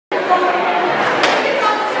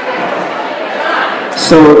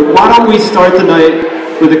So why don't we start the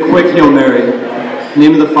night with a quick Hail Mary. In the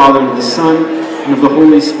name of the Father, and of the Son, and of the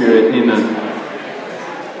Holy Spirit. Amen.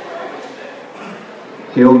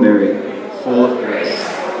 Hail Mary, full of grace.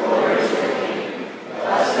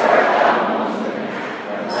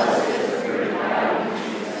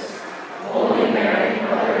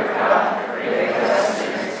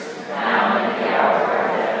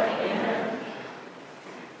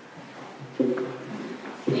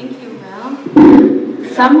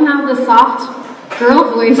 Somehow the soft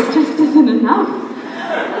girl voice just isn't enough.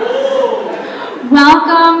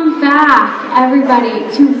 Welcome back,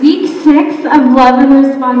 everybody, to week 6 of Love and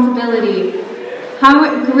Responsibility.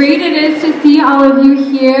 How great it is to see all of you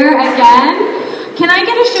here again. Can I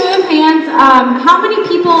get a show of hands? How many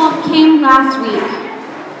people came last week?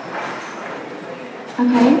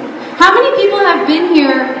 Okay. How many people have been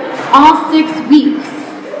here all 6 weeks?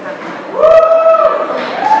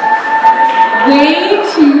 Way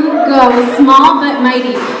to go, small but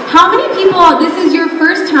mighty. How many people, this is your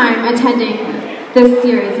first time attending this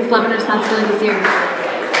series, this Love and Responsibility series?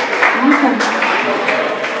 Awesome.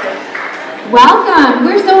 Welcome.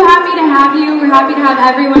 We're so happy to have you. We're happy to have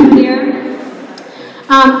everyone here.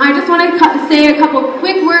 I just want to say a couple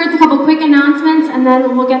quick words, a couple quick announcements, and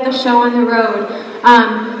then we'll get the show on the road.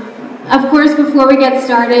 Of course, before we get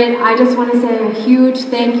started, I just want to say a huge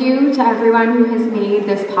thank you to everyone who has made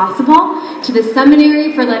this possible, to the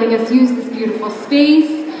seminary for letting us use this beautiful space,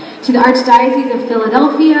 to the Archdiocese of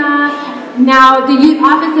Philadelphia, now the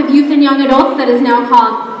Office of Youth and Young Adults that is now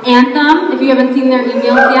called Anthem, if you haven't seen their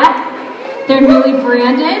emails yet. They're newly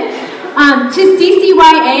branded. To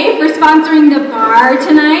CCYA for sponsoring the bar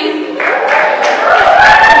tonight.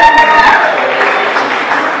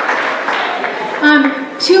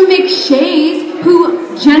 To McShay's,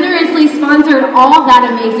 who generously sponsored all that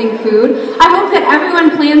amazing food. I hope that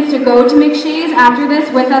everyone plans to go to McShay's after this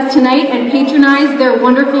with us tonight and patronize their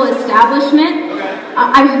wonderful establishment.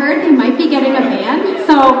 I heard they might be getting a band,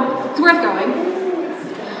 so it's worth going.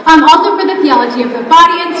 Also for the Theology of the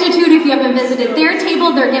Body Institute, if you haven't visited their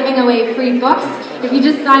table, they're giving away free books if you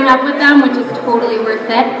just sign up with them, which is totally worth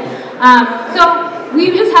it. We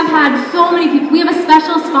just have had so many people. We have a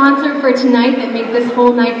special sponsor for tonight that made this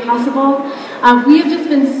whole night possible. We have just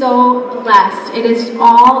been so blessed. It is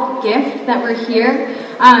all gift that we're here.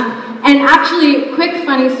 And actually, quick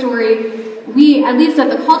funny story, we, at least at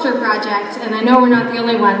the Culture Project, and I know we're not the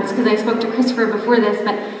only ones because I spoke to Christopher before this,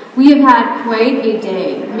 but we have had quite a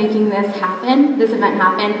day making this happen, this event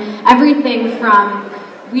happen. Everything from,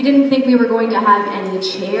 we didn't think we were going to have any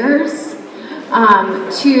chairs,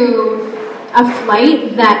 to a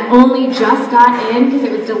flight that only just got in because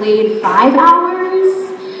it was delayed 5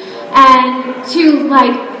 hours, and to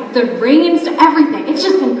like the rains, to everything. It's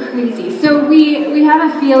just been crazy. So we have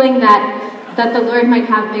a feeling that the Lord might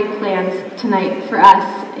have big plans tonight for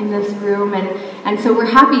us in this room, and so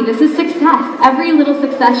we're happy. This is success. Every little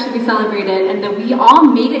success should be celebrated, and that we all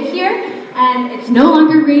made it here, and it's no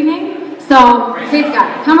longer raining. So praise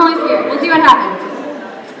God. Come Holy Spirit. We'll see what happens.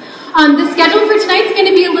 The schedule for tonight is going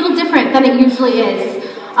to be a little different than it usually is.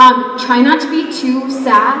 Try not to be too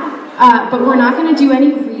sad, but we're not going to do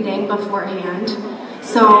any reading beforehand.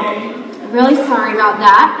 So, really sorry about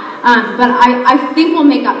that. But I think we'll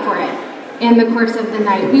make up for it in the course of the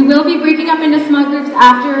night. We will be breaking up into small groups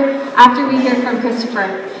after we hear from Christopher.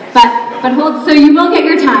 But hold, so you will get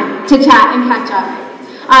your time to chat and catch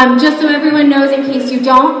up. Just so everyone knows, in case you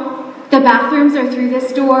don't, the bathrooms are through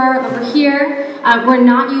this door over here. We're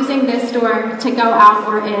not using this door to go out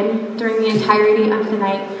or in during the entirety of the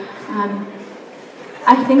night.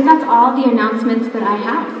 I think that's all the announcements that I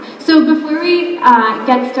have. So before we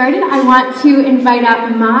get started, I want to invite up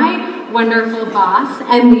my wonderful boss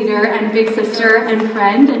and leader and big sister and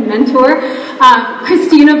friend and mentor,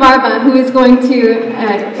 Christina Barba, who is going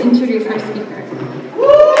to introduce our speaker.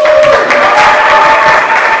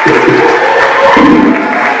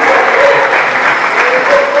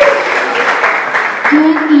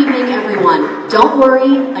 Don't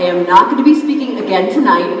worry, I am not going to be speaking again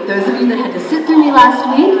tonight. Those of you that had to sit through me last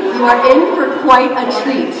week, you are in for quite a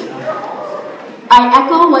treat. I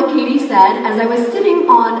echo what Katie said. As I was sitting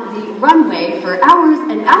on the runway for hours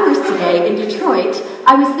and hours today in Detroit,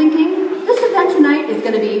 I was thinking, this event tonight is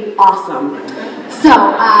going to be awesome. So,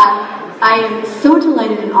 I am so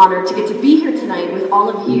delighted and honored to get to be here tonight with all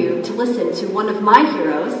of you to listen to one of my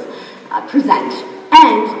heroes present.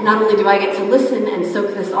 And not only do I get to listen and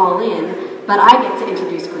soak this all in, but I get to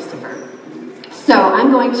introduce Christopher. So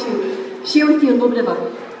I'm going to share with you a little bit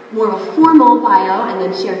of more of a formal bio and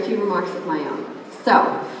then share a few remarks of my own.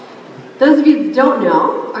 So, those of you that don't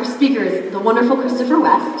know, our speaker is the wonderful Christopher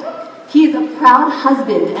West. He is a proud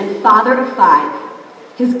husband and father of 5.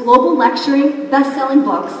 His global lecturing, best-selling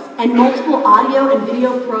books, and multiple audio and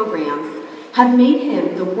video programs have made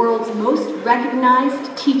him the world's most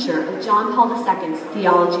recognized teacher of John Paul II's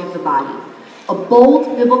theology of the body, a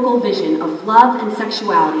bold biblical vision of love and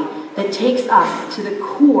sexuality that takes us to the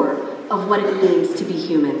core of what it means to be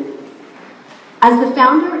human. As the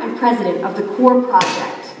founder and president of the CORE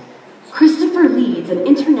Project, Christopher leads an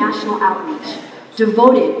international outreach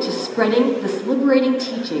devoted to spreading this liberating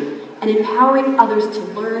teaching and empowering others to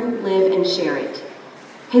learn, live, and share it.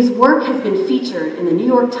 His work has been featured in the New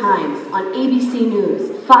York Times, on ABC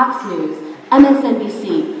News, Fox News,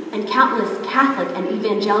 MSNBC, and countless Catholic and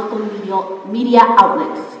evangelical media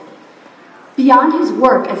outlets. Beyond his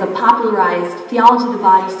work as a popularized theology of the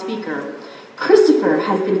body speaker, Christopher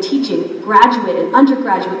has been teaching graduate and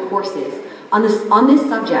undergraduate courses on this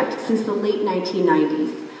subject since the late 1990s,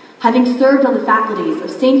 having served on the faculties of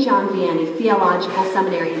St. John Vianney Theological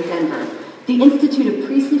Seminary in Denver, the Institute of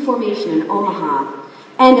Priestly Formation in Omaha,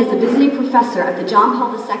 and as a visiting professor at the John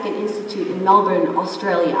Paul II Institute in Melbourne,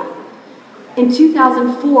 Australia. In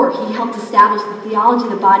 2004, he helped establish the Theology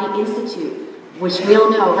of the Body Institute, which we all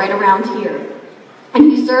know right around here.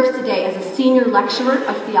 And he serves today as a senior lecturer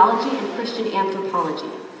of theology and Christian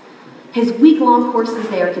anthropology. His week-long courses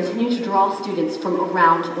there continue to draw students from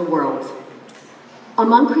around the world.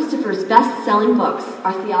 Among Christopher's best-selling books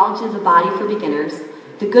are Theology of the Body for Beginners,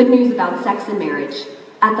 The Good News About Sex and Marriage,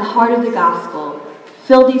 At the Heart of the Gospel,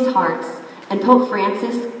 Fill These Hearts, and Pope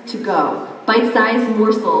Francis to Go, bite-sized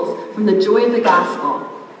morsels from the joy of the gospel.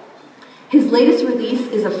 His latest release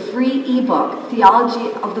is a free ebook,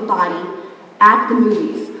 Theology of the Body at the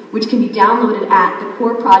Movies, which can be downloaded at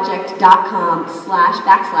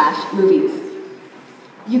thecoreproject.com/movies.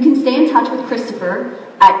 You can stay in touch with Christopher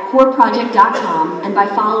at coreproject.com and by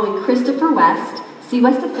following Christopher West,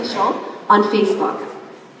 C-West Official, on Facebook,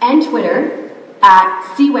 and Twitter at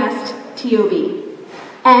CWestTOB,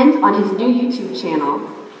 and on his new YouTube channel,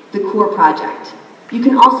 The Core Project. You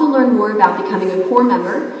can also learn more about becoming a Core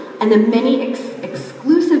member and the many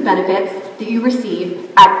exclusive benefits that you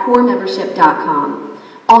receive at coremembership.com.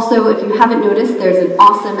 Also, if you haven't noticed, there are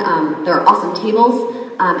awesome tables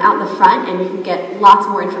out in the front, and you can get lots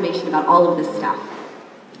more information about all of this stuff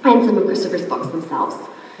and some of Christopher's books themselves.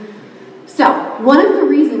 So, one of the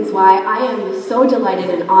reasons why I am so delighted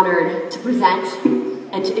and honored to present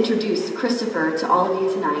and to introduce Christopher to all of you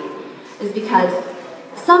tonight is because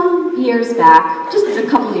some years back, just a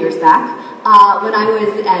couple years back, when I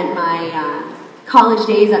was at my college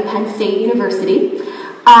days at Penn State University,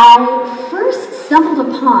 I first stumbled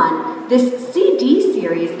upon this CD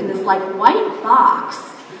series in this white box,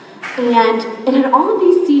 and it had all of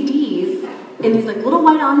these CDs in these little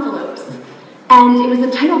white envelopes, and it was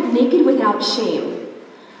entitled Naked Without Shame.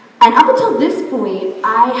 And up until this point,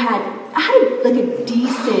 I had a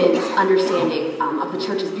decent understanding of the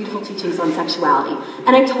church's beautiful teachings on sexuality,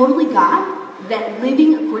 and I totally got that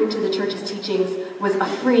living according to the church's teachings was a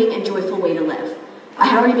freeing and joyful way to live. I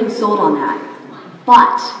had already been sold on that.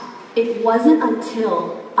 But it wasn't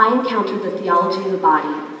until I encountered the theology of the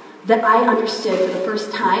body that I understood for the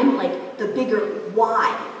first time, the bigger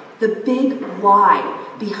why, the big why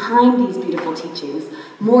behind these beautiful teachings,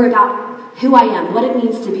 more about who I am, what it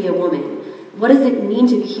means to be a woman, what does it mean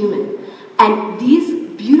to be human. And these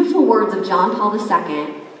beautiful words of John Paul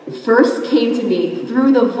II first came to me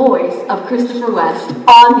through the voice of Christopher West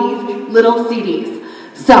on these little CDs.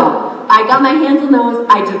 So, I got my hands on those,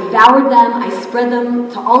 I devoured them, I spread them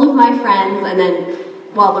to all of my friends, and then,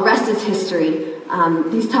 well, the rest is history.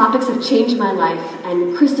 These topics have changed my life,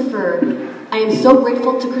 and Christopher, I am so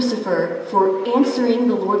grateful to Christopher for answering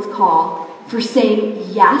the Lord's call, for saying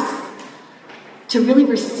yes, to really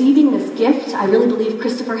receiving this gift. I really believe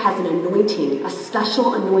Christopher has an anointing, a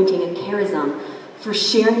special anointing and charism for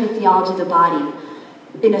sharing the theology of the body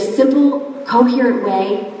in a simple, coherent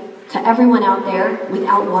way to everyone out there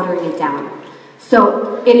without watering it down.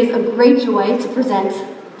 So it is a great joy to present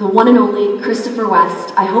the one and only Christopher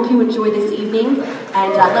West. I hope you enjoy this evening,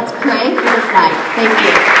 and let's pray for this night. Thank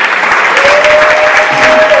you.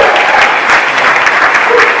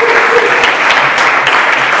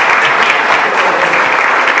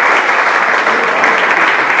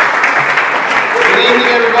 Good evening,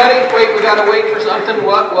 everybody. Wait, we gotta wait for something.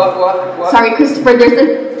 What? Sorry, Christopher, there's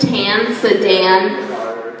a tan sedan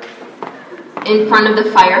in front of the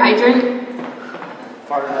fire hydrant.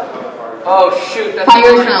 Oh, shoot. That's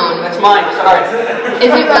Fire mine. zone. That's mine, sorry.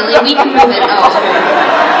 Is it really? We can move it. Oh.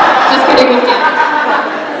 Just kidding, we can't.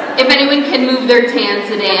 If anyone can move their tan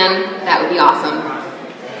sedan, that would be awesome.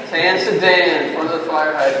 Tan sedan in front of the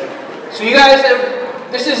fire hydrant. So you guys have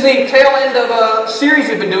This is the tail end of a series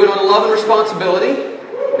we've been doing on love and responsibility.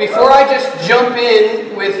 Before I just jump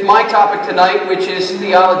in with my topic tonight, which is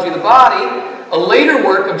theology of the body, a later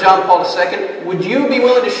work of John Paul II, would you be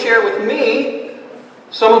willing to share with me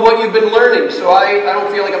some of what you've been learning, so I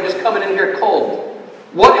don't feel like I'm just coming in here cold?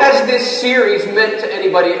 What has this series meant to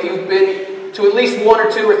anybody if you've been to at least 1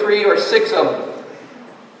 or 2 or 3 or 6 of them?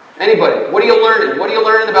 Anybody? What are you learning? What are you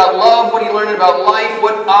learning about love? What are you learning about life?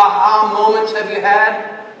 What aha moments have you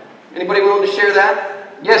had? Anybody willing to share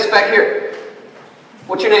that? Yes, back here.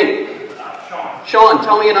 What's your name? Sean. Sean,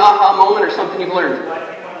 tell me an aha moment or something you've learned. Well, I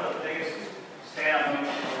think one of the biggest standout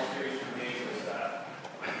moments in the whole series for me was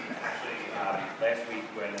actually last week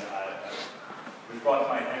when it was brought to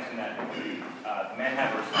my attention that men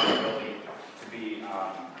have a responsibility to be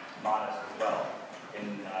modest as well. And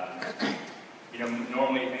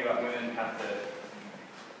normally you think about women have to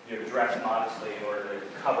dress modestly in order to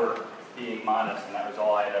cover being modest, and that was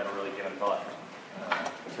all I had ever really given thought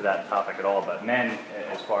to that topic at all. But men,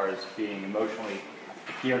 as far as being emotionally,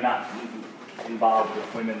 not involved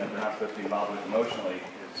with women that they're not supposed to be involved with emotionally,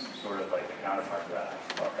 is sort of like the counterpart to that.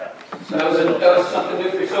 I thought that. So that was something new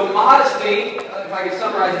for you. So modesty, if I can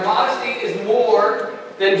summarize, modesty is more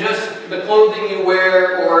than just the clothing you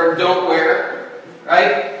wear or don't wear,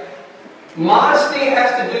 right? Modesty has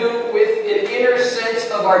to do with an inner sense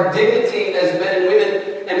of our dignity as men and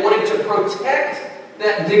women and wanting to protect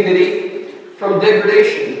that dignity from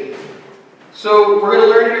degradation. So we're going to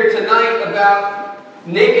learn here tonight about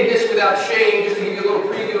nakedness without shame, just to give you a little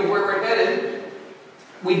preview of where we're headed.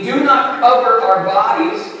 We do not cover our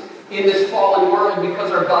bodies in this fallen world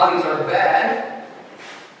because our bodies are bad.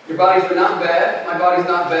 Your bodies are not bad. My body's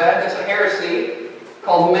not bad. That's a heresy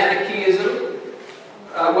called Manichaeism.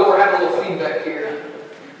 Will, we're having a little feedback here.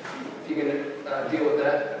 If you can deal with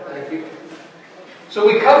that. Thank you. So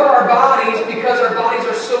we cover our bodies because our bodies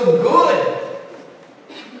are so good.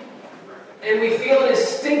 And we feel an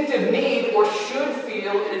instinctive need, or should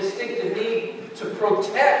feel an instinctive need, to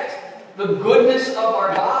protect the goodness of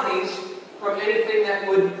our bodies from anything that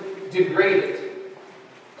would degrade it.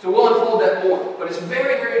 So we'll unfold that more. But it's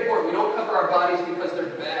very, very important. We don't cover our bodies because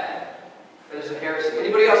they're bad. That is a heresy.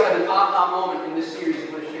 Anybody else have an aha moment in this series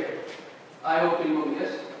you want to share? I hope you will.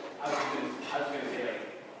 Yes? I was going to say,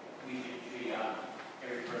 we should treat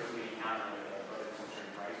every person we encounter as a brother and sister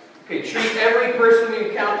in Christ. Okay, treat every person we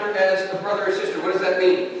encounter as a brother or sister. What does that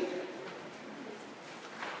mean?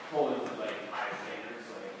 Hold them to higher standards,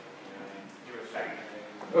 give respect to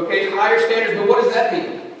things. Okay, higher standards, but what does that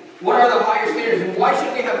mean? What are the higher standards, and why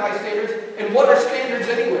should we have high standards, and what are standards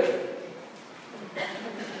anyway?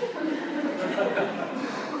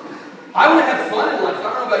 I want to have fun in life. I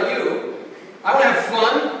don't know about you. I want to have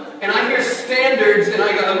fun, and I hear standards, and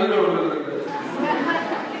I go,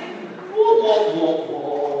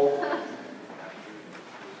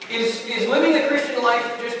 Is living the Christian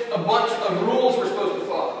life just a bunch of rules we're supposed to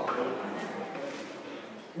follow?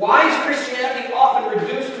 Why is Christianity often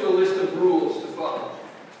reduced to a list of rules to follow?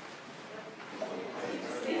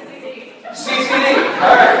 CCD.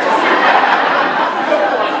 All right.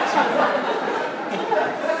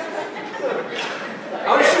 I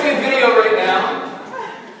want to show you a video right now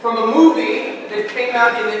from a movie that came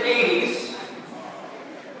out in the 80s.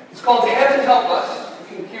 It's called Heaven Help Us.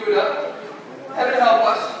 You can cue it up. Heaven Help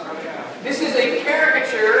Us. This is a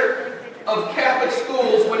caricature of Catholic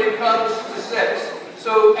schools when it comes to sex.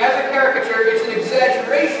 So as a caricature, it's an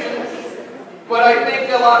exaggeration, but I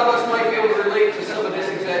think a lot of us might be able to relate to some of this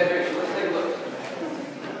exaggeration. Let's take a look.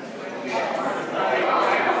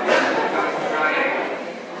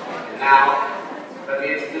 Now, let me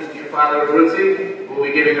introduce to you Father Abruzzi, who will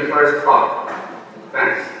be giving the first talk.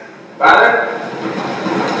 Thanks. Father?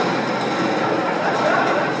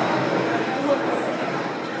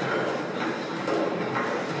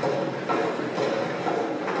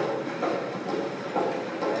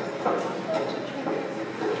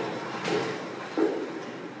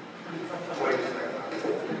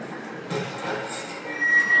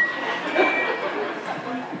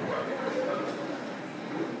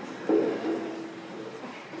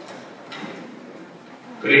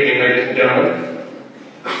 Good evening, ladies and gentlemen.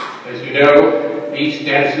 As you know, these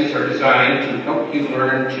dances are designed to help you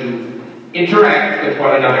learn to interact with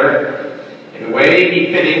one another in a way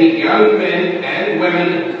befitting young men and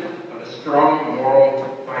women of a strong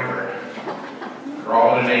moral fiber. You're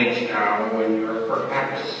all at an age now when you're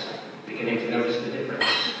perhaps beginning to notice the difference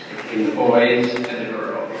between the boys and the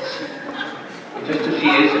girls. But just as she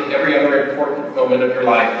is at every other important moment of your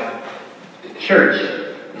life, the church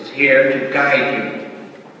is here to guide you.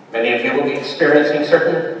 Many of you will be experiencing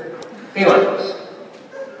certain feelings.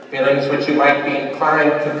 feelings which you might be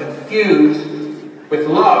inclined to confuse with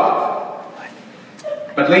love.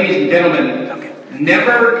 But ladies and gentlemen,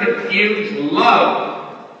 never confuse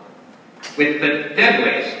love with the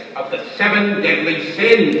deadliest of the 7 deadly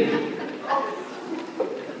sins.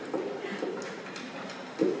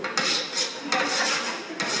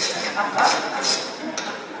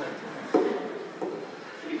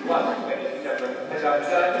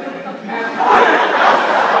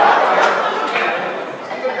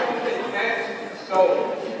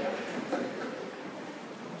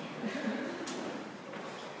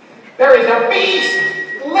 There is a beast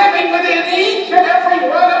living within each and every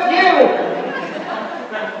one of you.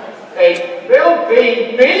 A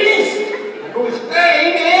filthy beast whose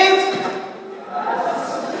name is...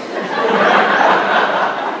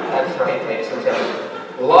 That's right, ladies and gentlemen.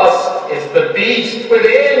 Lust is the beast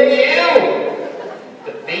within you.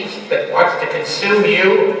 The beast that wants to consume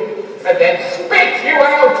you and then spit you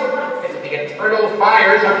out into the eternal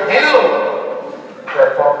fires of hell.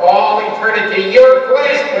 Where for all eternity your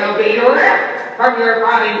flesh will be ripped from your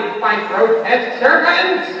body by grotesque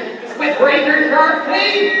serpents with razor-sharp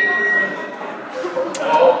teeth. For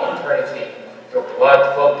all eternity, your blood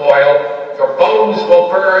will boil, your bones will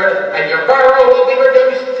burn, and your marrow will be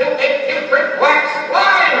reduced to a putrid black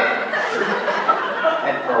slime.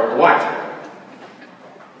 And for what?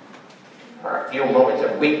 For a few moments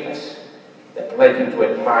of weakness that led you to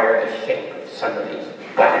admire the shape of somebody's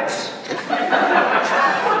buttocks.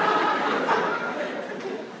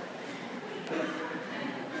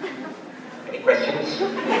 Any questions?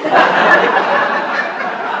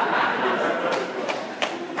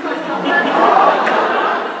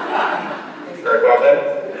 Very well then.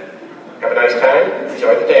 Have a nice time.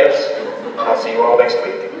 Enjoy the dance. I'll see you all next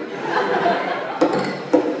week.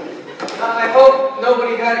 I hope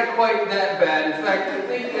nobody had it quite that bad. In fact, to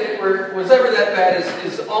think that it was ever that bad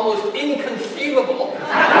is almost inconceivable.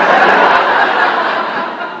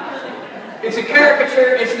 It's a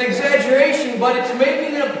caricature, it's an exaggeration, but it's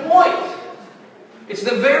making a point. It's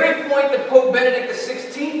the very point that Pope Benedict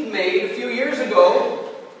XVI made a few years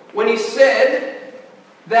ago when he said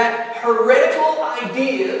that heretical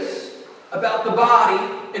ideas about the body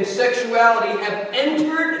and sexuality have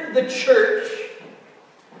entered the church,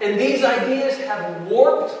 and these ideas have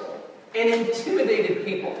warped and intimidated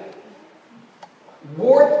people.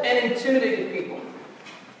 Warped and intimidated people.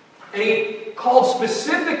 And he called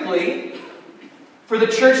specifically for the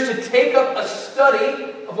church to take up a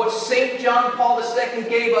study of what St. John Paul II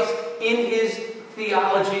gave us in his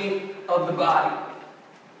theology of the body.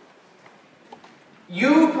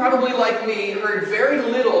 You probably, like me, heard very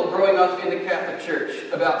little growing up in the Catholic Church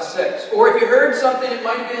about sex. Or if you heard something, it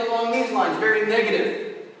might be along these lines, very negative.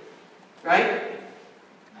 Right?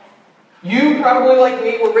 You probably, like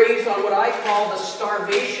me, were raised on what I call the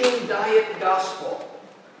starvation diet gospel.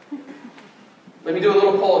 Let me do a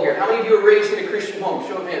little poll here. How many of you were raised in a Christian home?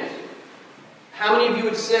 Show of hands. How many of you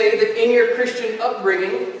would say that in your Christian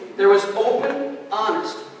upbringing, there was open,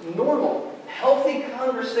 honest, normal, healthy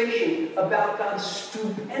conversation about God's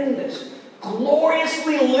stupendous,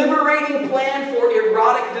 gloriously liberating plan for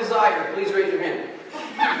erotic desire? Please raise your hand.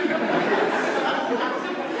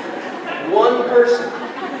 One person.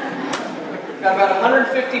 Got about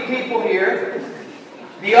 150 people here.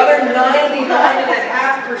 The other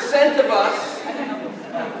 99.5% of us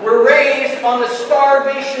were raised on the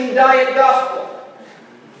starvation diet gospel.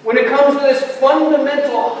 When it comes to this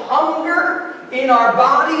fundamental hunger in our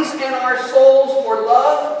bodies and our souls for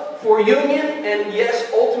love, for union, and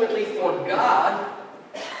yes, ultimately for God,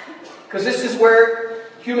 because this is where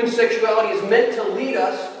human sexuality is meant to lead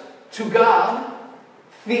us to God.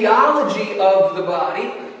 Theology of the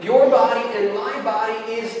body, your body and my body,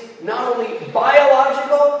 is not only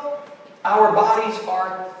biological, our bodies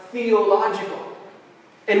are theological.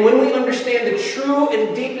 And when we understand the true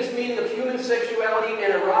and deepest meaning of human sexuality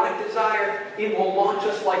and erotic desire, it will launch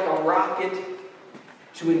us like a rocket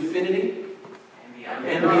to infinity.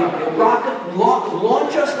 And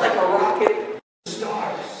launch us like a rocket to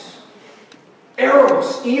stars.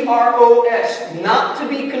 Eros, E-R-O-S, not to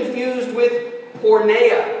be confused with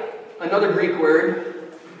porneia, another Greek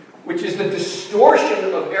word, which is the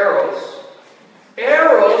distortion of eros.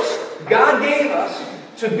 Eros, God gave us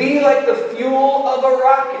to be like the fuel of a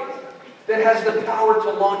rocket that has the power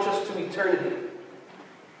to launch us to eternity.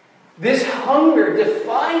 This hunger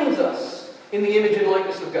defines us in the image and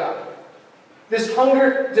likeness of God. This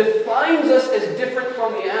hunger defines us as different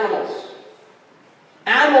from the animals.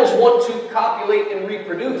 Animals want to copulate and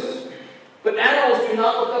reproduce. But animals do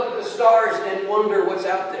not look up at the stars and wonder what's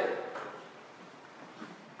out there.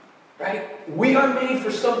 Right? We are made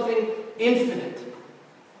for something infinite.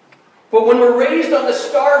 But when we're raised on the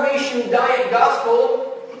starvation diet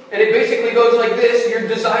gospel, and it basically goes like this: your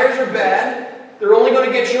desires are bad, they're only going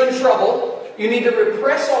to get you in trouble, you need to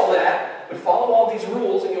repress all that, but follow all these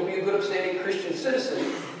rules and you'll be a good upstanding Christian citizen.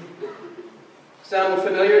 Sound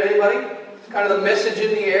familiar to anybody? It's kind of the message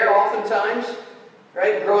in the air oftentimes,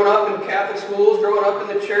 right? Growing up in Catholic schools, growing up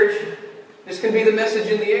in the church, this can be the message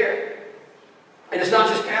in the air. And it's not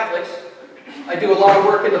just Catholics. I do a lot of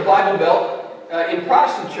work in the Bible Belt in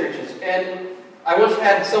Protestant churches. And I once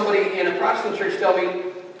had somebody in a Protestant church tell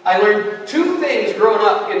me, I learned 2 things growing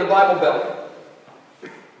up in the Bible Belt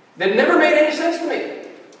that never made any sense to me.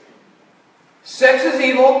 Sex is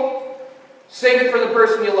evil. Save it for the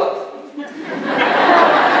person you love.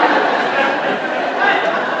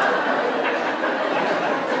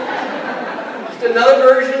 Just another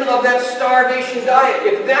version of that starvation diet.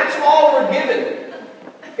 If that's all we're given,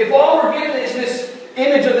 if all we're given is this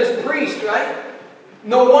image of this priest, right?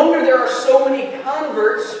 No wonder there are so many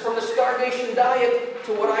converts from the starvation diet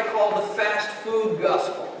to what I call the fast food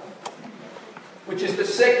gospel, which is the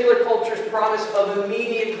secular culture's promise of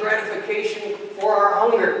immediate gratification for our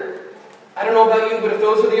hunger. I don't know about you, but if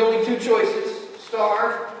those are the only 2 choices,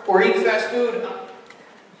 starve or eat fast food,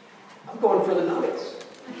 I'm going for the nuggets.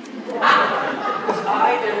 Because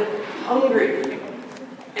I am hungry.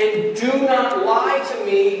 And do not lie to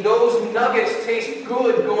me, those nuggets taste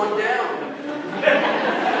good going down.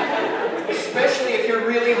 Especially if you're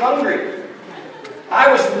really hungry. I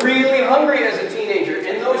was really hungry as a teenager,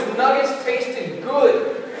 and those nuggets tasted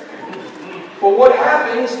good. But what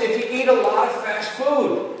happens if you eat a lot of fast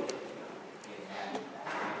food?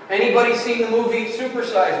 Anybody seen the movie Super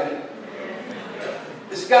Size Me?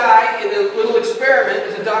 This guy, in a little experiment,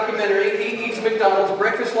 is a documentary. He eats McDonald's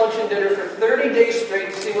breakfast, lunch, and dinner for 30 days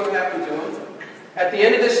straight to see what happened to him. At the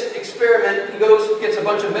end of this experiment, he goes, gets a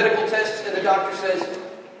bunch of medical tests, and the doctor says,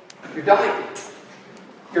 "You're dying.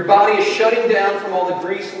 Your body is shutting down from all the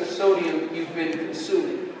grease and the sodium you've been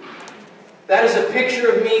consuming." That is a picture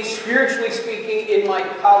of me, spiritually speaking, in my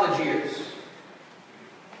college years.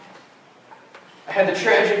 I had the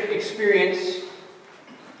tragic experience,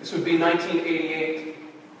 this would be 1988,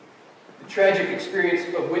 the tragic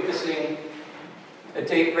experience of witnessing a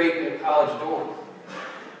date rape in a college dorm.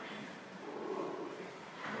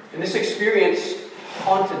 And this experience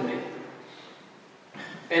haunted me.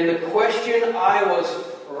 And the question I was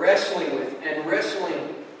wrestling with, and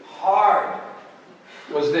wrestling hard,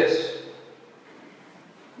 was this: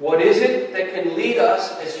 what is it that can lead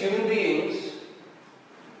us as human beings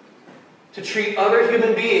to treat other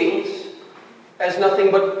human beings as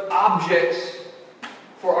nothing but objects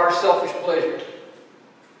for our selfish pleasure?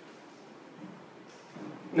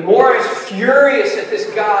 The more I was furious at this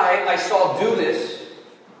guy I saw do this,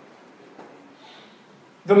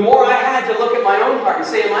 the more I had to look at my own heart and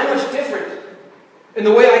say, am I much different in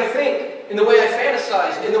the way I think, in the way I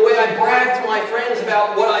fantasize, in the way I brag to my friends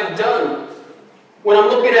about what I've done? When I'm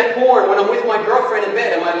looking at porn, when I'm with my girlfriend in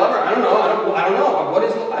bed, am I love her? I don't know. I don't know. What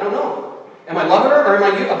is? I don't know. Am I loving her, or am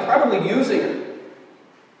I'm probably using her?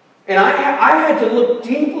 And I had to look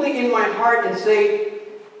deeply in my heart and say,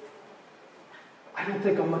 I don't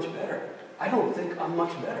think I'm much better. I don't think I'm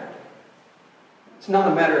much better. It's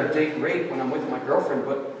not a matter of date rape when I'm with my girlfriend,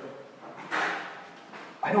 but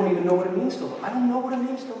I don't even know what it means to love. I don't know what it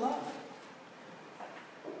means to love.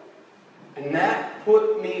 And that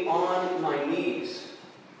put me on my knees.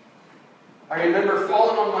 I remember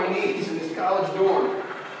falling on my knees in this college dorm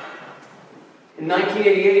in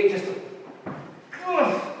 1988, just,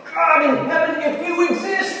 oh, God in heaven, if you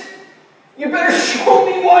exist, you better show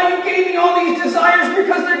me why you gave me all these desires,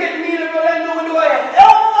 because they're getting me into a hell of a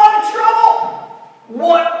lot of trouble.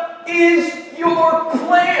 What is your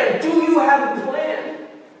plan? Do you have a plan?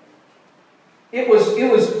 It was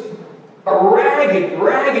a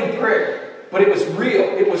ragged prayer, but it was real.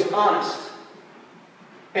 It was honest.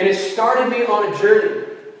 And it started me on a journey.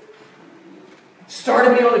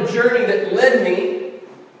 Started me on a journey that led me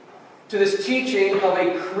to this teaching of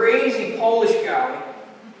a crazy Polish guy.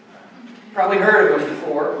 Probably heard of him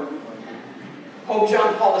before. Pope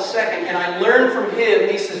John Paul II. And I learned from him,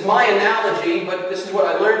 this is my analogy, but this is what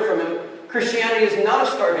I learned from him. Christianity is not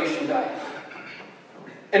a starvation diet.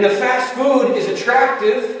 And the fast food is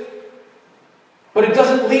attractive, but it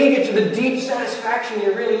doesn't lead you to the deep satisfaction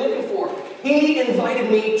you're really looking for. He invited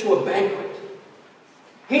me to a banquet.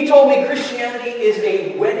 He told me Christianity is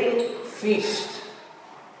a wedding feast.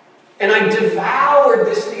 And I devoured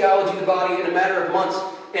this theology of the body in a matter of months.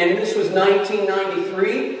 And this was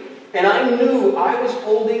 1993. And I knew I was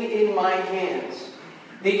holding in my hands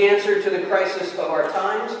the answer to the crisis of our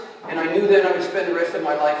times. And I knew then I would spend the rest of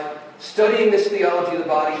my life studying this theology of the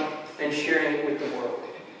body and sharing it with the world.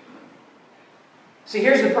 See,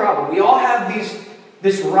 here's the problem. We all have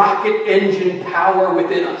this rocket engine power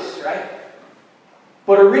within us, right?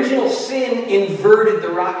 But original sin inverted the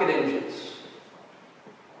rocket engines.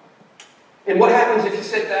 And what happens if you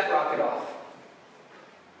set that rocket off?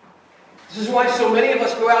 This is why so many of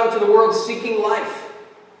us go out into the world seeking life,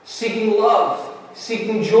 seeking love,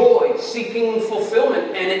 seeking joy, seeking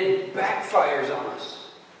fulfillment, and it backfires on us.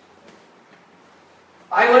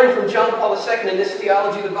 I learned from John Paul II in this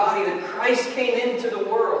Theology of the Body that Christ came into the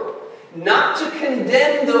world not to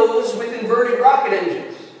condemn those with inverted rocket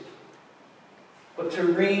engines, but to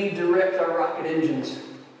redirect our rocket engines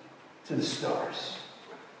to the stars.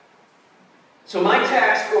 So my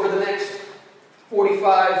task over the next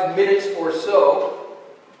 45 minutes or so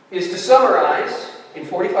is to summarize, in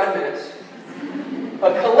 45 minutes,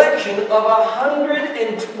 a collection of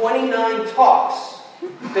 129 talks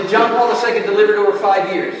that John Paul II delivered over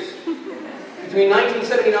 5 years, between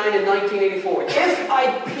 1979 and 1984. If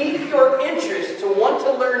I pique your interest to want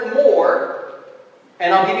to learn more,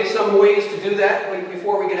 and I'll give you some ways to do that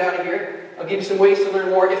before we get out of here. I'll give you some ways to learn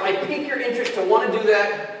more. If I pique your interest to want to do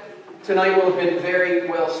that, tonight will have been very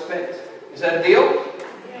well spent. Is that a deal?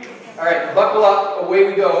 All right, buckle up. Away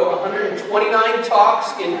we go. 129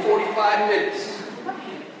 talks in 45 minutes.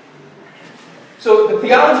 So the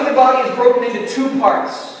theology of the body is broken into 2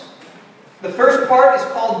 parts. The first part is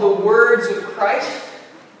called the words of Christ,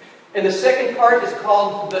 and the second part is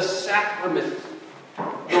called the sacrament.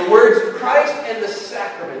 The words of Christ and the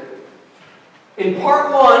sacrament. In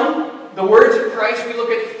part 1, the words of Christ, we look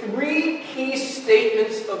at 3 key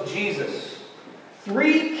statements of Jesus.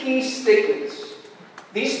 3 key statements.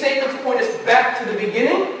 These statements point us back to the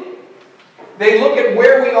beginning. They look at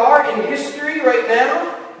where we are in history right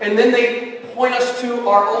now, and then they point us to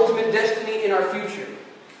our ultimate destiny in our future.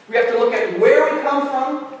 We have to look at where we come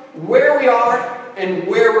from, where we are, and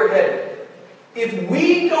where we're headed. If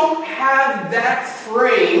we don't have that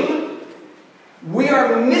frame, we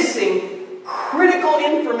are missing critical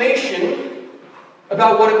information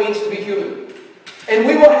about what it means to be human. And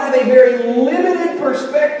we will have a very limited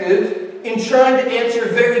perspective in trying to answer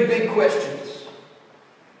very big questions.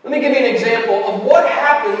 Let me give you an example of what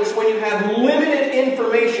happens when you have limited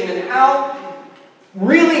information and how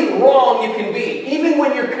really wrong you can be. Even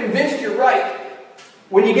when you're convinced you're right,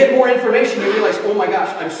 when you get more information, you realize, oh my gosh,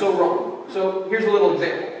 I'm so wrong. So here's a little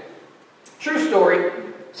example. True story.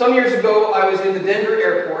 Some years ago, I was in the Denver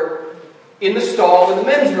airport in the stall in the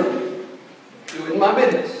men's room, doing my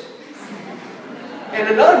business. And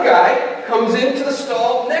another guy comes into the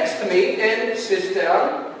stall next to me and sits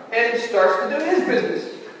down and starts to do his business.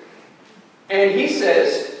 And he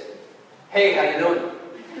says, hey, how you doing?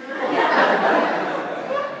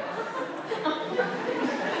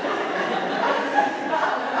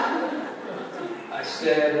 I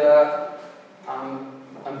said, I'm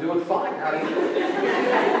doing fine. How are you doing?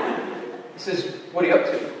 He says, what are you up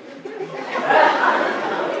to?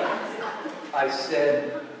 I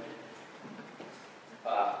said,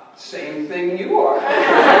 same thing you are.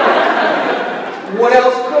 What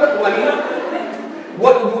else could I mean?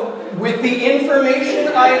 With the information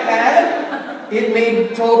I had, it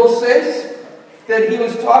made total sense that he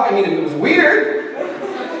was talking. I mean, it was weird,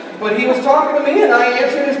 but he was talking to me and I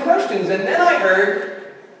answered his questions. And then I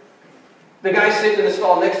heard the guy sitting in the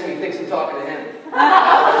stall next to me thinks I'm talking to him.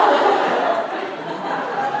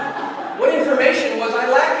 What information was I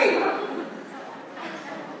lacking?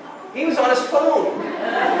 He was on his phone.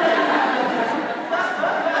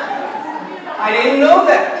 I didn't know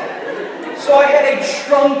that. So I had a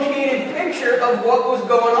truncated picture of what was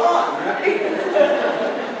going on, right?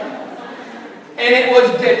 And it was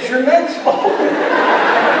detrimental.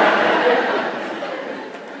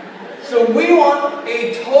 So we want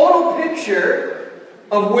a total picture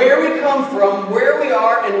of where we come from, where we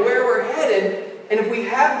are, and where we're headed. And if we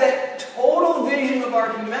have that total vision of our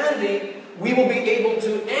humanity, we will be able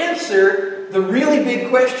to answer the really big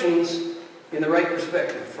questions in the right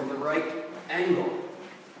perspective, from the right angle.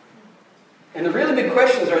 And the really big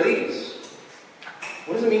questions are these.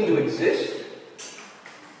 What does it mean to exist?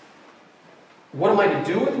 What am I to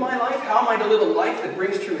do with my life? How am I to live a life that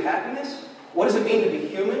brings true happiness? What does it mean to be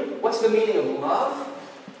human? What's the meaning of love?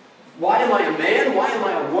 Why am I a man? Why am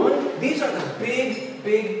I a woman? These are the big,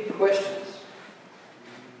 big questions.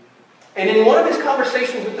 And in one of his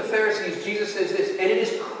conversations with the Pharisees, Jesus says this, and it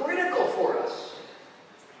is critical for us.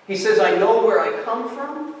 He says, I know where I come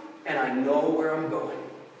from, and I know where I'm going.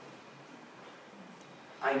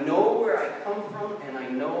 I know where I come from, and I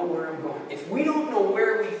know where I'm going. If we don't know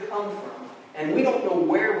where we come from, and we don't know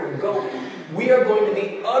where we're going, we are going to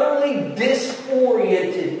be utterly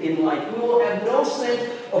disoriented in life. We will have no sense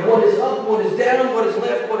of what is up, what is down, what is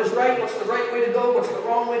left, what is right, what's the right way to go, what's the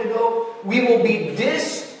wrong way to go. We will be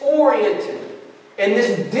disoriented. And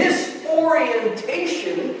this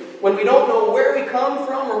disorientation, when we don't know where we come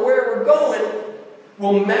from or where we're going,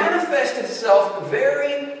 will manifest itself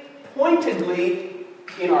very pointedly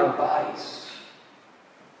in our bodies,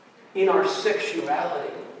 in our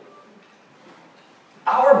sexuality.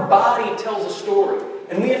 Our body tells a story,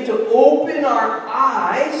 and we have to open our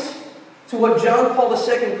eyes to what John Paul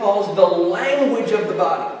II calls the language of the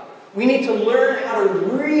body. We need to learn how to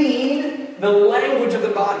read the language of the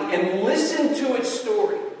body and listen to its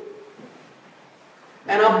story.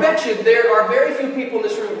 And I'll bet you there are very few people in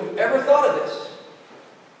this room who've ever thought of this.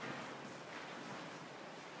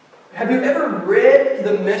 Have you ever read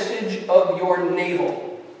the message of your navel?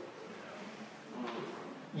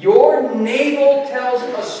 Your navel tells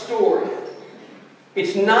a story.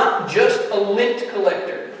 It's not just a lint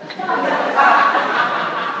collector.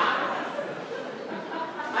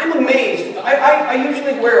 I'm amazed. I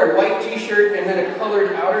usually wear a white t-shirt and then a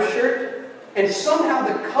colored outer shirt, and somehow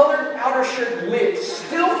the colored outer shirt lint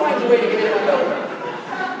still finds a way to get in my belly button.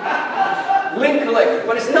 Lint collector.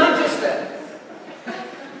 But it's not just that.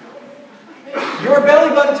 Your belly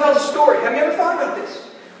button tells a story. Have you ever thought about this?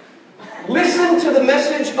 Listen to the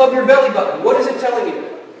message of your belly button. What is it telling you?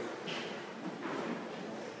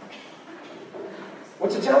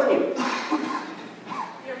 What's it telling you?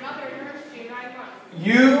 Your mother nursed you 9 months.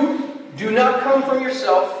 You do not come from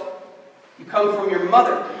yourself. You come from your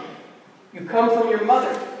mother. You come from your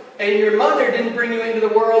mother. And your mother didn't bring you into the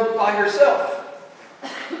world by herself.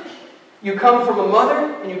 You come from a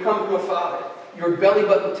mother and you come from a father. Your belly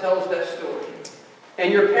button tells that story.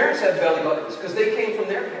 And your parents have belly buttons because they came from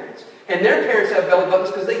their parents. And their parents have belly buttons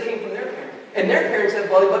because they came from their parents. And their parents have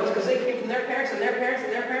belly buttons because they came from their parents and their parents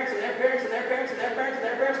and their parents and their parents and their parents and their parents and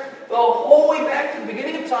their parents. The whole way back to the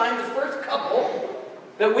beginning of time, the first couple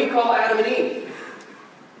that we call Adam and Eve.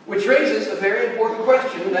 Which raises a very important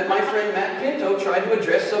question that my friend Matt Pinto tried to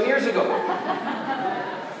address some years ago.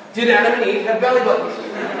 Did Adam and Eve have belly buttons?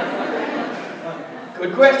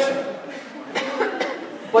 Good question.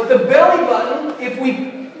 But the belly button, if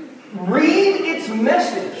we read its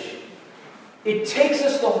message, it takes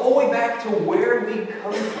us the whole way back to where we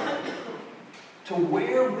come from. To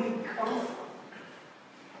where we come from.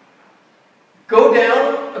 Go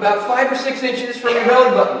down about 5 or 6 inches from your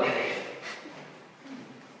belly button.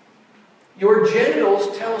 Your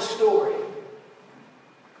genitals tell a story.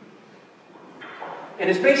 And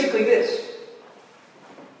it's basically this.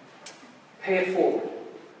 Pay it forward.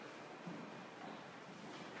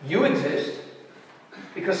 You exist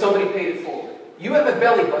because somebody paid it forward. You have a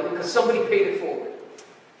belly button because somebody paid it forward.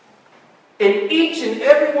 And each and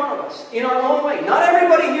every one of us, in our own way, not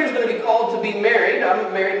everybody here is going to be called to be married. I'm a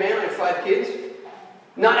married man, I have 5 kids.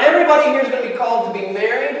 Not everybody here is going to be called to be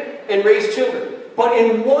married and raise children. But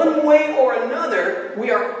in one way or another, we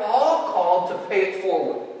are all called to pay it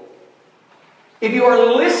forward. If you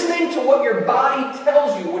are listening to what your body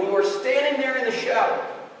tells you when you are standing there in the shower,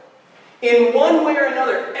 in one way or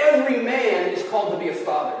another, every man is called to be a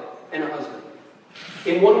father and a husband.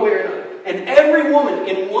 In one way or another. And every woman,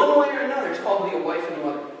 in one way or another, is called to be a wife and a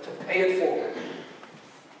mother, to pay it forward.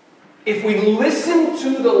 If we listen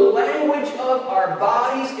to the language of our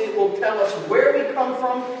bodies, it will tell us where we come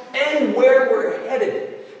from and where we're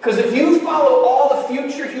headed. Because if you follow all the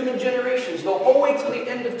future human generations, the whole way to the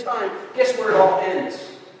end of time, guess where it all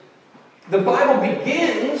ends? The Bible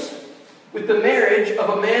begins with the marriage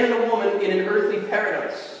of a man and a woman in an earthly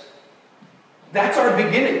paradise. That's our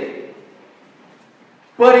beginning.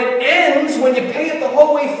 But it ends, when you pay it the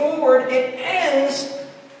whole way forward, it ends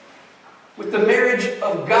with the marriage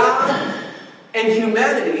of God and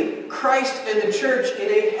humanity, Christ and the church, in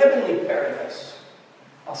a heavenly paradise.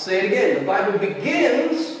 I'll say it again. The Bible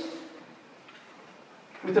begins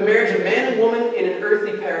with the marriage of man and woman in an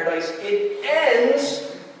earthly paradise. It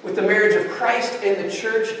ends with the marriage of Christ and the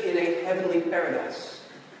church in a heavenly paradise.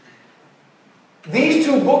 These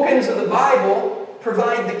two bookends of the Bible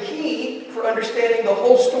provide the key for understanding the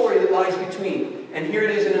whole story that lies between. And here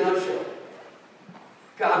it is in a nutshell.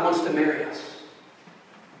 God wants to marry us.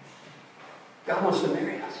 God wants to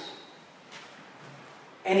marry us.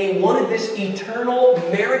 And He wanted this eternal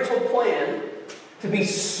marital plan to be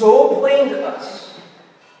so plain to us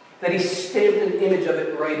that He stamped an image of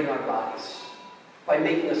it right in our bodies by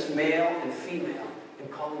making us male and female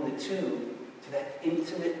and calling the two to that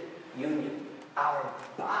intimate union. Our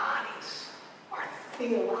bodies are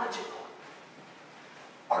theological.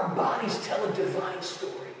 Our bodies tell a divine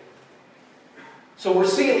story. So we're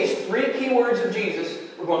seeing these three key words of Jesus.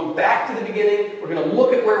 We're going back to the beginning. We're going to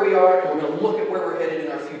look at where we are, and we're going to look at where we're headed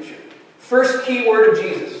in our future. First key word of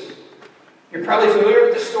Jesus. You're probably familiar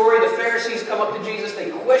with the story. The Pharisees come up to Jesus.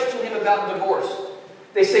 They question him about divorce.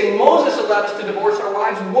 They say, Moses allowed us to divorce our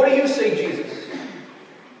wives. What do you say, Jesus?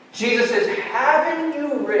 Jesus says, haven't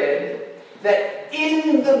you read that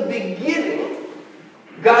in the beginning,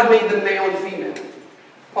 God made them male and female?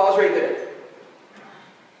 Pause right there.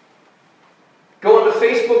 Go onto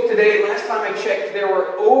Facebook today. Last time I checked, there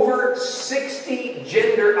were over 60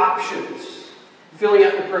 gender options filling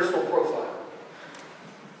out your personal profile.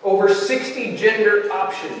 Over 60 gender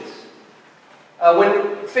options. When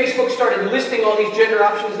Facebook started listing all these gender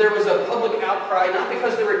options, there was a public outcry, not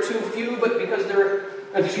because there were too few, but because there were,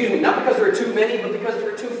 not because there were too many, but because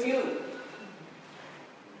there were too few.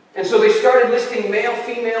 And so they started listing male,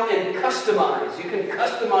 female, and customize. You can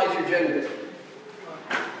customize your gender.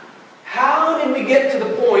 How did we get to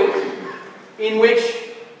the point in which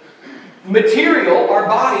material, our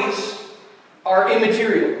bodies, are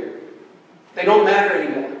immaterial? They don't matter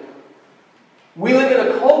anymore. We live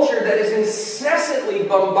in a culture that is incessantly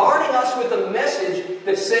bombarding us with a message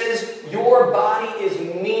that says your body is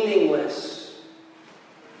meaningless.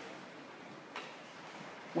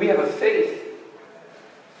 We have a faith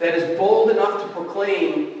that is bold enough to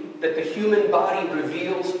proclaim that the human body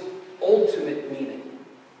reveals ultimate meaning.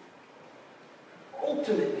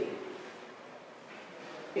 Ultimate meaning.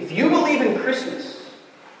 If you believe in Christmas,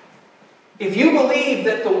 if you believe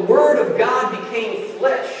that the Word of God became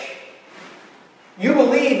flesh, you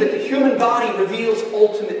believe that the human body reveals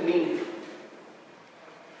ultimate meaning.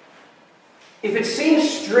 If it seems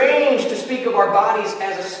strange to speak of our bodies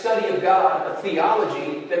as a study of God, a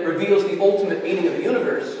theology that reveals the ultimate meaning of the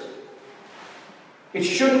universe, it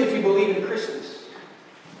shouldn't if you believe in Christmas.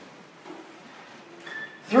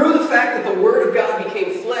 Through the fact that the Word of God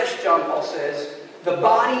became flesh, John Paul says, the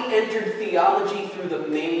body entered theology through the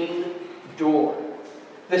main door.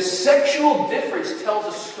 The sexual difference tells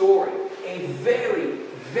a story, a very,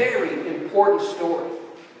 very important story.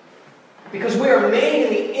 Because we are made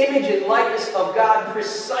in the image and likeness of God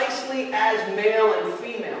precisely as male and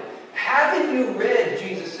female. Haven't you read,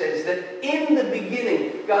 Jesus says, that in the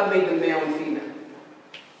beginning God made them male and female?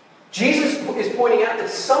 Jesus is pointing out that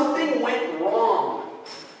something went wrong.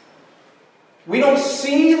 We don't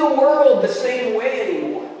see the world the same way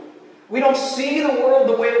anymore. We don't see the world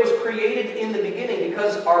the way it was created in the beginning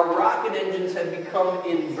because our rocket engines have become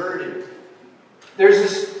inverted. There's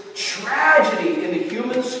this tragedy in the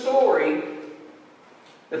human story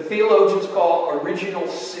that theologians call original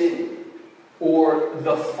sin or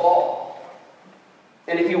the fall.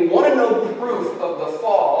 And if you want to know proof of the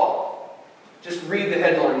fall, just read the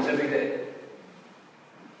headlines every day.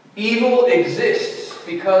 Evil exists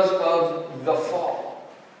because of the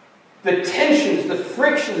fall. The tensions, the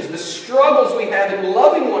frictions, the struggles we have in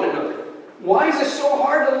loving one another. Why is it so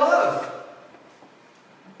hard to love?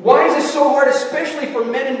 Why is it so hard, especially for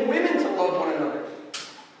men and women, to love one another?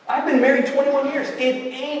 I've been married 21 years. It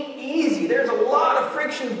ain't easy. There's a lot of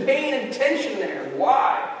friction, pain, and tension there.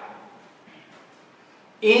 Why?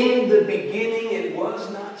 In the beginning, it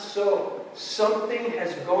was not so. Something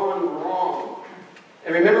has gone wrong.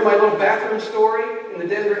 And remember my little bathroom story in the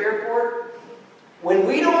Denver airport? When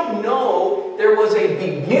we don't know there was a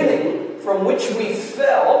beginning from which we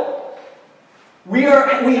fell, we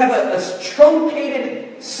have a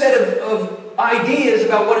truncated set of ideas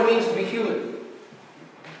about what it means to be human.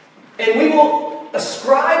 And we will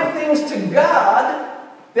ascribe things to God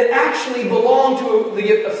that actually belong to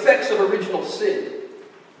the effects of original sin.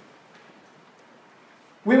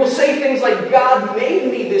 We will say things like, God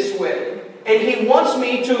made me this way, and He wants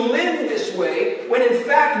me to live this way, when in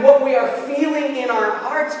fact what we are feeling in our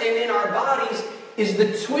hearts and in our bodies is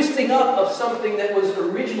the twisting up of something that was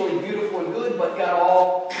originally beautiful and good, but got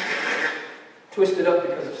all twisted up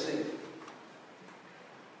because of sin.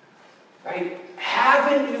 Right?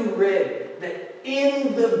 Haven't you read that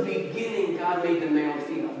in the beginning God made them male and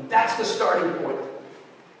female? That's the starting point.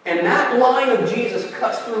 And that line of Jesus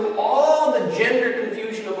cuts through all the gender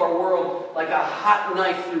confusion of our world like a hot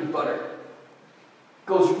knife through butter.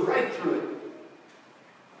 Goes right through it.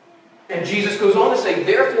 And Jesus goes on to say,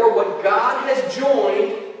 therefore what God has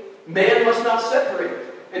joined, man must not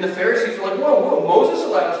separate. And the Pharisees are like, whoa, Moses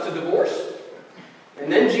allowed us to divorce.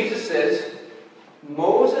 And then Jesus says,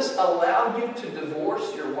 Moses allowed you to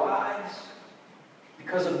divorce your wives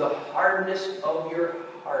because of the hardness of your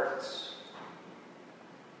hearts.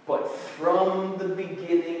 But from the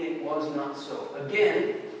beginning it was not so.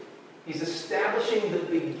 Again, he's establishing the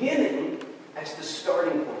beginning as the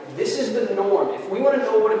starting point. This is the norm. If we want to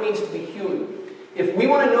know what it means to be human, If we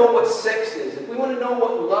want to know what sex is, if we want to know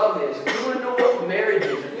what love is, if we want to know what marriage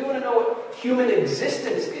is, if we want to know what human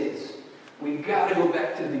existence is, we've got to go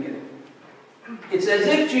back to the beginning. It's as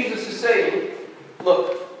if Jesus is saying,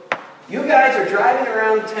 look, you guys are driving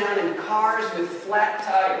around town in cars with flat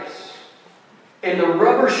tires. And the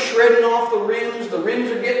rubber's shredding off the rims are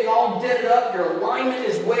getting all dented up, your alignment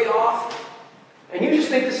is way off. And you just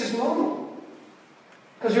think this is normal.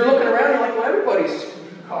 Because you're looking around and you're like, well, everybody's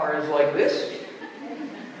car is like this.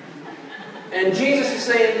 And Jesus is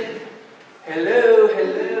saying, hello,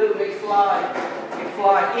 hello, McFly,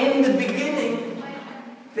 McFly. In the beginning,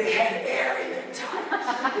 they had air in their tires.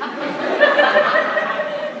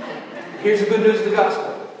 Here's the good news of the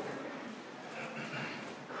gospel.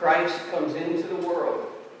 Christ comes into the world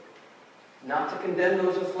not to condemn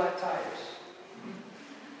those with flat tires.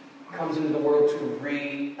 He comes into the world to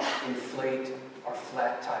re-inflate our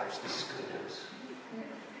flat tires. This is good news.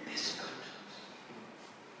 This is good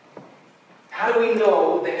news. How do we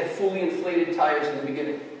know they had fully inflated tires in the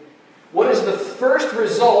beginning? What is the first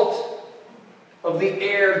result of the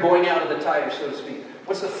air going out of the tires, so to speak?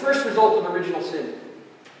 What's the first result of original sin?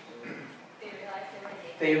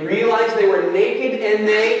 They realized they were naked and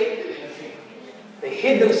they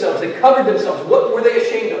hid themselves. They covered themselves. What were they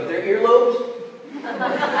ashamed of? Their earlobes?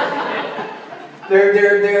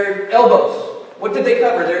 their elbows. What did they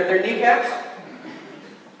cover? Their kneecaps?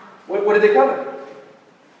 What did they cover?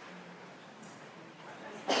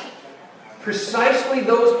 Precisely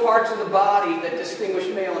those parts of the body that distinguish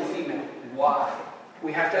male and female. Why?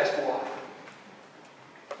 We have to ask why.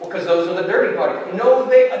 Well, because those are the dirty part. No,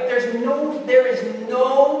 there is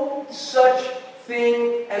no such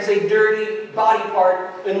thing as a dirty body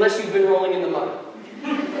part unless you've been rolling in the mud.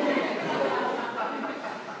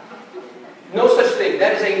 No such thing.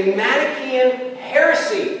 That is a Manichaean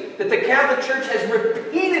heresy that the Catholic Church has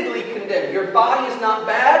repeatedly condemned. Your body is not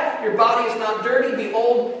bad. Your body is not dirty.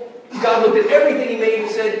 Behold, God looked at everything He made and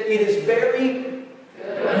said, it is very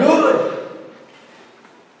good.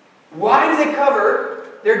 Why do they cover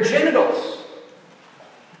their genitals?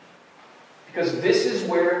 Because this is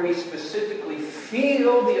where we specifically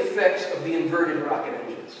feel the effects of the inverted rocket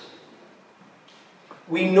engines.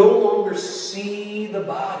 We no longer see the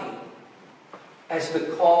body as the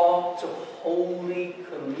call to Holy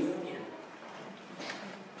Communion.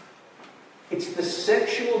 It's the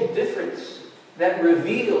sexual difference that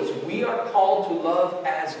reveals we are called to love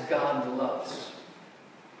as God loves.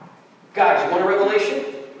 Guys, you want a revelation?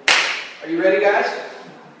 Are you ready, guys?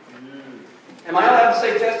 Am I allowed to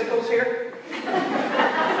say testicles here?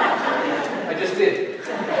 I just did.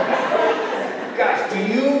 Guys,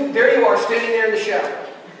 there you are standing there in the shower.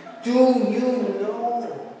 Do you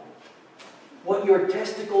know what your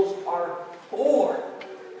testicles are for?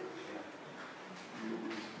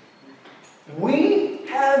 We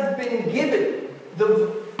have been given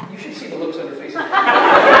you should see the looks on your faces. We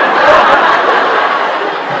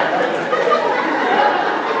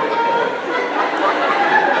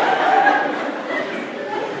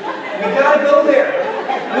gotta go there.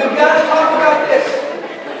 We've got to talk about this.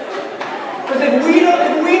 Because if we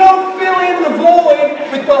don't fill in the void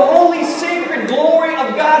with the holy, sacred glory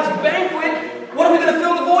of God's banquet, what are we going to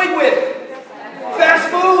fill the void with? Fast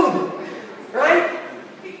food. Right?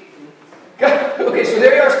 Okay, so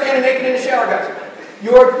there you are standing naked in the shower, guys.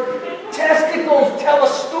 Your testicles tell a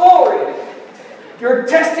story. Your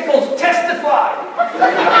testicles testify.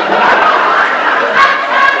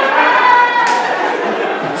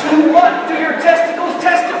 To what do your testicles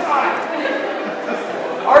testify?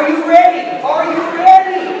 Are you ready? Are you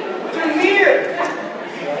ready to hear?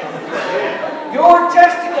 Your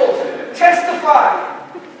testicles testify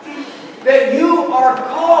that you are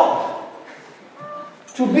called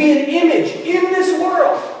to be an image in this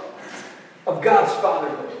world of God's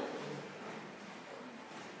fatherhood.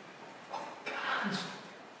 Of God's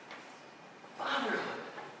fatherhood.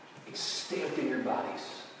 It's stamped in your bodies.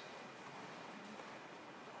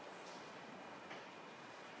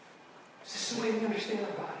 This is the way we understand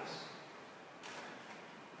our bodies.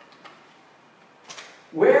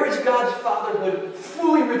 Where is God's fatherhood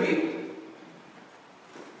fully revealed?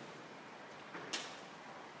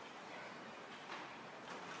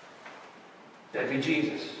 That'd be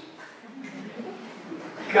Jesus.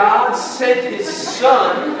 God sent His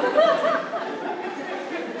Son,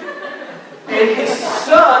 and His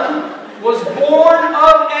Son was born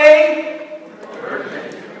of a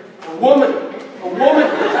woman. A woman.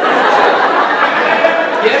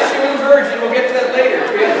 Yes, she was a virgin. We'll get to that later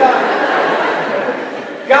if we have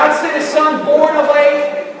time. God sent His Son born of a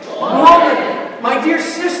woman. My dear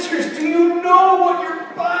sisters, do you know what your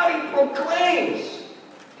body proclaims?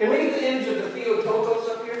 Can we get the image of the Theotokos?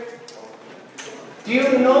 Do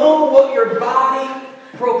you know what your body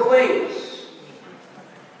proclaims?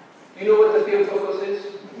 Do you know what the Theotokos is?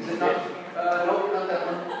 Is it not? No, not that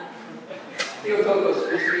one. Theotokos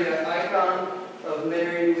is the icon of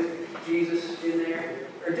Mary with Jesus in there.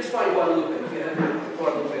 Or just find Guadalupe. Yeah,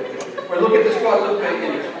 Guadalupe. Or look at this Guadalupe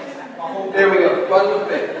image. There we go.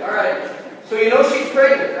 Guadalupe. All right. So you know she's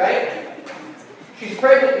pregnant, right? She's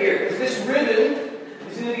pregnant here because this ribbon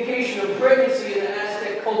is an indication of pregnancy in the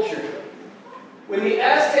Aztec culture. When the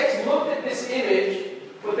Aztecs looked at this image,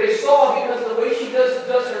 what they saw, because of the way she does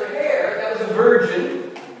her hair, that was a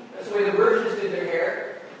virgin. That's the way the virgins did their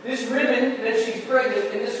hair. This ribbon, that she's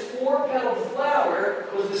pregnant, and this 4-petaled flower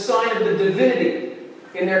was the sign of the divinity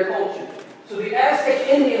in their culture. So the Aztec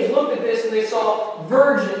Indians looked at this and they saw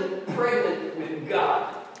virgin pregnant with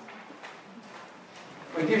God.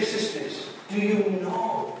 My dear sisters, do you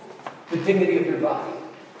know the dignity of your body?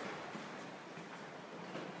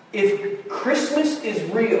 If Christmas is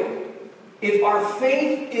real, if our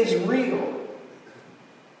faith is real,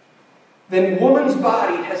 then woman's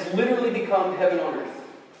body has literally become heaven on earth.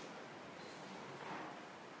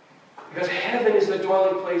 Because heaven is the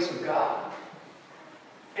dwelling place of God.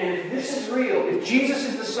 And if this is real, if Jesus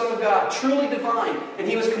is the Son of God, truly divine, and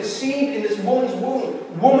he was conceived in this woman's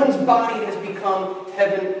womb, woman's body has become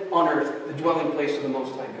heaven on earth, the dwelling place of the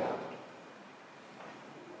Most High God.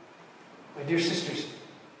 My dear sisters,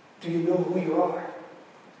 do you know who you are?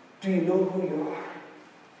 Do you know who you are?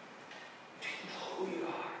 Do you know who you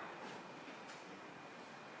are?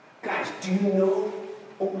 Guys, do you know?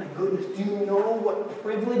 Oh my goodness, do you know what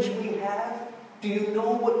privilege we have? Do you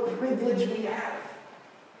know what privilege we have?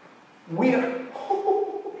 We are...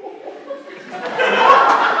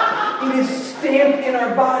 It is stamped in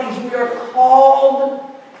our bodies. We are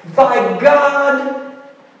called by God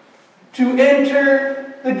to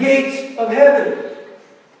enter the gates of heaven.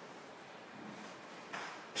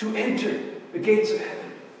 To enter the gates of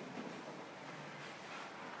heaven.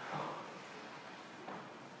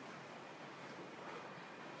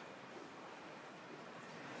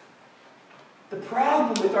 The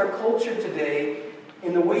problem with our culture today,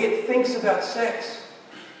 in the way it thinks about sex,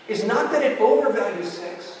 is not that it overvalues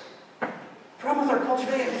sex. The problem with our culture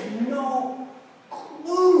today has no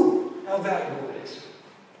clue how valuable it is.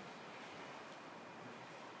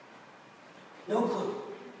 No clue.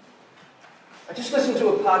 I just listened to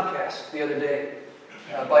a podcast the other day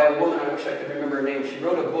by a woman, I wish I could remember her name. She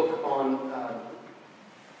wrote a book on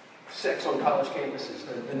sex on college campuses,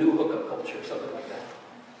 the new hookup culture, or something like that.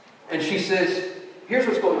 And she says, here's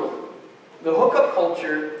what's going on. The hookup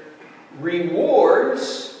culture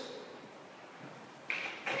rewards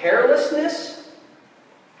carelessness,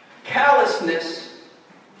 callousness,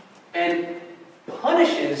 and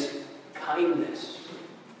punishes kindness.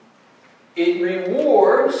 It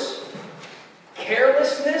rewards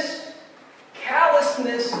carelessness,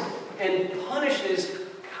 callousness, and punishes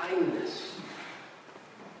kindness.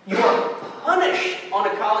 You are punished on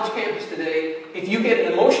a college campus today if you get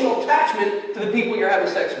an emotional attachment to the people you're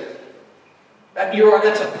having sex with.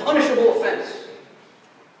 That's a punishable offense.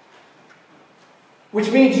 Which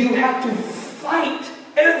means you have to fight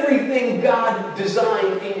everything God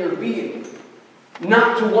designed in your being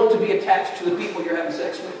not to want to be attached to the people you're having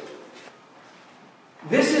sex with.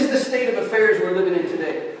 This is the state of affairs we're living in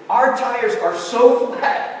today. Our tires are so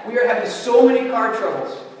flat. We are having so many car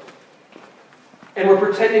troubles. And we're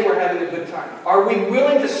pretending we're having a good time. Are we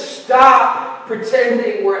willing to stop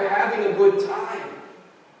pretending we're having a good time?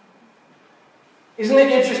 Isn't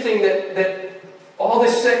it interesting that all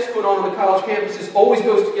this sex going on the college campuses always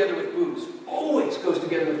goes together with booze? Always goes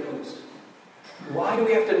together with booze. Why do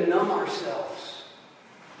we have to numb ourselves?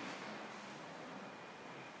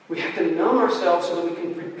 We have to numb ourselves so that we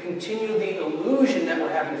can continue the illusion that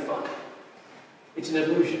we're having fun. It's an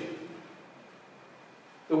illusion.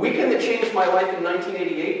 The weekend that changed my life in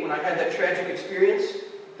 1988, when I had that tragic experience,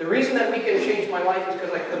 the reason that weekend changed my life is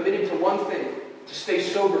because I committed to one thing, to stay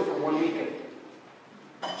sober for one weekend.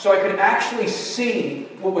 So I could actually see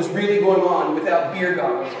what was really going on without beer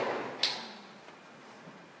goggles on.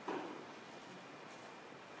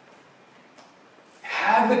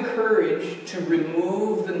 Have the courage to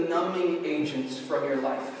remove the numbing agents from your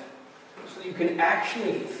life so that you can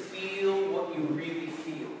actually feel what you really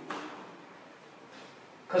feel.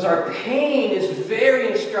 Because our pain is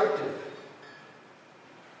very instructive.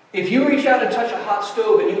 If you reach out and touch a hot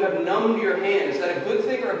stove and you have numbed your hand, is that a good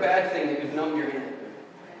thing or a bad thing that you've numbed your hand?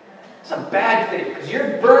 It's a bad thing because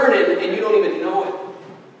you're burning and you don't even know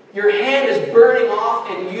it. Your hand is burning off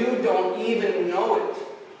and you don't even know it.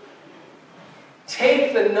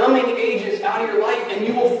 Take the numbing agents out of your life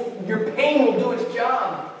and your pain will do its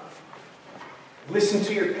job. Listen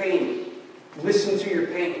to your pain. Listen to your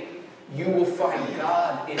pain. You will find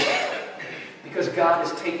God in it. Because God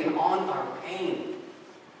has taken on our pain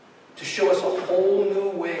to show us a whole new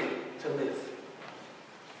way to live.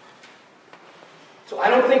 So I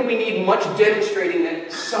don't think we need much demonstrating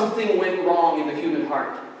that something went wrong in the human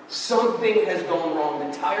heart. Something has gone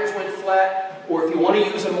wrong. The tires went flat. Or if you want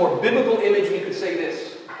to use a more biblical image, we could say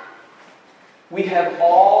this. We have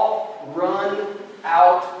all run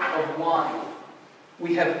out of wine.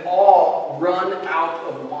 We have all run out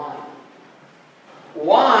of wine.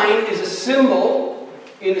 Wine is a symbol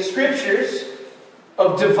in the Scriptures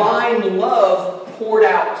of divine love poured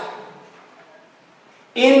out.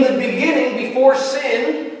 In the beginning, before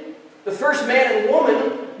sin, the first man and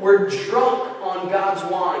woman were drunk on God's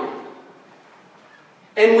wine.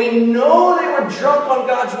 And we know they were drunk on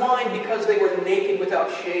God's wine because they were naked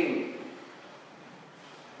without shame.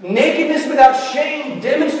 Nakedness without shame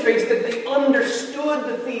demonstrates that they understood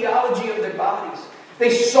the theology of their bodies. They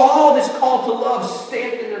saw this call to love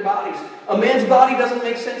stamped in their bodies. A man's body doesn't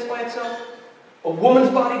make sense by itself. A woman's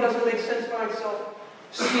body doesn't make sense by itself.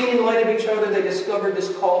 Seen in light of each other, they discovered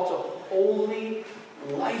this call to holy,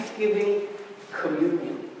 life-giving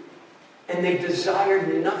communion. And they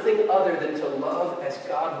desired nothing other than to love as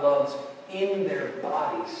God loves in their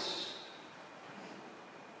bodies.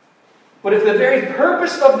 But if the very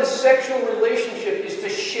purpose of the sexual relationship is to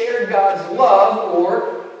share God's love,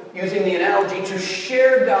 or, using the analogy, to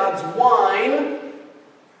share God's wine,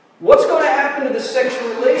 what's going to happen to the sexual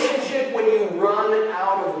relationship when you run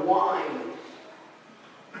out of wine?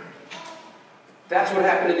 That's what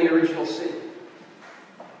happened in the original sin.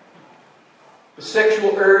 The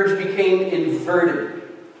sexual urge became inverted.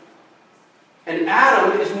 And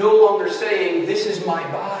Adam is no longer saying, "This is my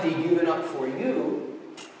body given up for you."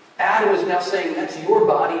 Adam is now saying, "That's your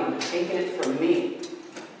body and you're taking it from me."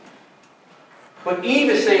 But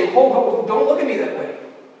Eve is saying, "Ho, don't look at me that way.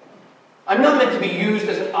 I'm not meant to be used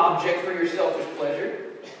as an object for your selfish pleasure."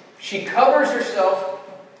 She covers herself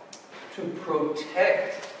to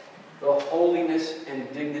protect the holiness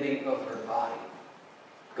and dignity of her body.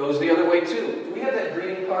 Goes the other way too. Do we have that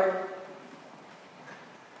greeting card?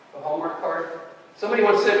 The Hallmark card? Somebody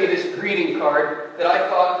once sent me this greeting card that I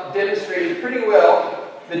thought demonstrated pretty well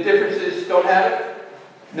the differences. Don't have it?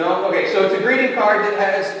 No? Okay, so it's a greeting card that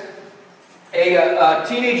has a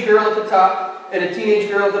teenage girl at the top and a teenage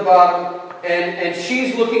girl at the bottom, and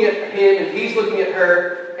she's looking at him and he's looking at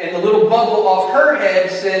her, and the little bubble off her head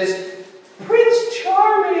says, "Prince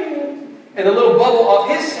Charming," and the little bubble off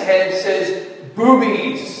his head says,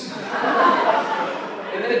 "Boobies."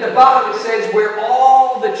 And then at the bottom it says, "Where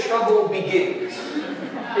all the trouble begins."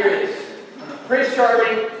 Here it is. Prince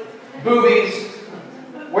Charming, boobies,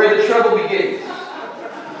 where the trouble begins.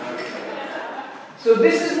 So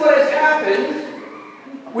this is what has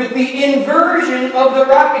happened with the inversion of the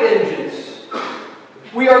rocket engines.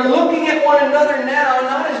 We are looking at one another now,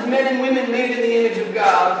 not as men and women made in the image of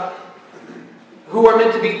God, who are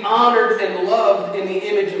meant to be honored and loved in the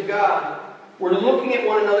image of God. We're looking at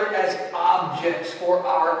one another as objects for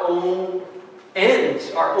our own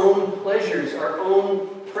ends, our own pleasures, our own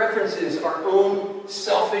preferences, our own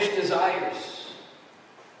selfish desires.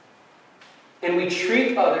 And we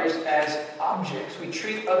treat others as objects. We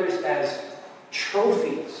treat others as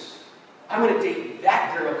trophies. I'm going to date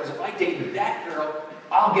that girl because if I date that girl,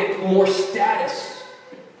 I'll get more status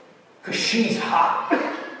because she's hot.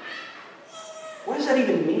 What does that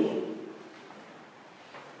even mean?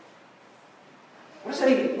 What does that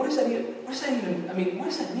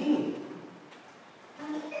mean?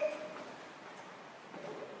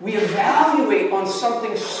 We evaluate on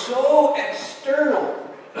something so external.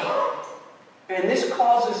 And this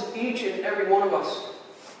causes each and every one of us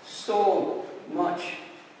so much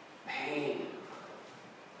pain.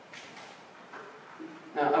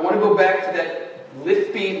 Now, I want to go back to that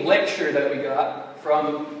Lithby lecture that we got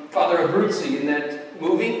from Father Abruzzi in that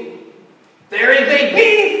movie. There is a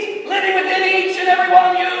beast living within each and every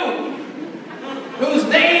one of you, whose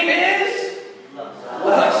name is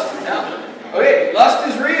lust. Now, okay, lust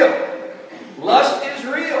is real. Lust is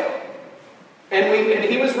real. And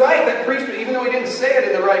he was right, that priest, even though he didn't say it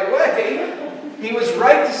in the right way, he was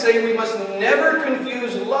right to say we must never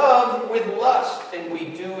confuse love with lust, and we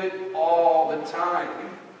do it all the time.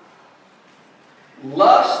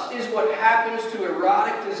 Lust is what happens to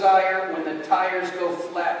erotic desire when the tires go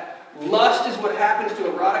flat. Lust is what happens to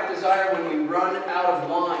erotic desire when we run out of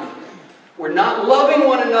wine. We're not loving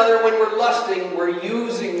one another when we're lusting, we're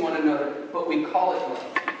using one another, but we call it love.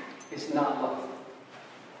 It's not love.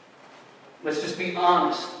 Let's just be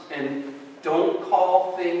honest and don't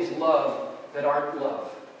call things love that aren't love.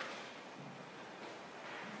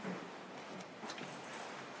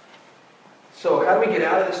 So how do we get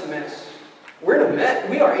out of this mess? We're in a mess.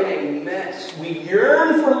 We are in a mess. We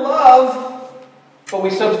yearn for love, but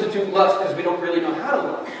we substitute lust because we don't really know how to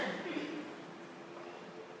love.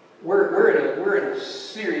 We're in a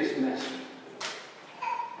serious mess.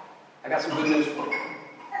 I got some good news for you.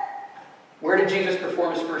 Where did Jesus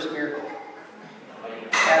perform his first miracle?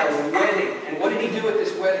 At a wedding. And what did he do at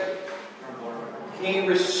this wedding? He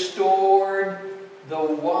restored the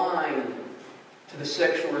wine to the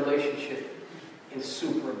sexual relationship in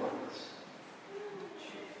superabundance.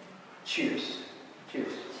 Cheers.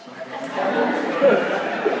 Cheers.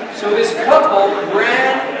 So this couple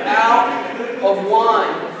ran out of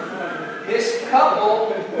wine. This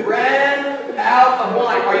couple ran out of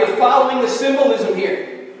wine. Are you following the symbolism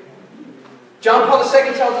here? John Paul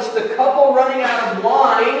II tells us the couple running out of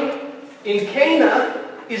wine in Cana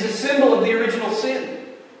is a symbol of the original sin.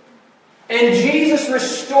 And Jesus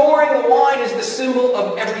restoring the wine is the symbol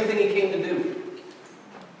of everything he came to do.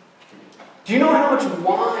 Do you know how much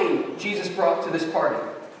wine Jesus brought to this party?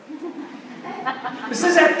 This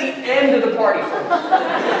is at the end of the party, folks.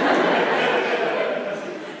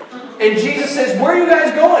 And Jesus says, where are you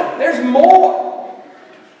guys going? There's more.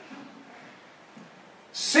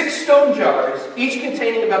 6 stone jars, each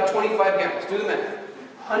containing about 25 gallons. Do the math.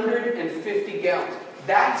 150 gallons.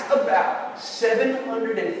 That's about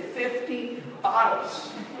 750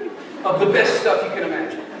 bottles of the best stuff you can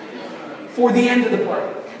imagine for the end of the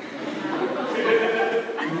party.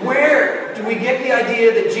 Where do we get the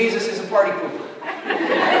idea that Jesus is a party pooper?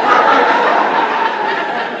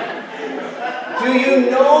 Do you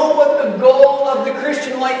know what the goal of the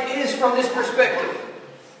Christian life is from this perspective?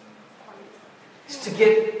 It's to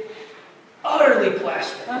get utterly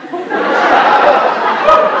plastered.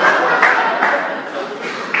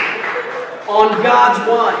 On God's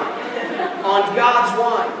wine. On God's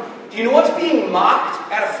wine. Do you know what's being mocked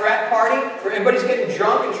at a frat party where everybody's getting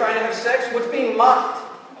drunk and trying to have sex? What's being mocked?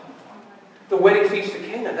 The wedding feast of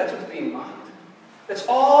Cana. That's what's being mocked. That's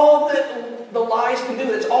all that the lies can do.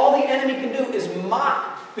 That's all the enemy can do is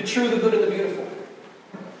mock the true, the good, and the beautiful.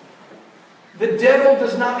 The devil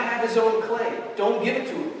does not have his own clay. Don't give it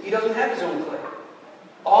to him. He doesn't have his own clay.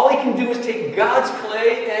 All he can do is take God's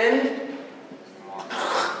clay and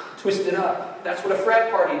twist it up. That's what a frat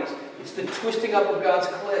party is. It's the twisting up of God's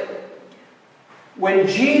clay. When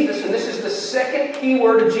Jesus, and this is the second key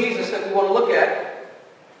word of Jesus that we want to look at,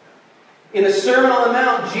 in the Sermon on the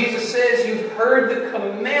Mount, Jesus says, you've heard the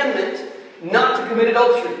commandment not to commit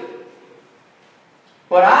adultery.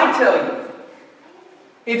 But I tell you,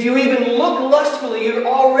 if you even look lustfully, you're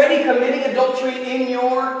already committing adultery in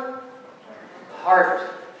your heart.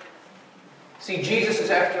 See, Jesus is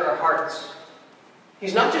after our hearts.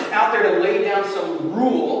 He's not just out there to lay down some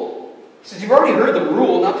rule. He says, you've already heard the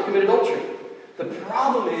rule not to commit adultery. The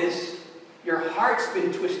problem is, your heart's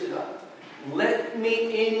been twisted up. Let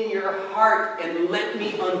me in your heart and let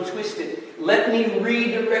me untwist it. Let me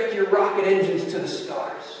redirect your rocket engines to the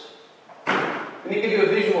stars. Let me give you a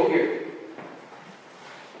visual here.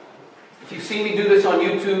 If you've seen me do this on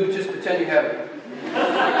YouTube, just pretend you haven't.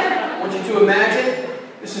 I want you to imagine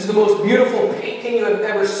this is the most beautiful painting you have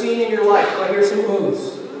ever seen in your life. Do I hear some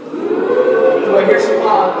oohs? Do I hear some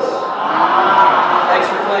ahs? Thanks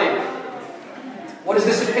for playing. What is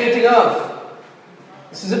this a painting of?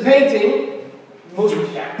 This is a painting, the most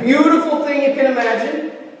beautiful thing you can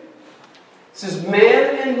imagine. This is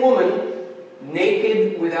man and woman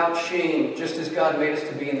naked without shame, just as God made us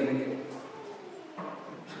to be in the beginning.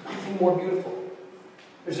 There's nothing more beautiful.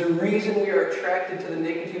 There's a reason we are attracted to the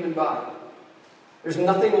naked human body. There's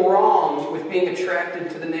nothing wrong with being attracted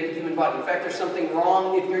to the naked human body. In fact, there's something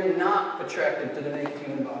wrong if you're not attracted to the naked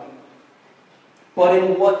human body. But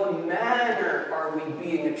in what manner are we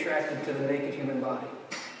being attracted to the naked human body?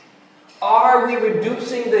 Are we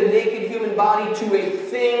reducing the naked human body to a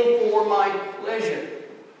thing for my pleasure?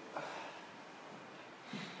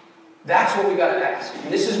 That's what we got to ask.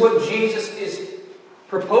 And this is what Jesus is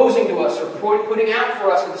proposing to us, or putting out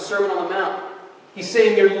for us in the Sermon on the Mount. He's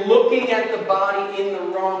saying you're looking at the body in the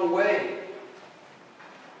wrong way.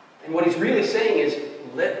 And what he's really saying is,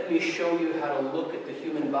 let me show you how to look at the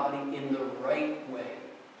human body in the right way.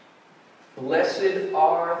 Blessed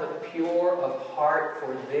are the pure of heart,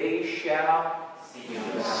 for they shall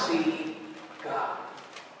see God.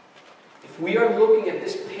 If we are looking at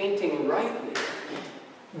this painting rightly,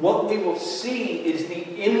 what we will see is the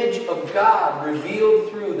image of God revealed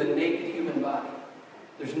through the naked human body.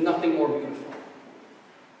 There's nothing more beautiful.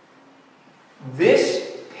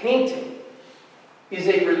 This painting is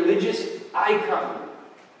a religious icon,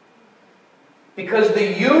 because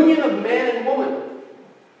the union of man and woman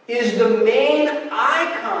is the main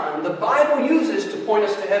icon the Bible uses point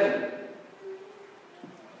us to heaven.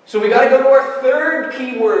 So we got to go to our third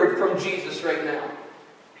key word from Jesus right now.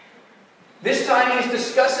 This time he's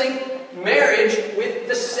discussing marriage with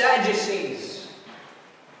the Sadducees.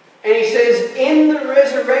 And he says, in the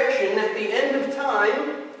resurrection, at the end of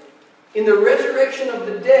time, in the resurrection of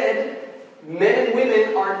the dead, men and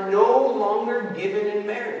women are no longer given in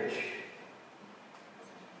marriage.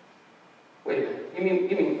 Wait a minute.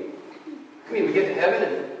 You mean we get to heaven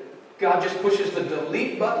and God just pushes the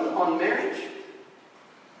delete button on marriage?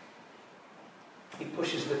 He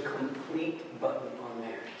pushes the complete button on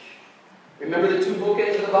marriage. Remember the two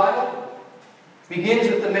bookends of the Bible? Begins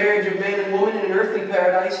with the marriage of man and woman in an earthly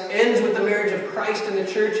paradise, ends with the marriage of Christ and the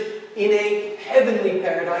church in a heavenly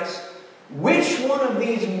paradise. Which one of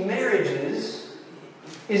these marriages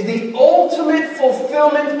is the ultimate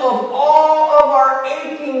fulfillment of all of our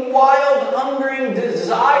aching, wild, hungering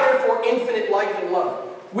desire for infinite life and love?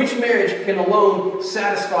 Which marriage can alone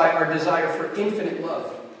satisfy our desire for infinite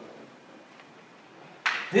love?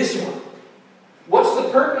 This one. What's the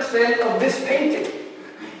purpose then of this painting?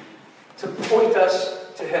 To point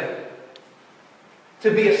us to heaven.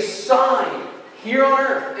 To be a sign here on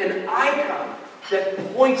earth, an icon that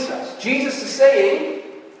points us. Jesus is saying,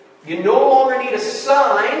 you no longer need a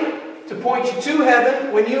sign to point you to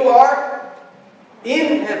heaven when you are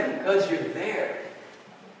in heaven, because you're there.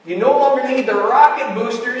 You no longer need the rocket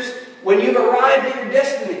boosters when you've arrived at your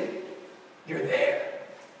destiny. You're there.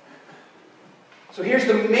 So here's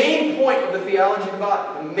the main point of the theology of the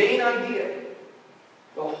body, the main idea.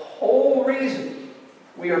 The whole reason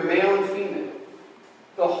we are male and female,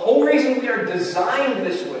 the whole reason we are designed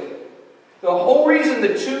this way, the whole reason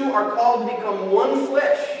the two are called to become one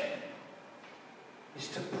flesh is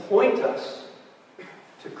to point us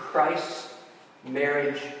to Christ's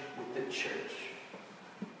marriage with the church.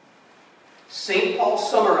 St. Paul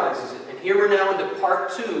summarizes it, and here we're now into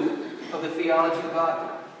part 2 of the theology of the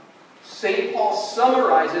body. St. Paul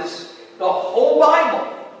summarizes the whole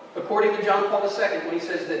Bible according to John Paul II when he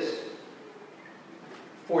says this.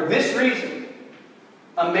 For this reason,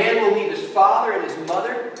 a man will leave his father and his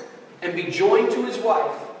mother and be joined to his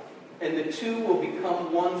wife, and the two will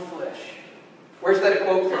become one flesh. Where's that a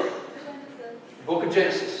quote from? The book of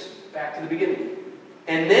Genesis, back to the beginning.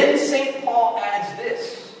 And then St. Paul adds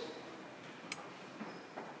this.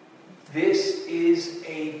 This is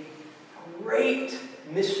a great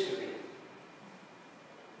mystery.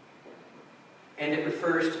 And it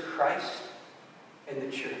refers to Christ and the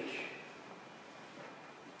church.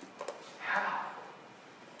 How?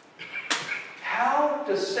 How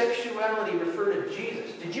does sexuality refer to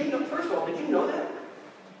Jesus? Did you know, first of all, did you know that?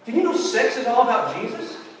 Did you know sex is all about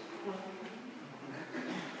Jesus?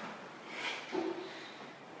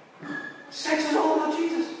 Sex is all about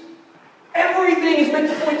Jesus. Everything is meant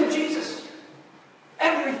to point to Jesus.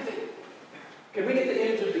 Everything. Can we get the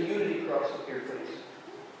image of the unity cross up here, please?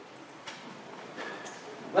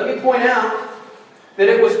 Let me point out that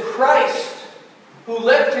it was Christ who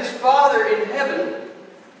left his Father in heaven.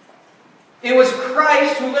 It was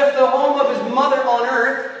Christ who left the home of his mother on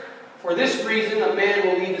earth. For this reason, a man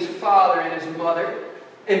will leave his father and his mother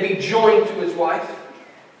and be joined to his wife.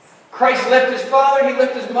 Christ left his father, he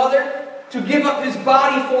left his mother to give up his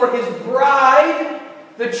body for his bride,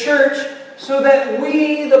 the church, so that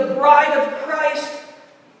we, the bride of Christ,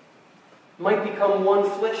 might become one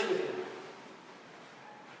flesh with him.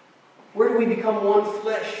 Where do we become one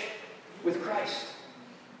flesh with Christ?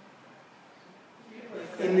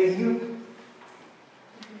 In the union.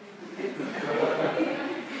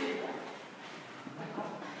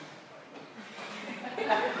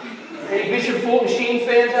 Any Bishop Fulton Sheen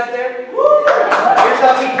fans out there? Here's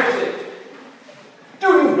how he puts it. Do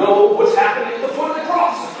you know what's happening at the foot of the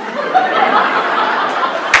cross?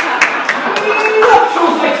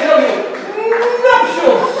 Nuptials, I tell you.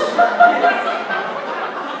 Nuptials.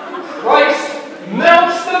 Christ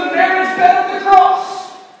mounts the marriage bed of the cross.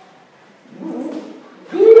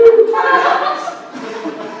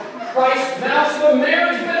 Christ mounts the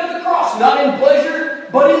marriage bed of the cross, not in pleasure,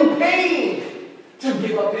 but in pain, to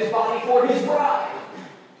give up his body for his bride.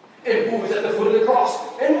 And who is at the foot of the cross?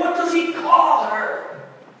 And what does he call her?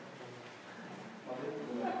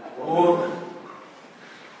 Woman.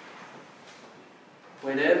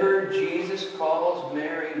 Whenever Jesus calls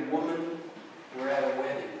Mary woman, we're at a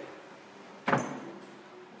wedding.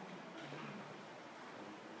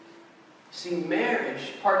 See,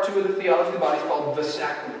 marriage, part 2 of the theology of the body, is called the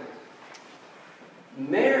sacrament.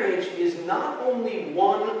 Marriage is not only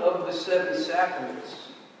one of the 7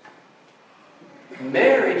 sacraments.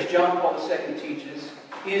 Marriage, John Paul II teaches,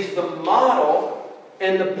 is the model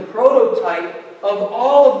and the prototype of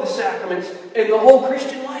all of the sacraments in the whole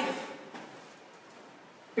Christian life.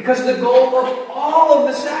 Because the goal of all of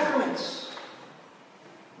the sacraments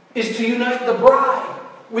is to unite the bride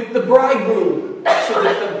with the bridegroom so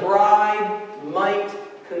that the bride might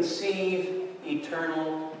conceive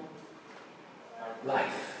eternal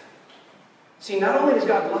life. See, not only does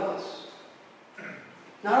God love us,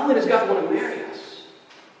 not only does God want to marry us,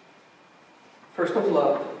 first comes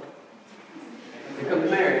love, then comes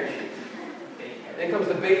marriage, then comes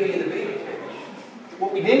the baby and the baby carriage.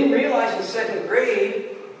 What we didn't realize in second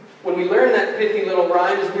grade when we learned that pithy little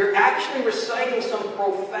rhyme is we're actually reciting some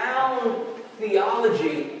profound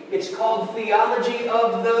theology. It's called theology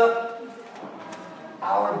of the...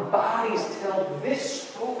 Our bodies tell this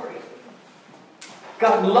story.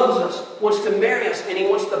 God loves us, wants to marry us, and He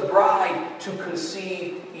wants the bride to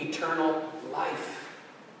conceive eternal life.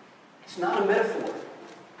 It's not a metaphor.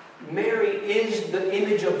 Mary is the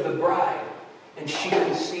image of the bride, and she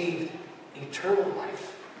conceived eternal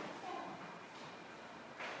life.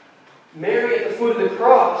 Mary at the foot of the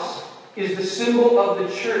cross is the symbol of the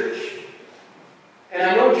church. And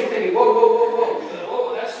I know what you're thinking,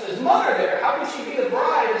 whoa, that's His mother there. How can she be the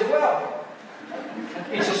bride as well?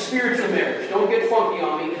 It's a spiritual marriage. Don't get funky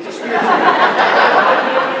on me. It's a spiritual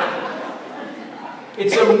marriage.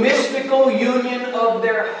 It's a mystical union of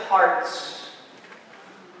their hearts.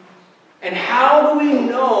 And how do we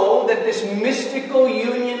know that this mystical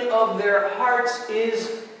union of their hearts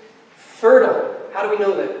is fertile? How do we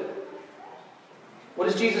know that? What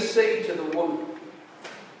does Jesus say to the woman?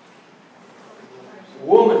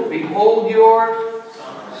 Woman, behold your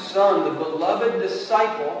son, the beloved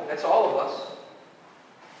disciple. That's all of us.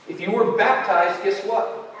 If you were baptized, guess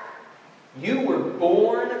what? You were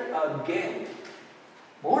born again.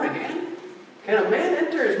 Born again? Can a man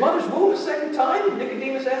enter his mother's womb a second time?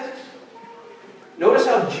 Nicodemus asks. Notice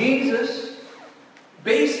how Jesus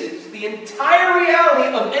bases the entire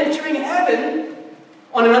reality of entering heaven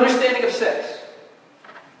on an understanding of sex.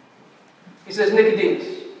 He says, Nicodemus,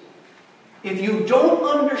 if you don't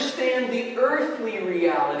understand the earthly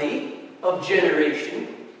reality of generation,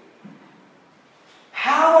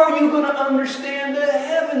 how are you going to understand the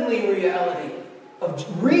heavenly reality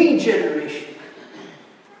of regeneration?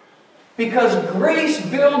 Because grace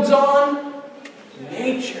builds on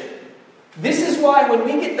nature. This is why when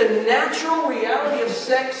we get the natural reality of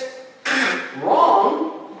sex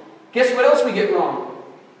wrong, guess what else we get wrong?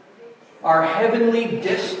 Our heavenly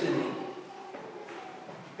destiny.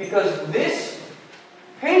 Because this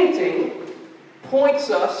painting points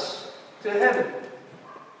us to heaven.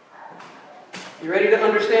 You ready to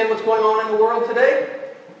understand what's going on in the world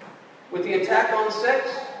today? With the attack on sex?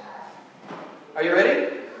 Are you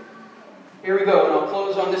ready? Here we go, and I'll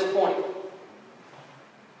close on this point.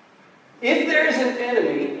 If there is an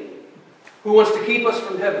enemy who wants to keep us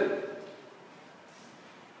from heaven,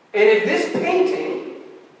 and if this painting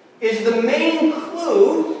is the main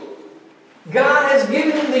clue God has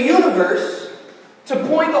given the universe to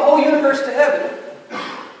point the whole universe to heaven,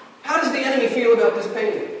 how does the enemy feel about this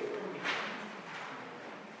painting?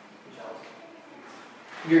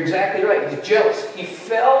 You're exactly right. He's jealous. He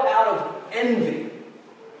fell out of envy.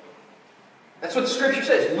 That's what the scripture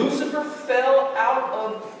says. Lucifer fell out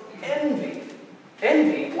of envy.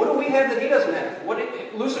 Envy? What do we have that he doesn't have?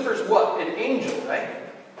 Lucifer's what? An angel, right?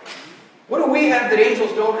 What do we have that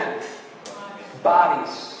angels don't have?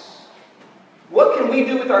 Bodies. What can we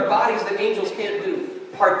do with our bodies that angels can't do?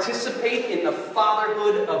 Participate in the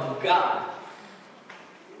fatherhood of God.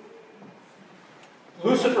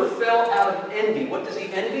 Lucifer fell out of envy. What does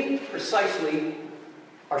he envy? Precisely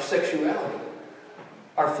our sexuality,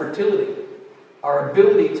 our fertility, our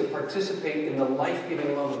ability to participate in the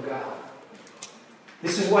life-giving love of God.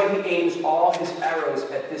 This is why he aims all his arrows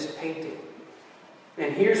at this painting.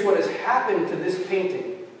 And here's what has happened to this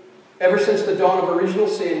painting ever since the dawn of original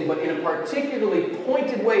sin, but in a particularly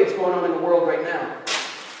pointed way it's going on in the world right now.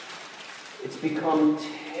 It's become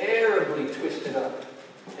terribly twisted up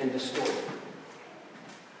and distorted.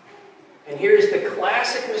 And here is the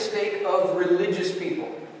classic mistake of religious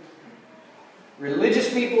people.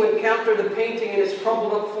 Religious people encounter the painting in its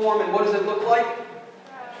crumpled up form, and what does it look like?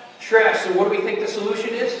 Trash. So what do we think the solution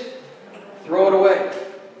is? Throw it away.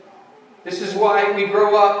 This is why we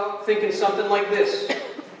grow up thinking something like this.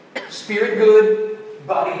 Spirit good,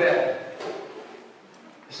 body bad.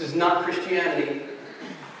 This is not Christianity.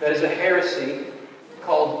 That is a heresy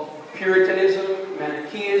called Puritanism,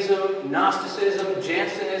 Manichaeism, Gnosticism,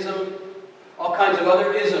 Jansenism, all kinds of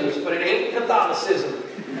other isms, but it ain't Catholicism.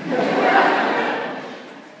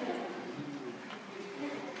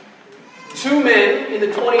 Two men in the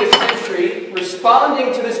 20th century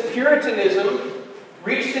responding to this Puritanism,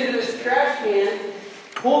 reached into this trash can,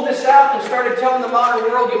 pulled this out, and started telling the modern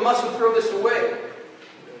world, you mustn't throw this away.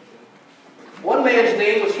 One man's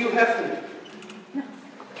name was Hugh Hefner,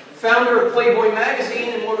 founder of Playboy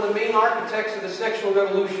magazine and one of the main architects of the sexual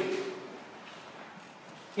revolution.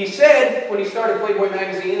 He said, when he started Playboy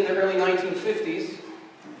magazine in the early 1950s,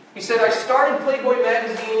 he said, I started Playboy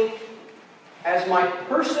magazine as my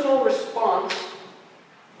personal response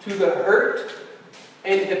to the hurt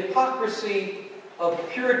and hypocrisy of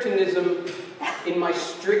Puritanism in my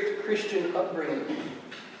strict Christian upbringing.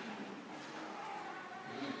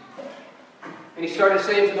 And he started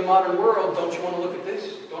saying to the modern world, don't you want to look at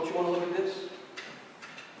this? Don't you want to look at this?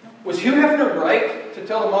 Was Hugh Hefner right to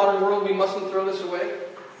tell the modern world we mustn't throw this away?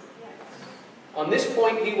 On this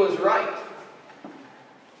point, he was right.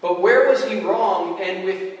 But where was he wrong, and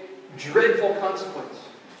with dreadful consequence?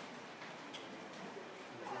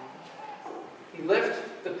 He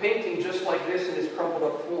left the painting just like this in its crumpled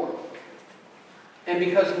up form. And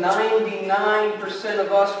because 99%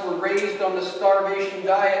 of us were raised on the starvation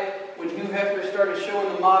diet, when Hugh Hefner started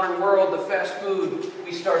showing the modern world the fast food,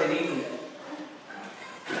 we started eating it.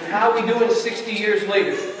 And how are we doing 60 years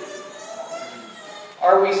later?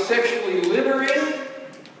 Are we sexually liberated,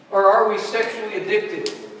 or are we sexually addicted?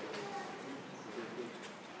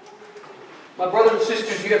 My brothers and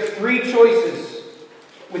sisters, you have three choices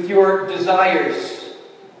with your desires.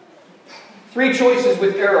 Three choices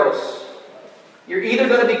with eros. You're either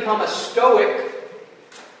going to become a stoic.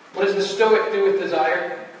 What does the stoic do with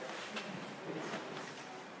desire?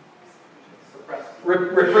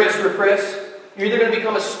 Repress. You're either going to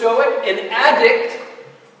become a stoic, an addict.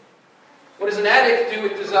 What does an addict do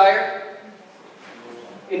with desire?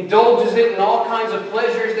 Indulges it in all kinds of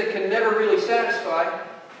pleasures that can never really satisfy.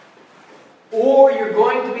 Or you're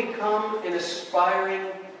going to become an aspiring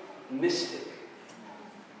mystic.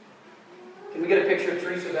 Can we get a picture of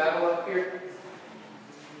Teresa of Avila up here?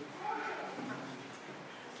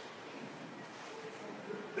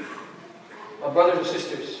 My brothers and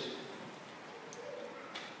sisters,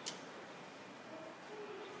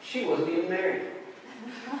 she wasn't even married.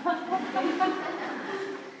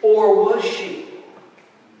 Or was she?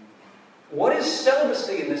 What is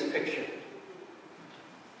celibacy in this picture?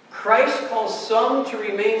 Christ calls some to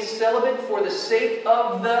remain celibate for the sake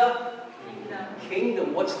of the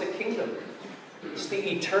kingdom. What's the kingdom? It's the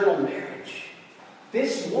eternal marriage.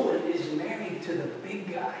 This woman is married to the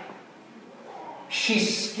big guy. She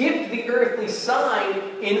skipped the earthly sign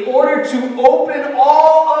in order to open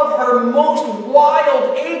all of her most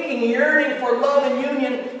wild, aching yearning for love and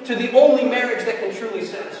union to the only marriage that can truly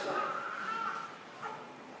satisfy.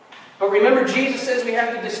 But remember, Jesus says we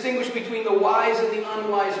have to distinguish between the wise and the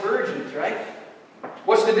unwise virgins, right?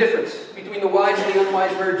 What's the difference between the wise and the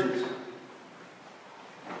unwise virgins?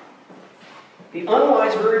 The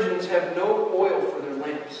unwise virgins have no oil for their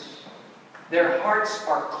lamps. Their hearts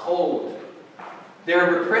are cold.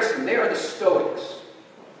 They're repressing. They are the Stoics.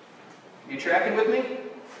 You tracking with me?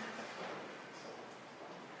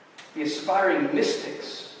 The aspiring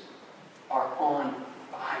mystics are on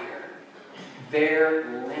fire. Their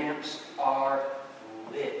lamps are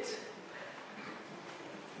lit.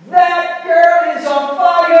 That girl is on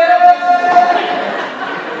fire!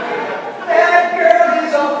 That girl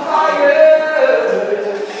is on fire!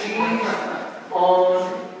 She's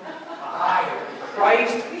on fire.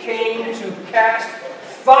 Christ came to cast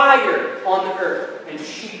fire on the earth, and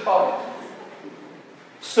she caught it.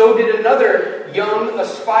 So did another young,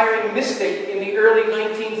 aspiring mystic in the early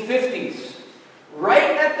 1950s.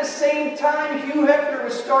 Right at the same time Hugh Hefner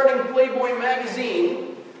was starting Playboy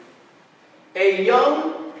magazine, a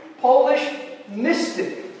young Polish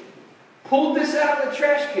mystic pulled this out of the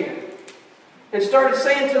trash can and started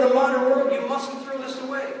saying to the modern world, you mustn't throw this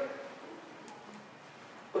away.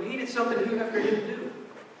 But he did something Hugh Hefner didn't do.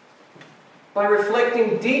 By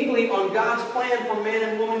reflecting deeply on God's plan for man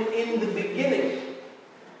and woman in the beginning,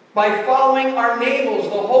 by following our navels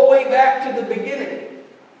the whole way back to the beginning,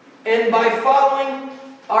 and by following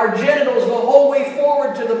our genitals the whole way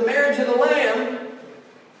forward to the marriage of the Lamb,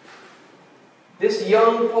 this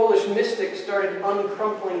young Polish mystic started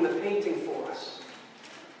uncrumpling the painting for us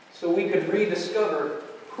so we could rediscover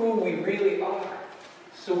who we really are,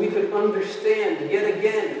 so we could understand yet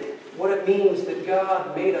again what it means that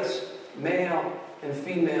God made us male and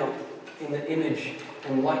female in the image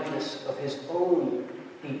and likeness of His own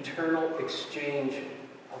eternal exchange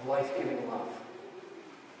of life-giving love.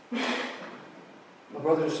 My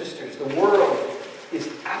brothers and sisters, the world is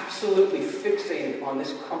absolutely fixated on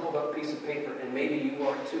this crumpled up piece of paper, and maybe you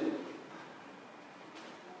are too.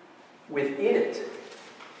 Within it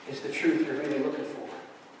is the truth you're really looking for.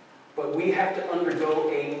 But we have to undergo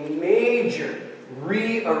a major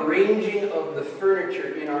rearranging of the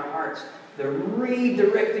furniture in our hearts, the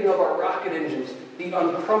redirecting of our rocket engines, the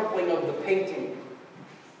uncrumpling of the painting,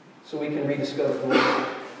 so we can rediscover the Lord.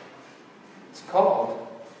 It's called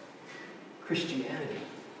Christianity.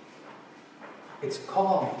 It's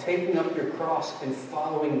called taking up your cross and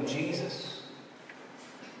following Jesus.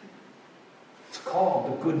 It's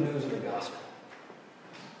called the good news of the gospel.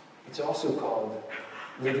 It's also called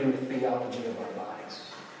living the theology of our lives.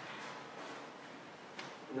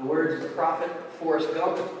 In the words of the prophet Forrest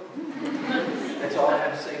Gump, that's all I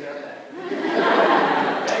have to say about that.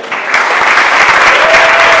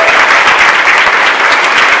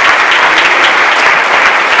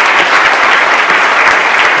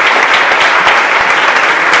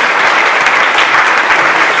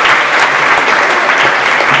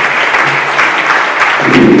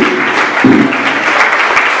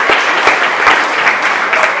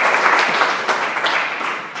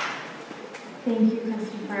 Thank you,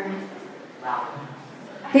 Christopher.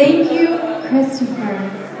 Thank you, Christopher.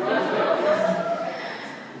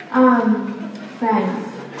 Friends,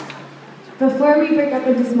 before we break up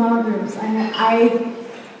into small groups, I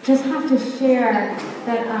just have to share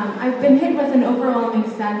that I've been hit with an overwhelming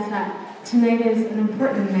sense that tonight is an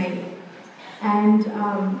important night. And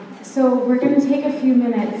so we're going to take a few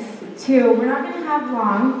minutes we're not going to have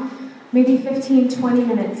long, maybe 15, 20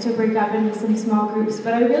 minutes to break up into some small groups,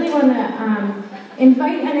 but I really want to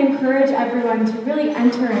invite and encourage everyone to really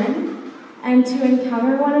enter in and to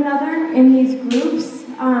encounter one another in these groups.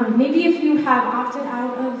 Maybe if you have opted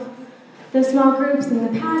out of the small groups in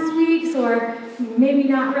the past weeks, or maybe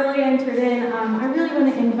not really entered in, I really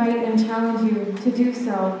want to invite and challenge you to do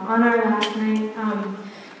so on our last night.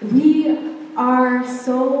 We are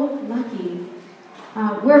so lucky.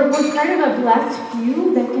 We're part of a blessed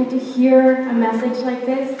few that get to hear a message like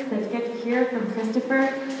this, that get to hear from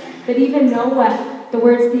Christopher, that even know what the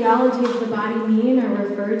words theology of the body mean or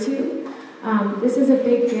refer to. This is a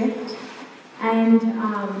big gift. And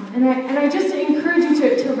I just encourage you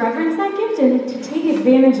to reverence that gift and to take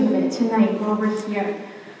advantage of it tonight while we're here.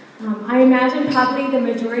 I imagine probably the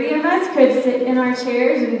majority of us could sit in our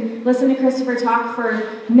chairs and listen to Christopher talk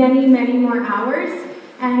for many, many more hours.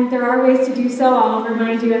 And there are ways to do so. I'll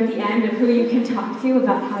remind you at the end of who you can talk to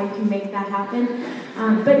about how you can make that happen.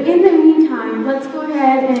 But in the meantime, let's go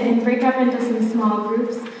ahead and break up into some small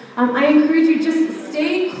groups. I encourage you just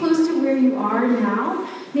stay close to where you are now.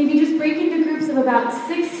 Maybe just break into groups of about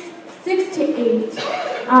six to eight.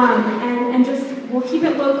 And just, we'll keep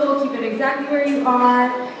it local, keep it exactly where you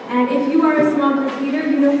are. And if you are a small group leader,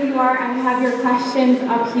 you know who you are. I have your questions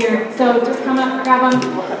up here. So just come up, grab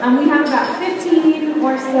them. We have about 15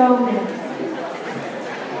 or so minutes.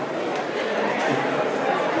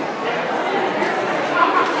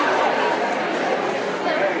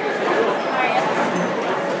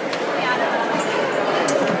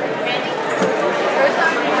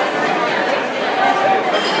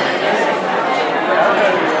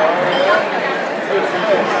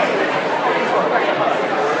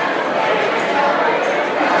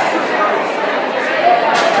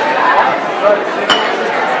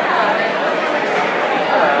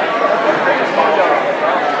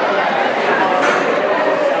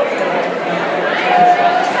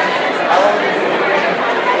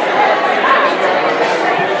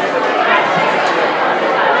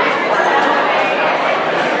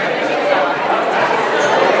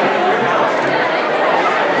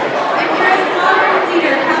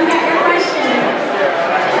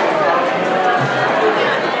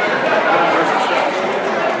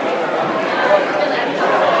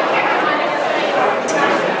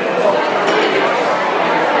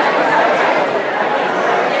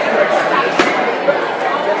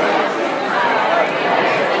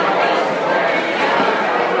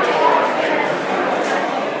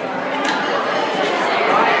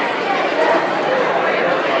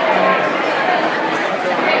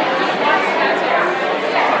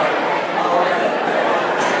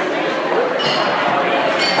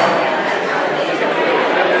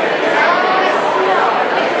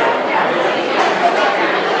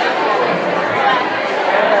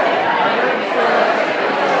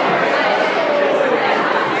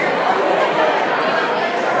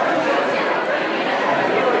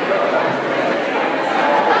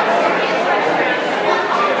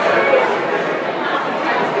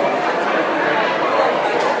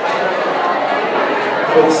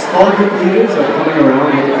 Small group leaders are coming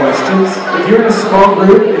around with questions. If you're in a small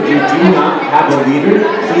group and you do not have a leader,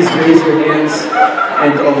 please raise your hands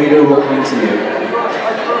and a leader will come to you.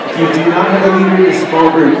 If you do not have a leader in your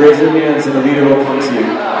small group, raise your hands and a leader will come to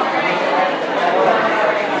you.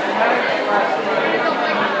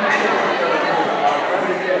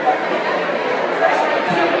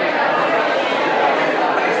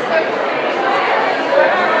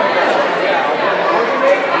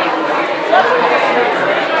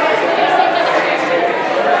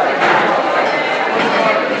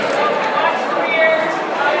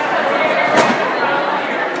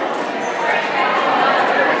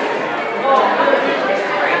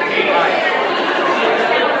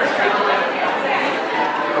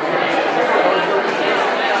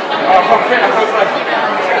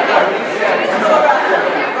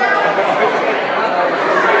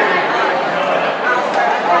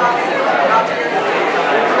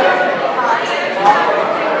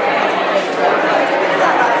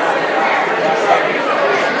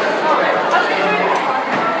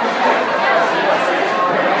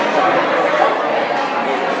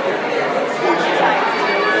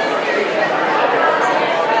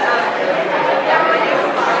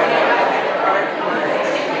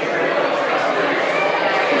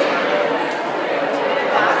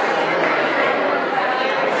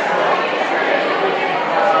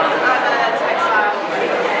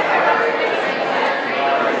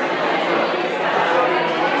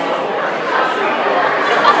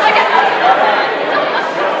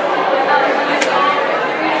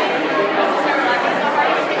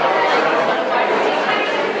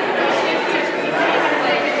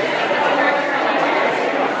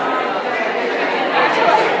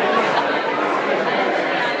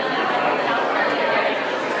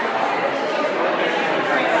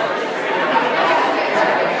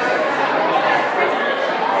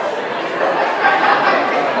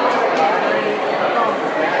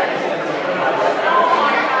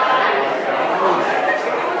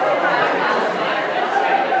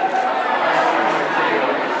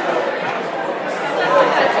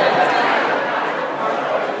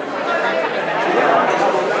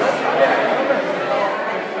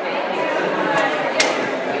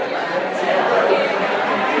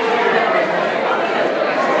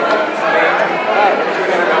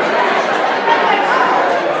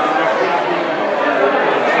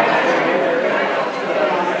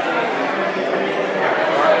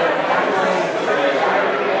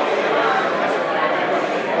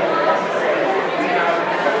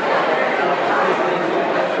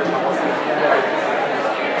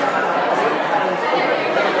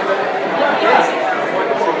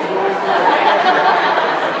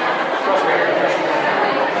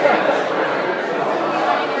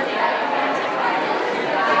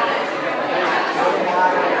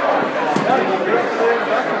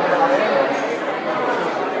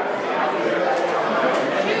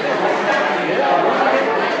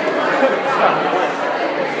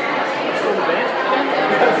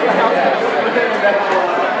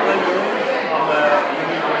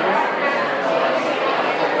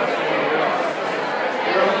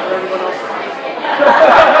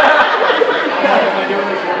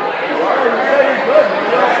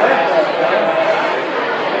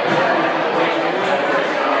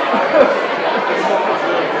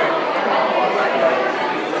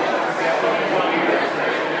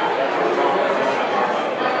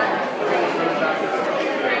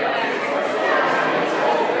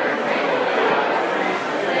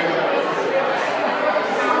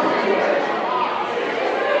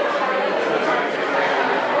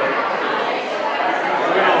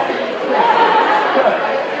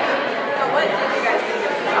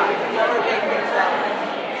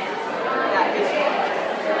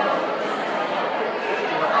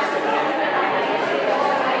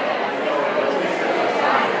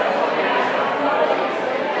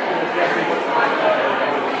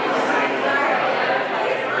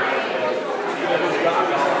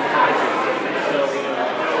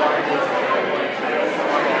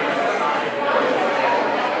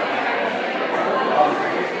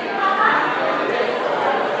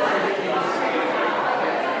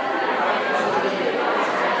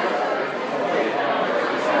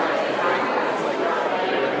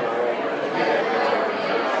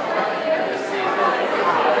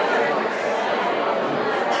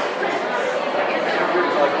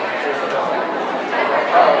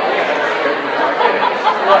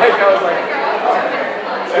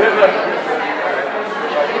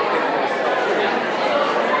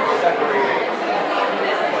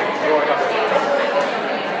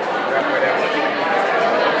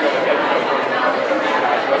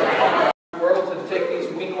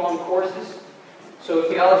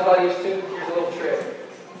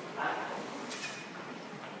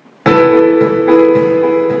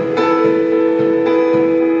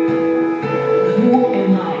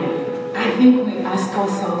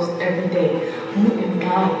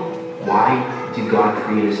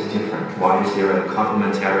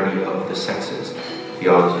 complementarity of the sexes,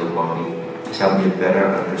 theology of the body, has helped me to better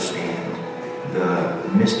understand the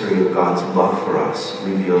mystery of God's love for us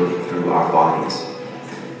revealed through our bodies.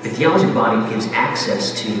 The theology of the body gives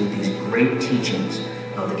access to these great teachings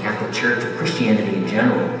of the Catholic Church, of Christianity in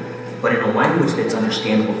general, but in a language that's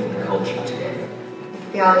understandable for the culture today.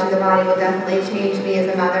 Theology of the body will definitely change me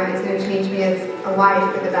as a mother. It's going to change me as a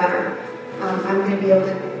wife for the better. I'm going to be able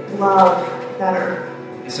to love better.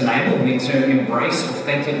 It's enabled me to embrace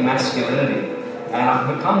authentic masculinity, and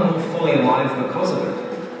I've become more fully alive because of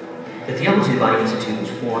it. The Theology of the Body Institute was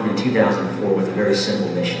formed in 2004 with a very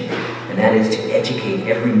simple mission, and that is to educate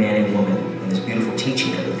every man and woman in this beautiful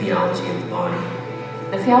teaching of the theology of the body.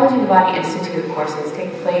 The Theology of the Body Institute courses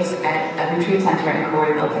take place at a retreat center in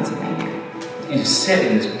Corryville, Pennsylvania. You sit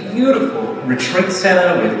in this beautiful retreat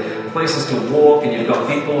center with places to walk, and you've got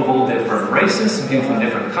people of all different races, and people from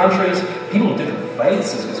different countries, people of different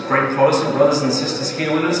faiths. There's great Protestant brothers and sisters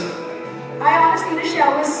here with us. I honestly, initially,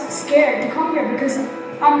 I was scared to come here because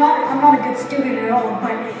I'm not a good student at all,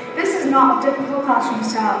 but this is not a difficult classroom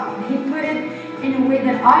style. He put it in a way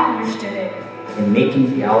that I understood it. In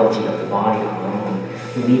making theology of the body our own,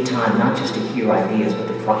 we need time not just to hear ideas, but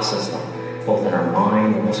to process them, both in our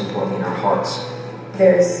mind and most importantly in our hearts.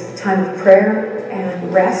 There's time of prayer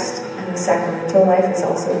and rest, and the sacramental life is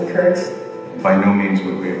also encouraged. By no means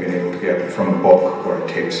would we have been able to get from a book or a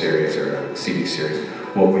tape series or a CD series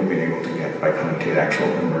what we've been able to get by coming to the actual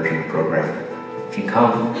immersion program. If you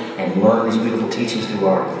come and learn these beautiful teachings through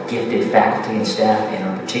our gifted faculty and staff in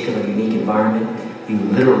our particular unique environment, you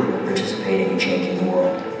literally are participating in changing the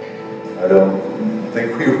world. I don't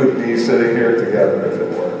think we would be sitting here together if it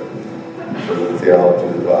weren't for the theology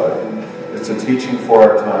of the body. It's a teaching for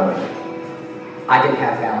our time. I didn't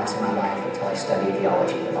have balance in my life until I studied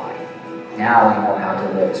theology of the body. Now I know how to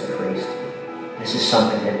live as a priest. This is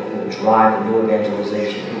something that will drive a new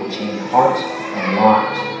evangelization. It will change hearts and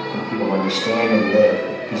lives when people understand and live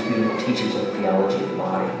these beautiful teachings of the theology of the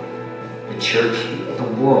body. The church, the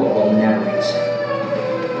world will never be the same.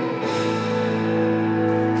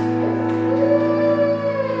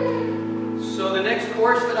 So the next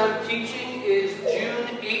course that I'm teaching is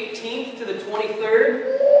June 18th to the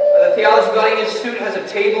 23rd. The Theology of the Body Institute has a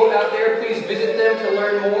table out there. Please visit them to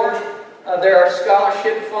learn more. There are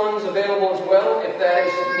scholarship funds available as well if that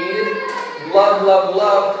is needed. Love, love,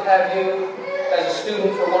 love to have you as a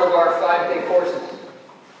student for one of our 5-day courses.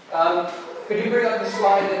 Could you bring up the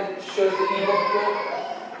slide that shows the ebook?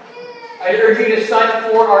 I urge you to sign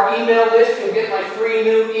up for our email list. You'll get my free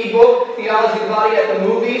new ebook, Theology of the Body at the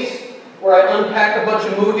Movies, where I unpack a bunch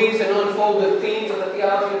of movies and unfold the themes of the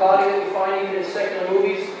theology of the body that you find even in secular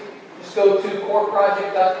movies. Just go to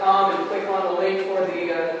coreproject.com and click on the link for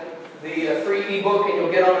the free ebook, and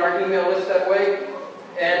you'll get on our email list that way.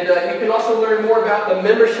 And you can also learn more about the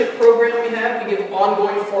membership program we have. We give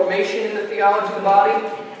ongoing formation in the theology of the body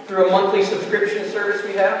through a monthly subscription service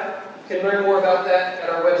we have. You can learn more about that at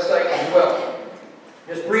our website as well.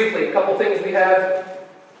 Just briefly, a couple things we have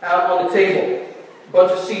out on the table. A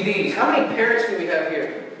bunch of CDs. How many parents do we have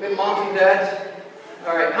here? We have moms and dads?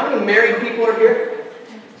 All right. How many married people are here?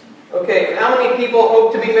 Okay. How many people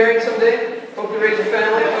hope to be married someday? Hope to raise a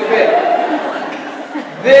family? Okay.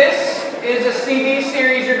 This is a CD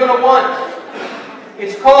series you're going to want.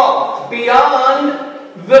 It's called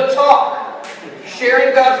Beyond the Talk.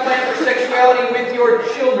 Sharing God's plan for sexuality with your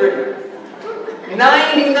children.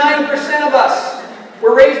 99% of us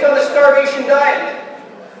were raised on a starvation diet.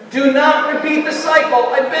 Do not repeat the cycle.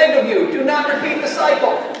 I beg of you, do not repeat the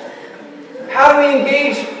cycle. How do we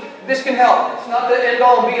engage? This can help. It's not the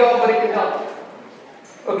end-all and be-all, but it can help.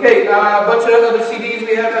 Okay, a bunch of other CDs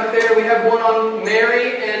we have out there. We have one on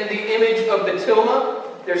Mary and the image of the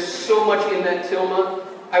tilma. There's so much in that tilma.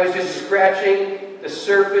 I was just scratching the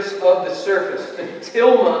surface of the surface. The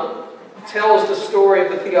tilma tells the story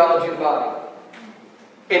of the theology of the body.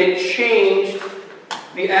 And it changed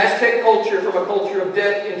the Aztec culture from a culture of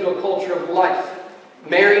death into a culture of life.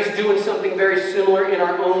 Mary's doing something very similar in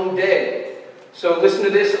our own day. So listen to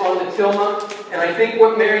this on the tilma. And I think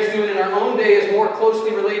what Mary's doing in our own day is more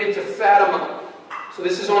closely related to Fatima. So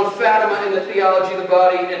this is on Fatima and the theology of the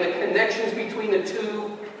body, and the connections between the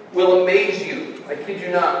two will amaze you. I kid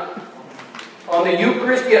you not. On the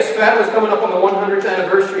Eucharist, yes, Fatima's coming up on the 100th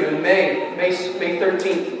anniversary in May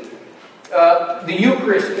 13th. The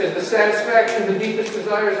Eucharist is the satisfaction of the deepest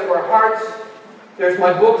desires of our hearts. There's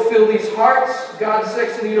my book, Fill These Hearts, God,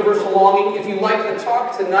 Sex, and the Universal Longing. If you like the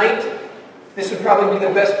talk tonight, this would probably be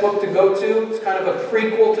the best book to go to. It's kind of a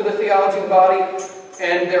prequel to the Theology of the Body.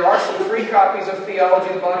 And there are some free copies of Theology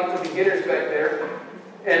of the Body for beginners back there.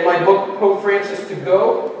 And my book, Pope Francis to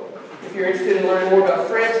Go. if you're interested in learning more about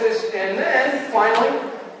Francis. And then,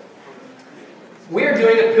 finally, we are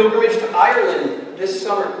doing a pilgrimage to Ireland this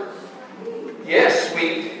summer. Yes,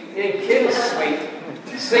 sweet. You ain't kidding, sweet.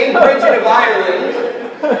 St. Bridget of Ireland,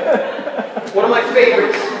 one of my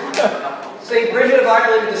favorites. St. Bridget of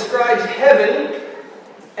Ireland describes heaven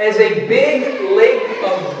as a big lake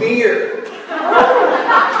of beer.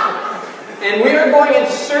 And we are going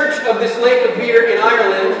in search of this lake of beer in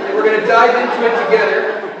Ireland, and we're going to dive into it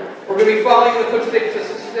together. We're going to be following the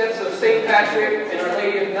footsteps of St. Patrick and Our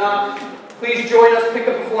Lady of Knock. Please join us, pick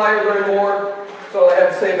up a flyer, learn more. That's all I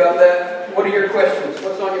have to say about that. What are your questions?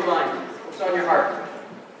 What's on your mind? What's on your heart?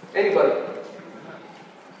 Anybody?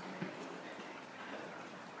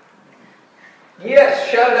 Yes,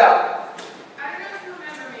 shout it out. I don't know if you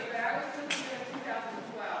remember me, but I was listening in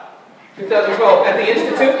 2012. 2012, at the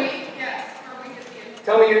Institute? Yes, for a week at the Institute.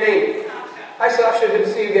 Tell me your name. Sasha. Hi, Sasha. Good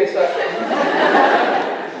to see you again, Sasha.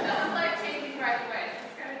 That was like taking right away.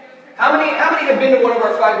 Just gotta do it. How many have been to one of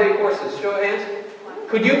our 5-day courses? Show of hands.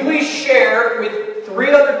 Could you please share with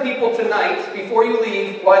 3 other people tonight, before you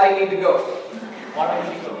leave, why they need to go? Why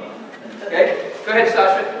don't you go? Okay? Go ahead,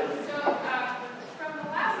 Sasha. So, from the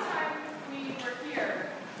last time we were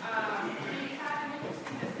here, we had an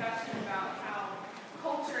interesting discussion about how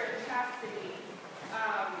culture and chastity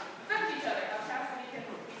affect each other. How chastity can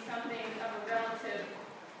be something of a relative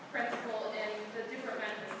principle in the different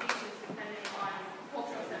manifestations depending on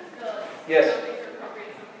cultural sensibilities. Yes. Some things are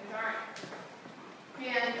appropriate, some things aren't.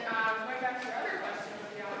 And going back to your other question of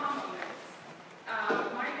the aha moments,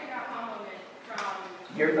 my big aha moment from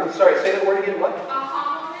I'm sorry, say that word again. What?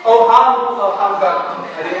 aha moment. Oh, got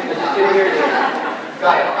it. I just didn't hear you.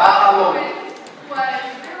 Got it. Aha moment. Was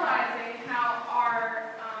realizing how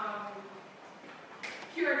our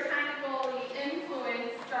puritanically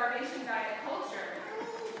influenced starvation diet culture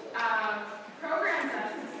programs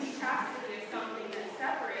us to see chastity as something that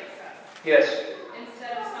separates us. Yes.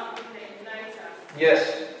 Instead of something that unites us. Yes.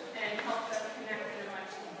 And helps us connect in a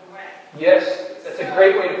much deeper way. Yes. That's a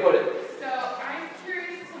great way to put it. So I'm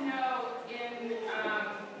curious to know in the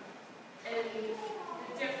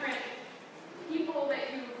different people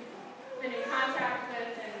that you've been in contact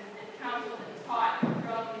with and counseled and taught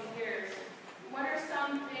throughout these years, what are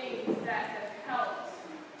some things that have helped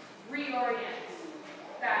reorient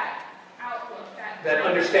that outlook, That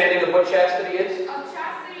understanding of what chastity is? of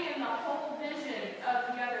chastity and the whole vision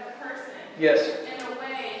of the other person? Yes. In a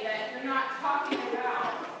way that you're not talking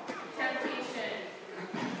about temptation.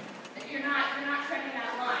 You're not treading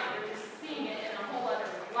that line. You're just seeing it in a whole other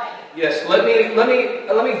light. Yes. Let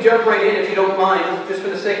me jump right in if you don't mind, just for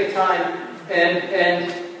the sake of time.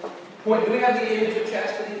 And point. Do we have the image of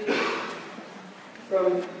chastity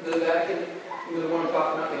from the Vatican? The one I'm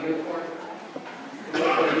talking about, the unicorn.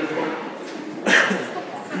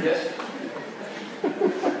 Yes.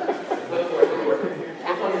 Look for it. Look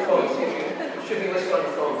on your phone. See if it should be listed on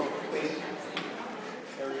your phone, please.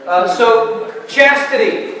 So,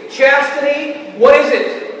 chastity. Chastity, what is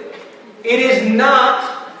it? It is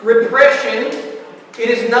not repression. It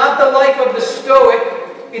is not the life of the Stoic.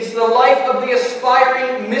 It's the life of the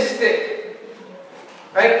aspiring mystic.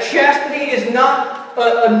 Right? Chastity is not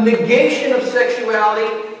a negation of sexuality.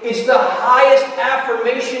 It's the highest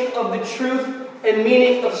affirmation of the truth and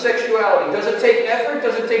meaning of sexuality. Does it take effort?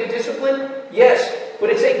 Does it take discipline? Yes. But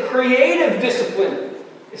it's a creative discipline.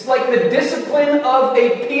 It's like the discipline of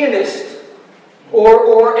a pianist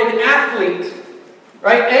or an athlete.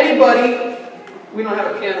 Right? Anybody, we don't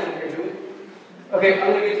have a piano in here, do we? Okay,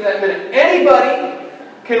 I'm going to get to that in a minute. Anybody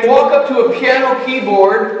can walk up to a piano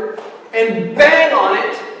keyboard and bang on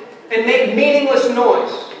it and make meaningless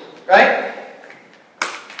noise. Right?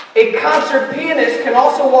 A concert pianist can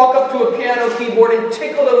also walk up to a piano keyboard and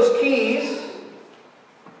tickle those keys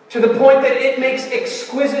to the point that it makes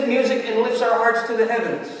exquisite music and lifts our hearts to the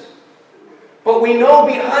heavens. But we know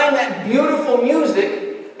behind that beautiful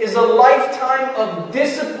music is a lifetime of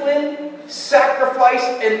discipline, sacrifice,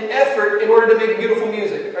 and effort in order to make beautiful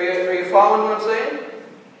music. Are you following what I'm saying?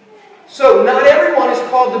 So, not everyone is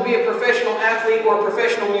called to be a professional athlete or a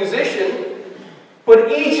professional musician.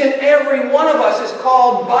 But each and every one of us is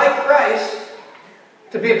called by Christ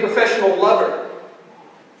to be a professional lover.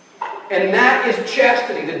 And that is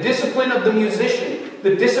chastity, the discipline of the musician,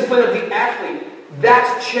 the discipline of the athlete.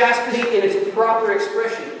 That's chastity in its proper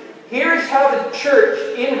expression. Here's how the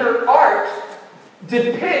church, in her art,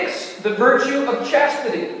 depicts the virtue of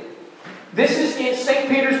chastity. This is in St.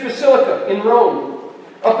 Peter's Basilica in Rome.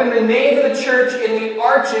 Up in the nave of the church, in the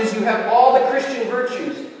arches, you have all the Christian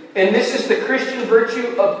virtues. And this is the Christian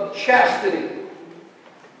virtue of chastity.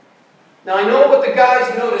 Now I know what the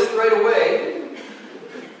guys noticed right away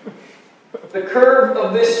the curve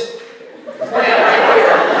of this plant right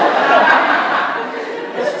here.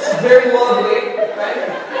 It's very lovely, right?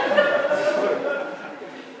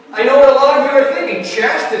 I know what a lot of you are thinking.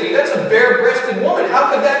 Chastity, that's a bare-breasted woman. How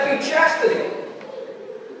could that be chastity?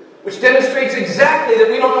 Which demonstrates exactly that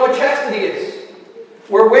we don't know what chastity is.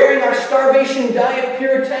 We're wearing our starvation diet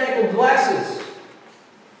puritanical glasses.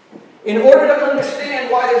 In order to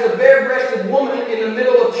understand why there's a bare-breasted woman in the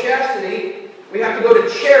middle of chastity, we have to go to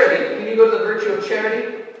charity. Can you go to the virtue of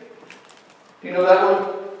charity? Do you know that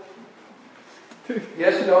one?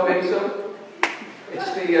 Yes? No? Maybe so?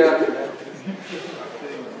 It's the...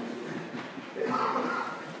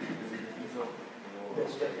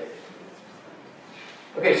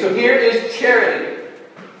 Okay, so here is charity.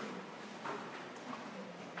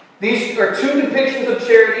 These are two depictions of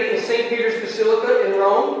charity in St. Peter's Basilica in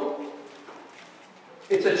Rome.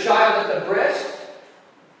 It's a child at the breast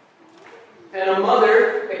and a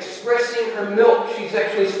mother expressing her milk. She's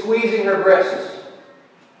actually squeezing her breasts.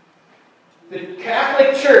 The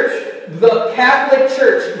Catholic Church,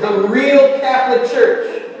 the real Catholic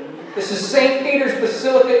Church, this is St. Peter's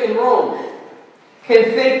Basilica in Rome, can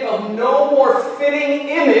think of no more fitting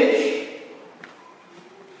image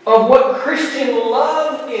of what Christian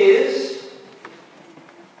love is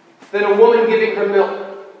than a woman giving her milk.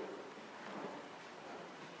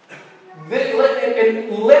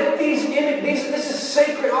 Let these images, this is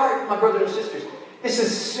sacred art, my brothers and sisters. This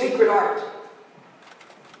is sacred art.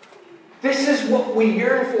 This is what we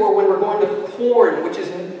yearn for when we're going to porn, which is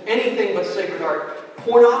anything but sacred art.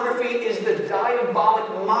 Pornography is the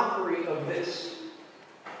diabolic mockery of this.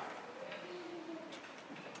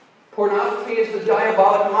 Pornography is the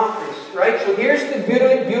diabolic mockery, right? So here's the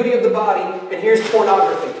beauty of the body, and here's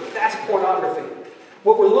pornography. That's pornography.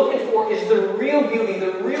 What we're looking for is the real beauty,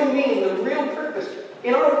 the real meaning, the real purpose.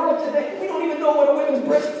 In our world today, we don't even know what a woman's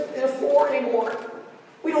breasts are for anymore.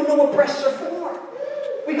 We don't know what breasts are for.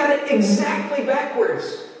 We got it exactly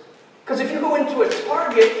backwards. Because if you go into a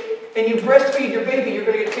Target and you breastfeed your baby, you're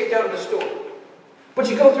going to get kicked out of the store. But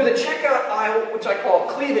you go through the checkout aisle, which I call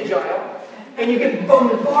cleavage aisle, and you get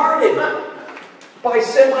bombarded by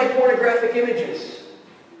semi-pornographic images.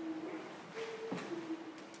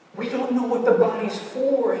 We don't know what the body's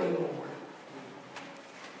for anymore.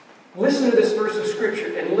 Listen to this verse of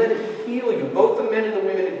Scripture and let it heal you, both the men and the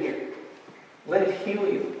women in here. Let it heal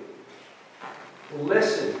you.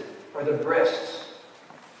 Blessed are the breasts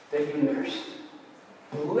that you nursed.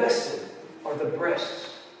 Blessed are the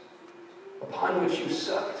breasts upon which you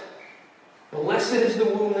sucked. Blessed is the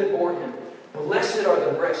womb that bore him. Blessed are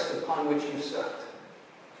the breasts upon which you sucked.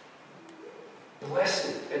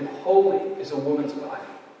 Blessed and holy is a woman's body.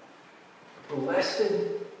 Blessed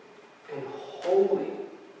and holy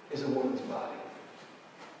is a woman's body.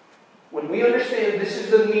 When we understand this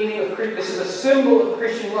is the meaning of Christian, this is a symbol of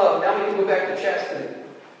Christian love, now we can go back to chastity.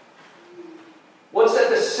 What's at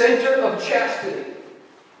the center of chastity?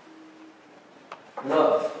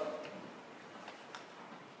 Love.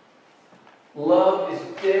 Love is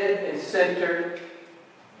dead and centered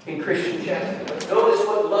in Christian chastity. Notice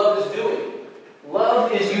what love is doing.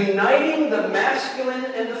 Love is uniting the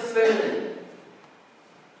masculine and the feminine.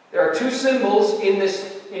 There are two symbols in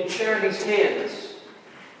Charity's hands.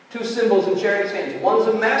 Two symbols in Charity's hands. One's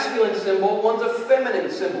a masculine symbol, one's a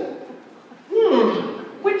feminine symbol.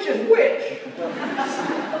 Which is which?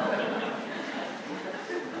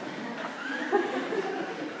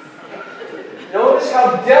 Notice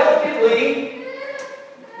how delicately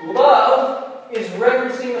love is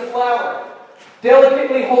reverencing the flower.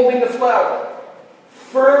 Delicately holding the flower.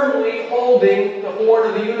 Firmly holding the horn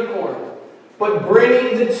of the unicorn. But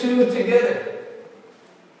bringing the two together.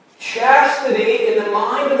 Chastity in the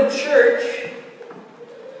mind of the church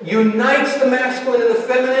unites the masculine and the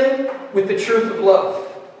feminine with the truth of love.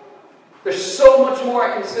 There's so much more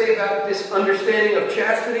I can say about this understanding of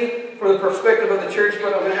chastity from the perspective of the church,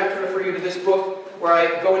 but I'm going to have to refer you to this book where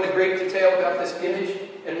I go into great detail about this image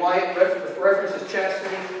and why it references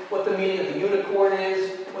chastity, what the meaning of the unicorn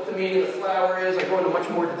is, what the meaning of the flower is. I go into much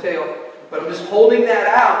more detail, but I'm just holding that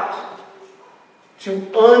out to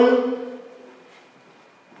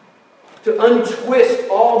untwist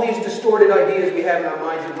all these distorted ideas we have in our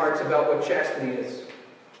minds and hearts about what chastity is.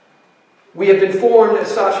 We have been formed, as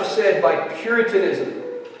Sasha said, by Puritanism,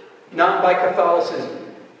 not by Catholicism.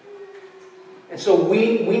 And so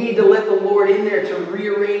we need to let the Lord in there to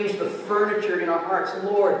rearrange the furniture in our hearts.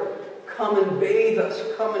 Lord, come and bathe us.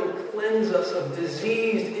 Come and cleanse us of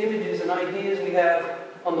diseased images and ideas we have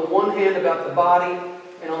on the one hand about the body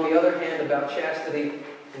and on the other hand about chastity,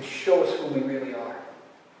 and show us who we really are.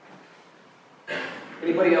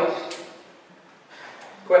 Anybody else?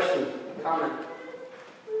 Question? comment.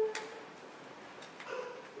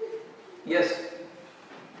 Yes?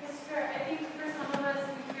 I think for some of us,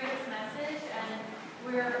 we hear this message and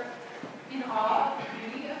we're in awe of the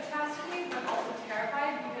beauty of chastity, but also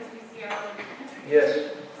terrified because we see our own.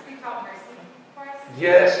 Yes. Speak about mercy for us.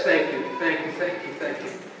 Yes, thank you. Thank you, thank you, thank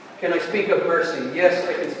you. Can I speak of mercy? Yes,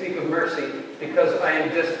 I can speak of mercy because I am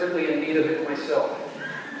desperately in need of it myself.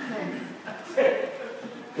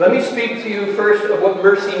 Let me speak to you first of what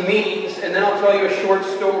mercy means, and then I'll tell you a short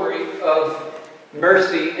story of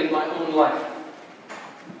mercy in my own life.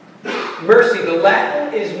 Mercy, the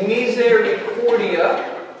Latin is misericordia,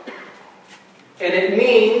 and it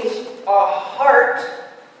means a heart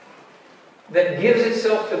that gives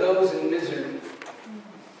itself to those in misery.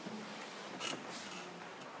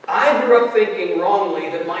 I grew up thinking wrongly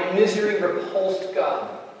that my misery repulsed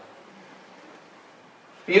God.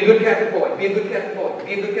 Be a good Catholic boy, be a good Catholic boy,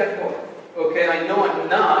 be a good Catholic boy. Okay, I know I'm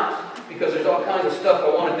not, because there's all kinds of stuff I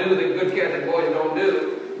want to do that good Catholic boys don't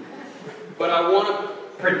do. But I want to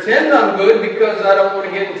pretend I'm good because I don't want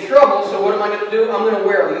to get in trouble, so what am I going to do? I'm going to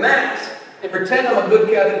wear a mask and pretend I'm a good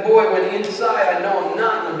Catholic boy when inside I know I'm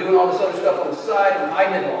not, and I'm doing all this other stuff on the side and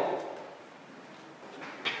hiding it all.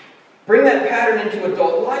 Bring that pattern into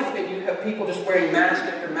adult life, and you have people just wearing mask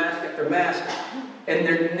after mask after mask, and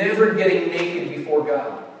they're never getting naked before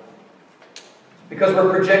God. Because we're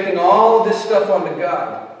projecting all of this stuff onto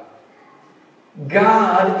God.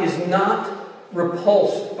 God is not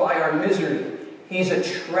repulsed by our misery. He's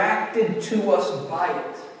attracted to us by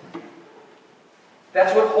it.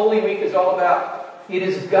 That's what Holy Week is all about. It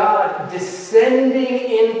is God descending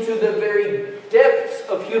into the very depths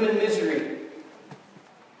of human misery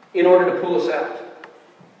in order to pull us out.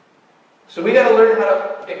 So we got to learn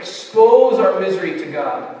how to expose our misery to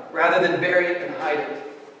God rather than bury it and hide it.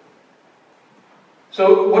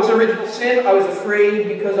 So what's original sin? I was afraid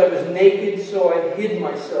because I was naked, so I hid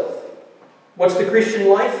myself. What's the Christian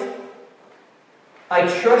life? I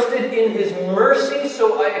trusted in His mercy,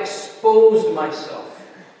 so I exposed myself.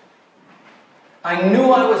 I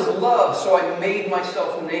knew I was loved, so I made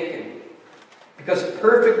myself naked. Because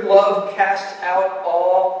perfect love casts out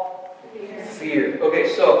all fear. Okay,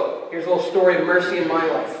 so here's a little story of mercy in my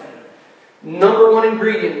life. Number one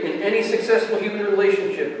ingredient in any successful human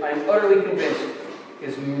relationship, I am utterly convinced,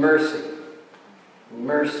 is mercy.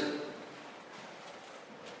 Mercy.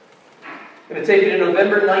 I'm going to take you to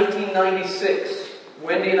November 1996.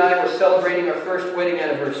 Wendy and I were celebrating our first wedding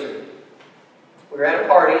anniversary. We were at a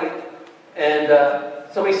party, and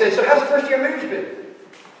somebody said, "So how's the first year of marriage been?"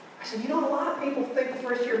 I said, "You know, a lot of people think the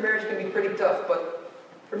first year of marriage can be pretty tough, but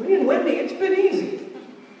for me and Wendy, it's been easy."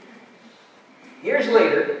 Years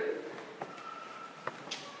later,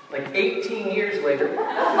 like 18 years later,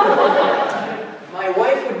 my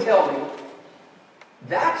wife would tell me,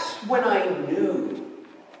 "That's when I knew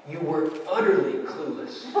you were utterly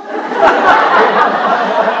clueless."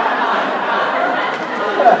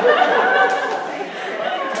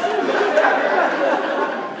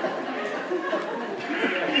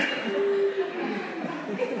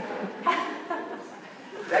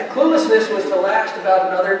 That cluelessness was to last about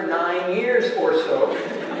another 9 years or so.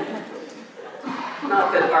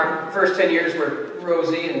 Not that our first 10 years were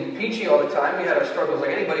rosy and peachy all the time. We had our struggles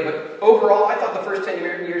like anybody, but overall, I thought the first 10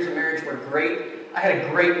 years of marriage were great. I had a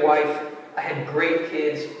great wife. I had great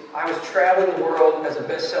kids. I was traveling the world as a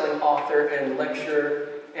best-selling author and lecturer.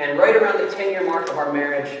 And right around the 10-year mark of our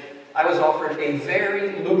marriage, I was offered a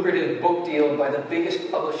very lucrative book deal by the biggest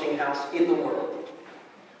publishing house in the world.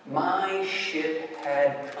 My ship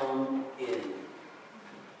had come in.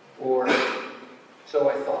 Or so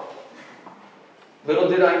I thought. Little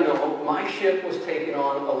did I know, my ship was taking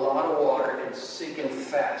on a lot of water and sinking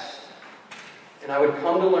fast. And I would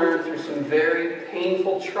come to learn through some very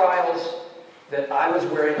painful trials that I was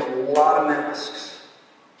wearing a lot of masks.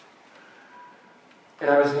 And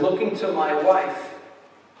I was looking to my wife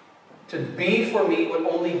to be for me what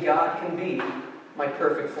only God can be, my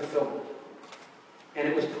perfect fulfillment. And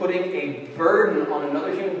it was putting a burden on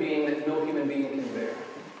another human being that no human being can bear.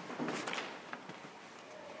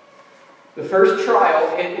 The first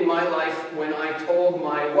trial hit in my life when I told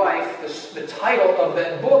my wife the title of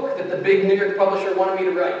that book that the big New York publisher wanted me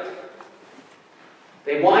to write.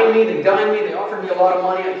 They wined me, they dined me, they offered me a lot of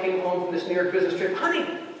money. I came home from this New York business trip. "Honey,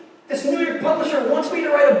 this New York publisher wants me to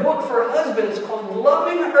write a book for husbands called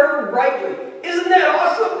Loving Her Rightly. Isn't that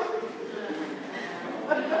awesome?"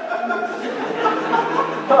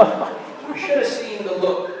 You should have seen the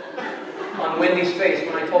look on Wendy's face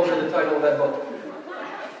when I told her the title of that book.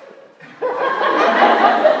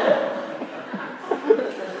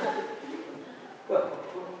 What?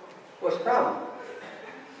 What's the problem?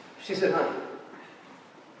 She said,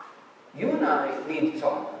 you and I need to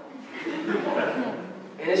talk.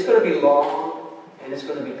 And it's going to be long, and it's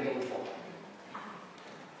going to be painful.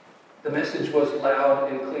 The message was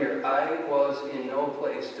loud and clear. I was in no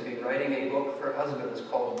place to be writing a book for husbands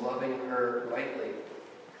called Loving Her Rightly.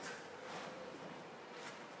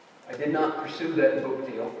 I did not pursue that book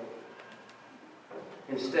deal.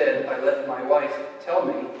 Instead, I let my wife tell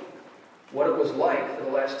me what it was like for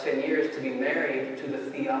the last 10 years to be married to the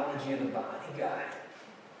theology of the body guy.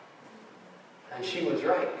 And she was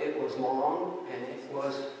right. It was long and it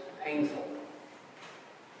was painful.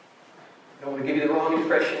 I don't want to give you the wrong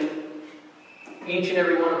impression. Each and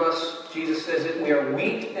every one of us, Jesus says it, we are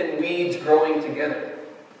wheat and weeds growing together.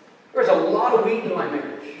 There's a lot of wheat in my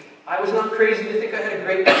marriage. I was not crazy to think I had a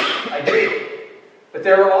great marriage. I did. But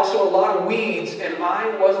there were also a lot of weeds, and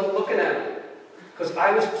I wasn't looking at them. Because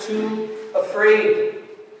I was too afraid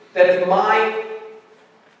that if my,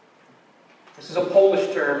 this is a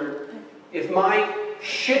Polish term, if my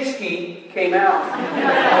shitski came out,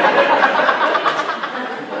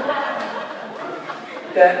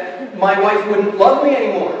 that my wife wouldn't love me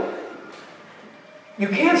anymore. You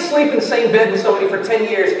can't sleep in the same bed with somebody for 10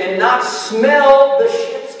 years and not smell the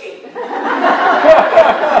shitski.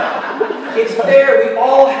 It's there. We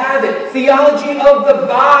all have it. Theology of the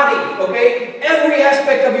body. Okay? Every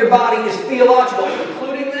aspect of your body is theological,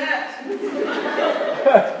 including that.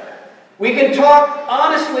 We can talk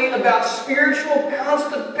honestly about spiritual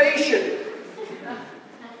constipation.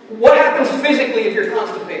 What happens physically if you're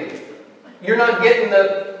constipated? You're not getting it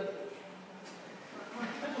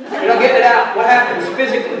out. What happens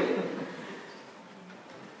physically?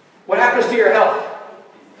 What happens to your health?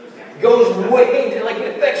 It goes way into, like,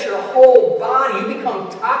 it affects your whole body. You become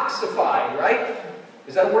toxified, right?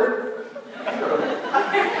 Is that a word? I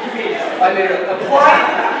mean,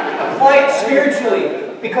 apply it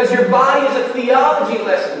spiritually, because your body is a theology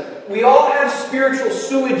lesson. We all have spiritual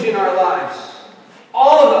sewage in our lives.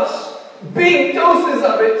 All of us. Big doses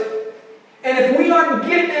of it. And if we aren't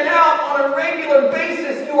getting it out on a regular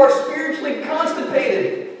basis, you are spiritually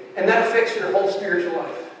constipated. And that affects your whole spiritual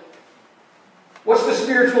life. What's the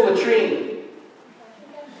spiritual latrine?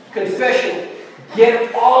 Confession.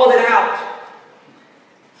 Get all of it out.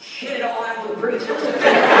 Shit it all out on the priest. Get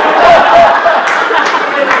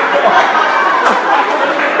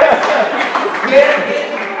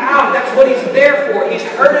it out. That's what he's there for. He's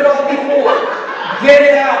heard it all before. Get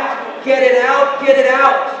it out. Get it out. Get it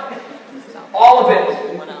out. All of it.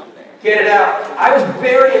 Get it out. I was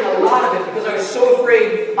burying a lot of it because I was so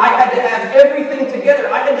afraid I had to have everything together.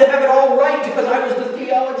 I had to have it all right because I was the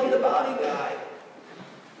theology of the body guy.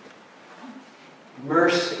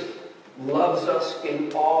 Mercy loves us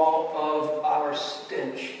in all of our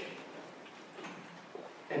stench.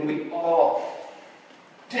 And we all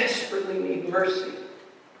desperately need mercy.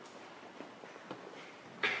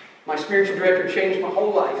 My spiritual director changed my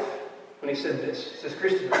whole life when he said this. He says,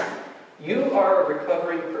 Christopher, you are a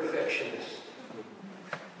recovering perfectionist.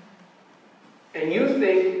 And you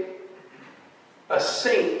think a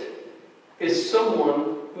saint is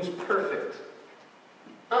someone who's perfect.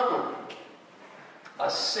 A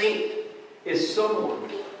saint is someone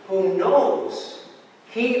who knows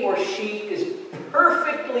he or she is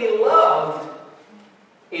perfectly loved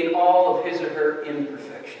in all of his or her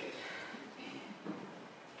imperfections.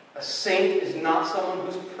 A saint is not someone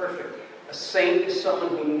who's perfect. A saint is someone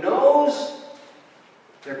who knows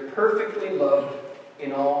they're perfectly loved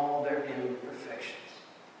in all their imperfections.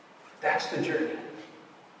 That's the journey.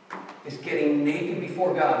 Is getting naked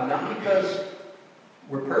before God, not because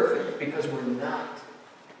we're perfect, because we're not.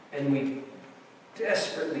 And we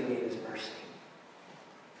desperately need His mercy.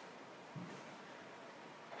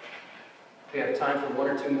 We have time for one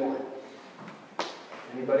or two more.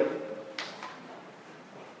 Anybody?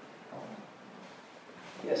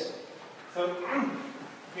 Yes? So, me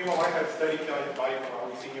and my wife have studied theology of the body for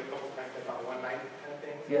we've seen you a couple of times, like on one night kind of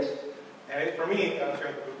thing. Yes. And for me, I'm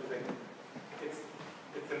sharing the group thing.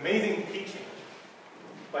 It's amazing teaching,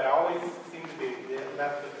 but I always seem to be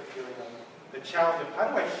left with the feeling of the challenge of how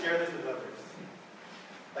do I share this with others?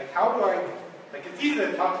 Like, how do I, like, it's easy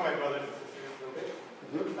to talk to my brothers and sisters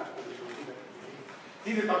a little bit. It's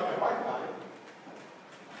easy to talk to my wife about it.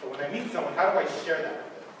 But when I meet someone, how do I share that?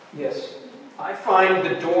 Yes. I find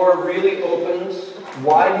the door really opens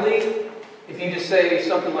widely if you just say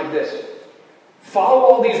something like this. Follow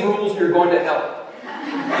all these rules, you're going to hell.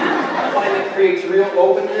 I find that creates real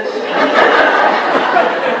openness.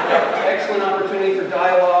 Excellent opportunity for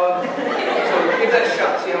dialogue. So give that a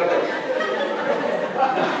shot, see how it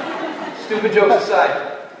goes. Stupid jokes aside.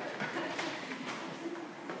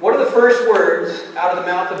 What are the first words out of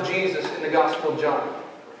the mouth of Jesus in the Gospel of John?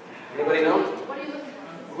 Anybody know?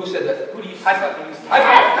 Who said that? High five. High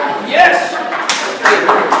five. Yes!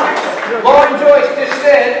 Lauren Joyce just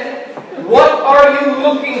said, what are you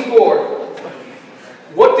looking for?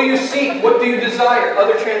 What do you seek? What do you desire?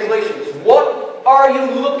 Other translations. What are you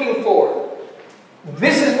looking for?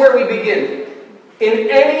 This is where we begin. In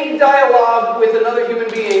any dialogue with another human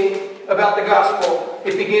being about the gospel,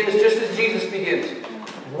 it begins just as Jesus begins.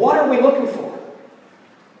 What are we looking for?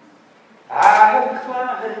 I have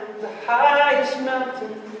climbed the highest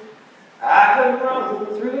mountain. I have run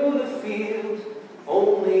through the fields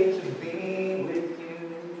only to be with you.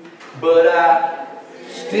 But I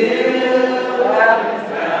still haven't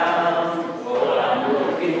found what I'm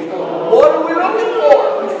looking for. What are we looking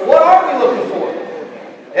for? What are we looking for?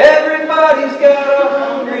 Everybody's got a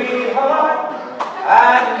hungry heart.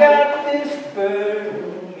 I've got this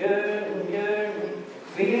burning, yearning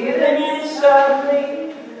feeling inside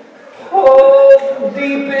me. Oh,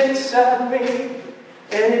 deep inside me.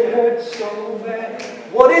 And it hurts so bad.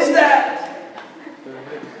 What is that?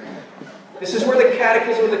 This is where the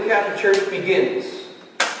Catechism of the Catholic Church begins.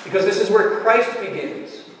 Because this is where Christ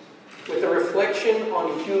begins. With a reflection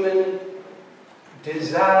on human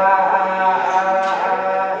desire.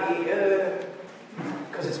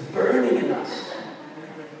 Because it's burning in us.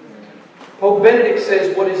 Pope Benedict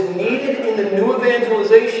says what is needed in the new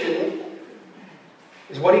evangelization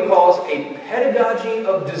is what he calls a pedagogy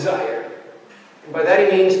of desire. And by that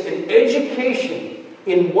he means an education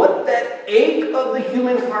in what that ache of the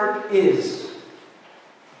human heart is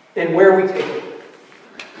and where we take it.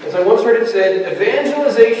 As I once heard it said,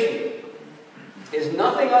 evangelization is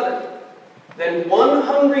nothing other than one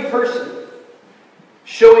hungry person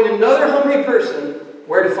showing another hungry person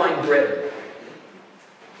where to find bread.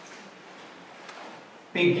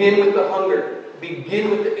 Begin with the hunger. Begin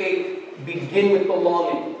with the ache. Begin with the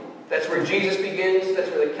longing. That's where Jesus begins. That's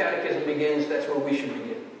where the Catechism begins. That's where we should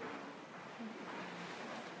begin.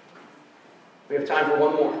 We have time for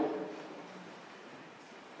one more.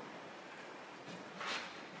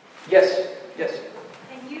 Yes. Yes.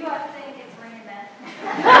 And you think it's raining men.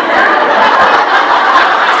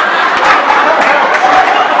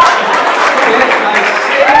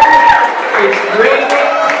 Yes, I say it's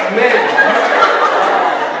raining men.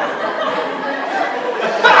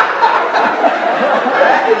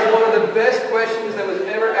 That is one of the best questions that was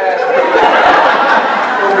ever asked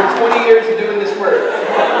over 20 years of doing this work.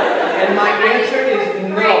 And my answer is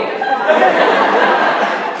no.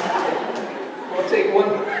 We'll take one.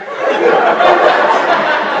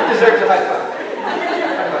 It deserves a high five.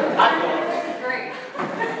 Great.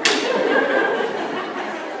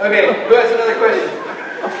 Okay, who has another question?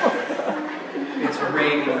 It's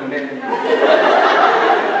raining men.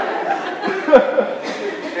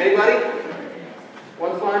 Anybody?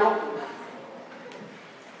 One final?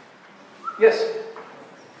 Yes?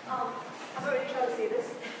 I'm already trying to say this.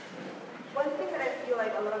 One thing that I feel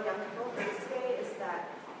like a lot of young people face today is that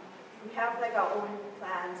we have like our own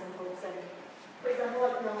plans and hopes, and for example,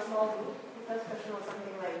 like in our small group, the first question was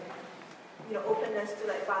something like, openness to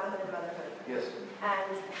like fatherhood and motherhood. Yes.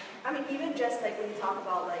 And I mean, even just like when you talk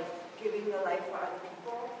about like giving your life for other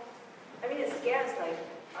people, I mean, it scares like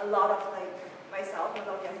a lot of like myself, a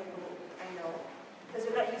lot of young people I know, because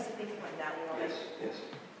we're not used to thinking like that, Yes, yes.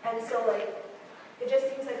 And so like, it just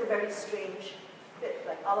seems like a very strange fit,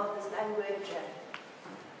 like all of this language and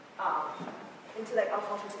into like our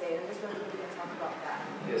culture today. And I'm just wondering if we can talk about that.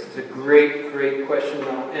 Yes, it's a great, great question.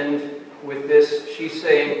 I'll end with this. She's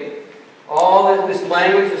saying, all this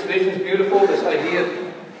language, this vision is beautiful, this idea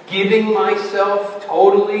of giving myself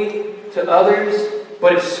totally to others,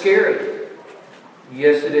 but it's scary.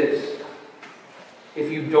 Yes, it is. If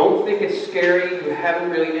you don't think it's scary, you haven't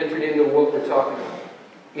really entered into what we're talking about.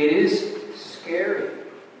 It is scary.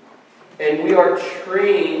 And we are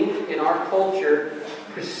trained in our culture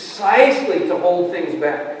precisely to hold things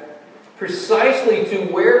back. Precisely to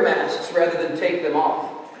wear masks rather than take them off.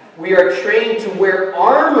 We are trained to wear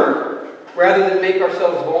armor rather than make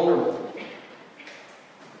ourselves vulnerable.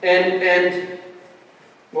 And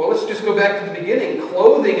well, let's just go back to the beginning.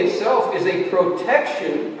 Clothing itself is a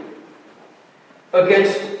protection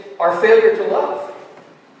against our failure to love.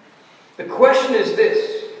 The question is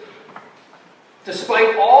this.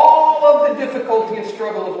 Despite all of the difficulty and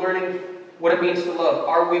struggle of learning what it means to love,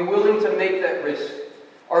 are we willing to make that risk?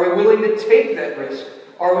 Are we willing to take that risk?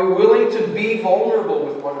 Are we willing to be vulnerable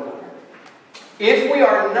with one another? If we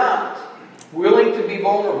are not willing to be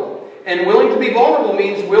vulnerable, and willing to be vulnerable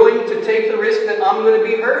means willing to take the risk that I'm going to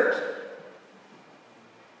be hurt.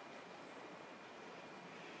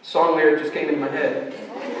 Song lyric just came in my head.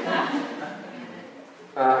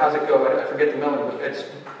 how's it go? I forget the melody. But it's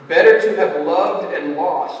better to have loved and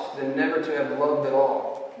lost than never to have loved at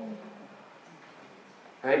all.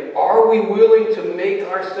 Right? Are we willing to make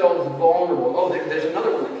ourselves vulnerable? Oh, there's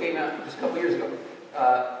another one that came out just a couple years ago.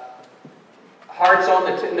 Cards on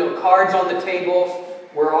the table.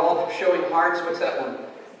 We're all showing hearts. What's that one?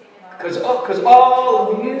 Because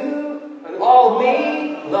all of you and all of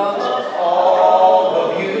me loves all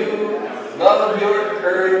of you. Love your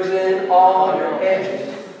curves and all your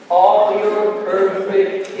edges, all your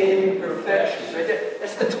perfect imperfections. Right there.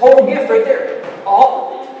 That's the total gift right there.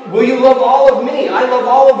 Will you love all of me? I love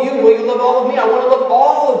all of you. Will you love all of me? I want to love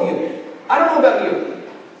all of you. I don't know about you.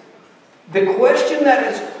 The question that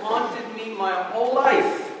has haunted me my whole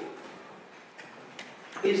life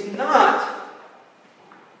is not,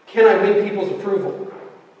 can I win people's approval?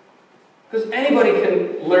 Because anybody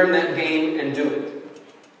can learn that game and do it.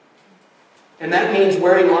 And that means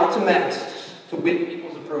wearing lots of masks to win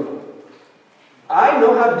people's approval. I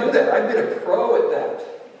know how to do that. I've been a pro at that.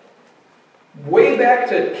 Way back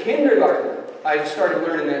to kindergarten, I started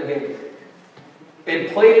learning that game. And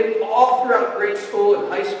played it all throughout grade school and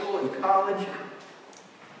high school and college.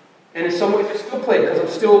 And in some ways I still play it because I'm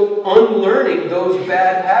still unlearning those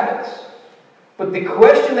bad habits. But the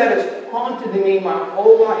question that has haunted me my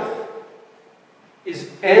whole life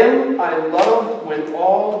is, am I loved when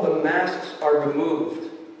all the masks are removed?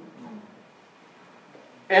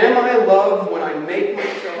 Am I loved when I make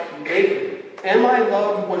myself naked? Am I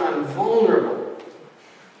loved when I'm vulnerable?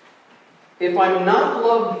 If I'm not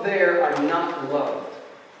loved there, I'm not loved.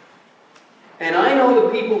 And I know the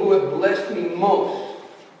people who have blessed me most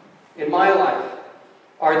in my life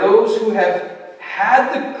are those who have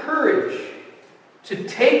had the courage to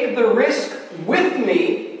take the risk with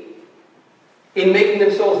me in making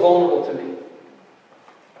themselves vulnerable to me.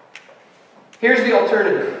 Here's the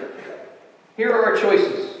alternative. Here are our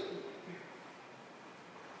choices.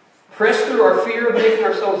 Press through our fear of making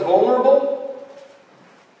ourselves vulnerable,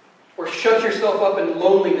 or shut yourself up in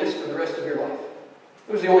loneliness for the rest of your life.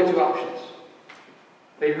 Those are the only two options.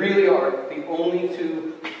 They really are the only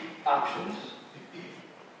two options.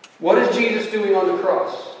 What is Jesus doing on the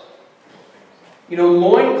cross? You know,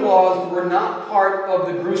 loincloths were not part of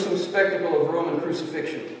the gruesome spectacle of Roman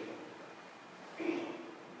crucifixion.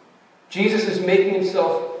 Jesus is making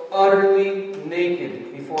himself utterly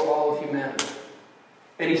naked before all of humanity.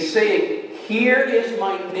 And he's saying, here is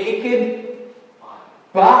my naked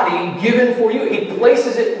body given for you. He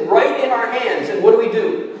places it right in our hands. And what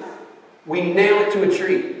do? We nail it to a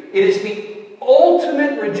tree. It is the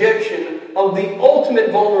ultimate rejection of the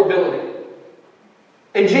ultimate vulnerability.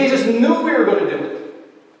 And Jesus knew we were going to do it.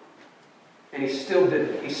 And he still did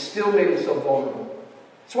it. He still made himself vulnerable.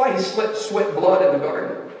 That's why he sweat blood in the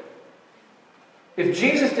garden. If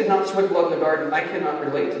Jesus did not sweat blood in the garden, I cannot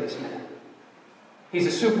relate to this man. He's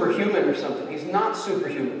a superhuman or something. He's not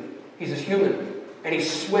superhuman. He's a human. And he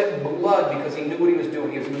sweat blood because he knew what he was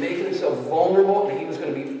doing. He was making himself vulnerable, and he was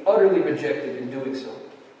going to be utterly rejected in doing so.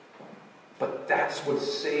 But that's what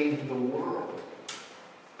saved the world.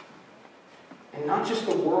 And not just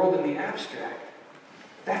the world in the abstract.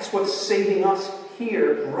 That's what's saving us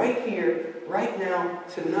here, right now,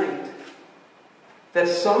 tonight. That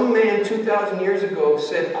some man 2,000 years ago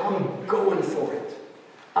said, I'm going for it.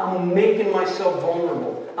 I'm making myself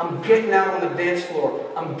vulnerable. I'm getting out on the dance floor.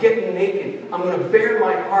 I'm getting naked. I'm going to bare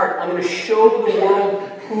my heart. I'm going to show the world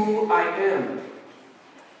who I am.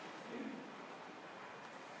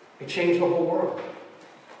 It changed the whole world.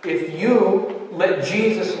 If you let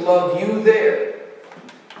Jesus love you there,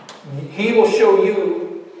 he will show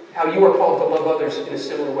you how you are called to love others in a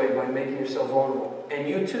similar way by making yourself vulnerable. And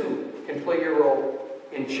you too can play your role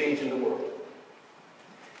in changing the world.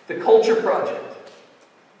 The Culture Project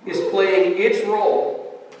is playing its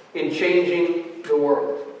role in changing the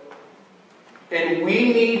world. And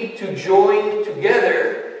we need to join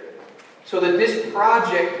together so that this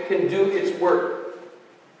project can do its work.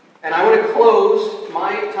 And I want to close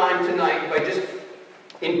my time tonight by just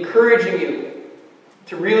encouraging you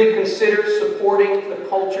to really consider supporting the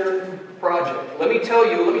Culture Project. Let me show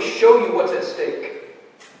you what's at stake.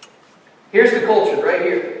 Here's the culture right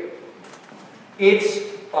here. It's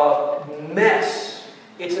a mess.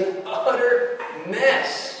 It's an utter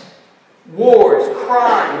mess. Wars,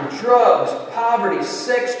 crime, drugs, poverty,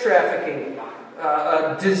 sex trafficking,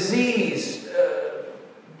 disease.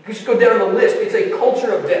 Just go down the list. It's a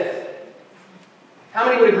culture of death. How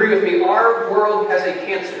many would agree with me? Our world has a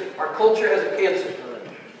cancer. Our culture has a cancer.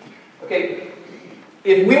 Okay,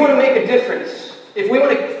 if we want to make a difference, if we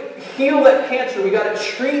want to heal that cancer, we got to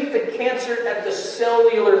treat the cancer at the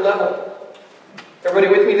cellular level. Everybody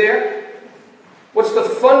with me there? What's the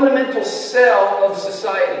fundamental cell of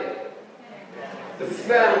society? The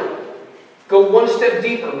family. Go one step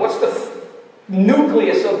deeper. What's the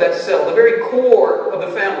nucleus of that cell? The very core of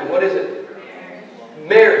the family. What is it?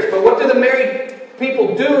 Marriage. But what do the married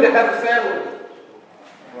people do to have a family?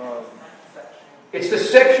 It's the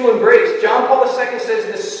sexual embrace. John Paul II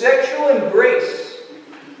says the sexual embrace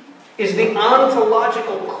is the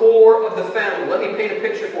ontological core of the family. Let me paint a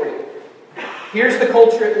picture for you. Here's the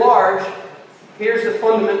culture at large. Here's the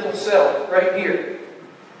fundamental cell, right here.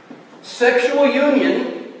 Sexual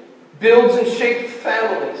union builds and shapes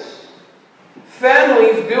families.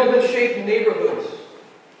 Families build and shape neighborhoods.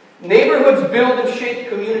 Neighborhoods build and shape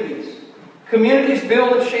communities. Communities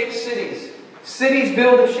build and shape cities. Cities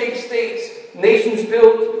build and shape states. Nations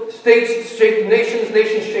build, states shape nations,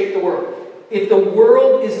 nations shape the world. If the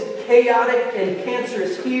world is chaotic and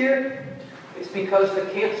cancerous here, it's because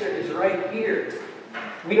the cancer is right here.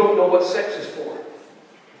 We don't know what sex is for.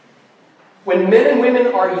 When men and women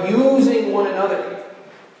are using one another,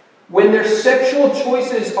 when their sexual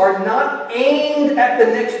choices are not aimed at the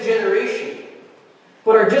next generation,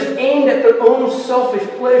 but are just aimed at their own selfish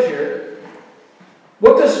pleasure,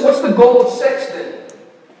 what's the goal of sex then?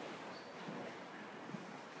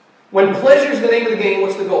 When pleasure is the name of the game,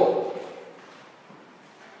 what's the goal?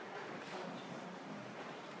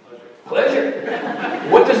 Pleasure.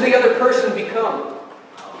 What does the other person become?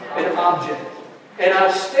 An object. And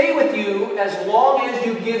I'll stay with you as long as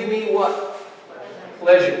you give me what?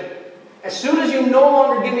 Pleasure. As soon as you no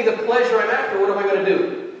longer give me the pleasure I'm after, what am I going to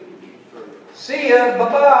do? See ya,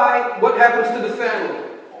 bye-bye. What happens to the family?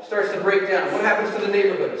 Starts to break down. What happens to the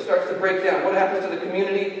neighborhood? Starts to break down. What happens to the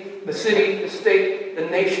community, the city, the state, the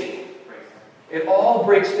nation? It all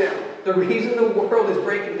breaks down. The reason the world is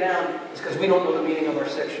breaking down is because we don't know the meaning of our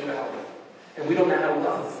sexuality. And we don't know how to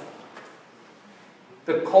love.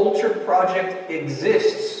 The Culture Project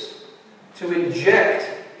exists to inject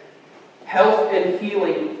health and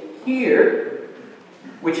healing here,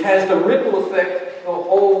 which has the ripple effect the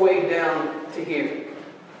whole way down to here.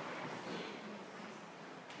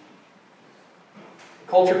 The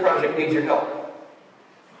Culture Project needs your help.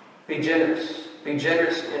 Be generous. Be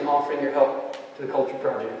generous in offering your help to the Culture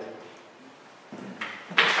Project.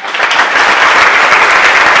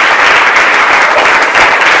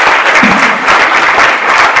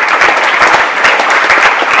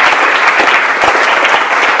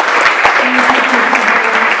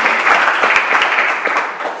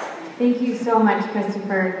 Thank you so much,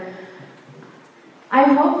 Christopher. I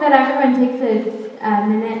hope that everyone takes a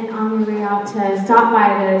minute on their way out to stop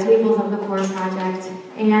by the tables of the Core Project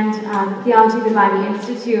and Theology of the Body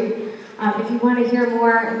Institute. If you want to hear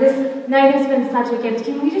more, this night has been such a gift.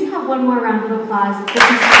 Can we just have one more round of applause?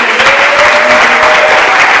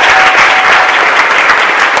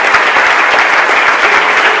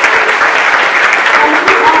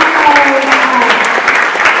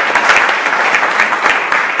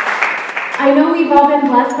 I know we've all been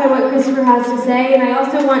blessed by what Christopher has to say, and I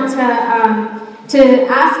also want to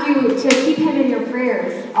ask you to keep him in your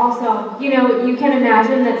prayers. Also, you know, you can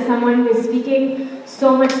imagine that someone who is speaking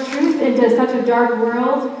so much truth into such a dark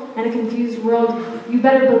world and a confused world, you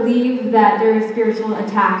better believe that there is spiritual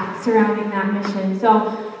attack surrounding that mission.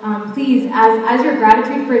 So please, as your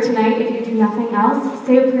gratitude for tonight, if you do nothing else,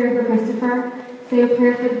 say a prayer for Christopher, say a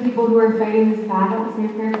prayer for the people who are fighting this battle, say a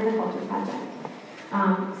prayer for the Culture Project.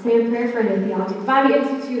 Say a prayer for the Theology of the Body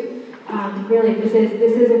Institute. Really, this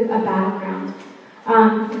is a battleground.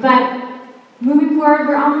 But moving forward,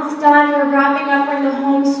 we're almost done. We're wrapping up. We're in the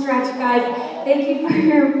home stretch, guys. Thank you for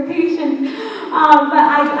your patience. But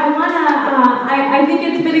I think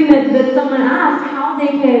it's fitting that someone asked how they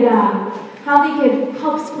could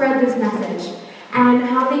help spread this message and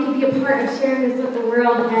how they could be a part of sharing this with the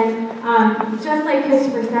world. And just like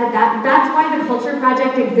Christopher said, that's why the Culture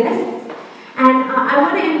Project exists. And I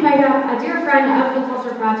want to invite up a dear friend of the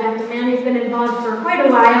Culture Project, a man who's been involved for quite a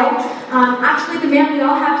while. Actually, the man we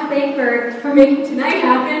all have to thank for making tonight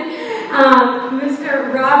happen,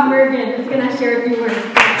 Mr. Rob Mergen is going to share a few words.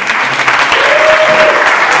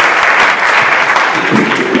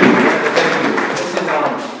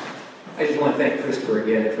 I just want to thank Christopher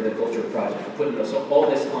again for the Culture Project, for putting us all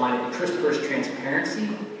this on, and Christopher's transparency,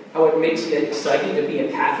 how it makes it exciting to be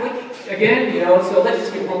a Catholic again, you know, so let's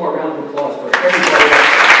just give one more round of applause for everybody.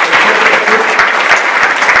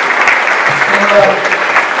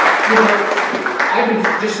 I've been,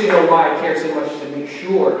 just so you know why I care so much to make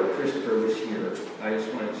sure Christopher was here, I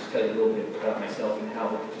just want to just tell you a little bit about myself and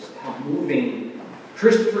how moving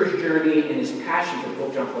Christopher's journey and his passion for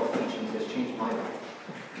Pope John Paul's teachings has changed my life.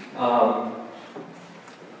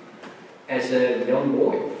 As a young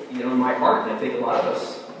boy, in my heart, and I think a lot of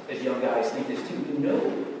us as young guys think this too, you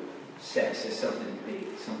know sex is something big,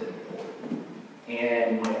 something important.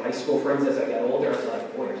 And my high school friends, as I got older, I was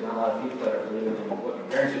like, boy, there's not a lot of people that are believing in what my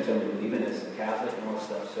parents would tell me to believe in as a Catholic and all this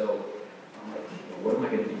stuff. So I'm like, what am I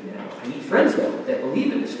going to do now? I need friends, though, that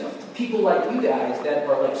believe in this stuff. People like you guys that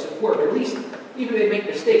are like support, or at least, even if they make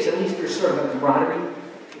mistakes, at least there's sort of a camaraderie.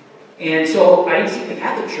 And so I didn't see the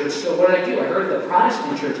Catholic Church, so what did I do? I heard the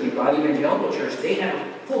Protestant church, the Evangelical Church, they had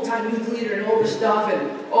a full-time youth leader and all this stuff, and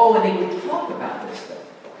they would talk about this stuff.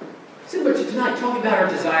 Similar to tonight, talking about our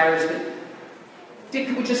desires, but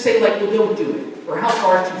could we just say, like, well, don't do it, or how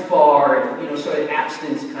far is too far, and, sort of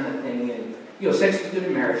abstinence kind of thing, and, sex is good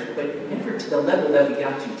in marriage, but never to the level that we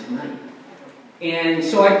got to tonight. And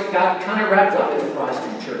so I got kind of wrapped up in the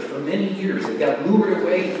Protestant church for many years. It got lured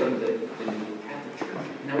away from the Catholic Church.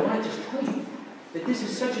 And I want to just tell you that this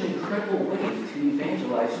is such an incredible way to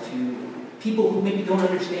evangelize to people who maybe don't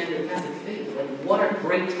understand the Catholic faith. Like, what a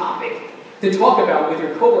great topic to talk about with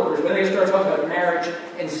your coworkers when they start talking about marriage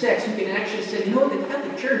and sex. You can actually say, the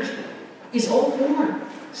Catholic Church is all for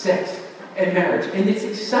sex and marriage, and it's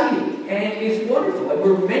exciting and it's wonderful, and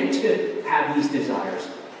we're meant to have these desires.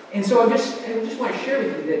 And so I just want to share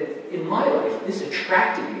with you that in my life, this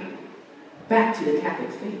attracted me back to the Catholic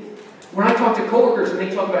faith. When I talk to coworkers and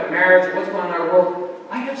they talk about marriage and what's going on in our world,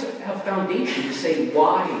 I have a foundation to say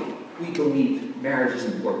why we believe marriage is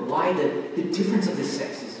important, why the difference of the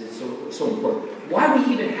sexes is so important, why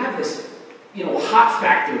we even have this, hot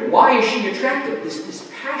factor. Why is she attractive? This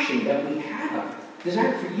passion that we have,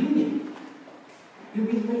 desire for union. It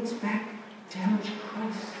relates back to how much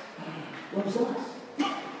Christ loves us.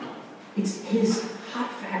 It's his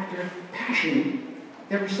hot factor passion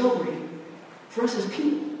that we're celebrating for us as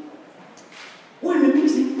people. What an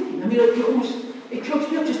amazing thing. I mean, it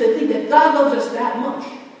chokes me up just to think that God loves us that much,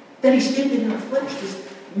 that he stepped in our flesh,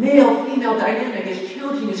 this male-female dynamic, as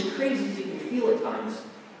challenging, as crazy as it can feel at times,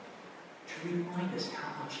 to remind us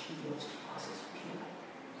how much he loves us as people.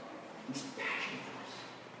 He's passionate for us.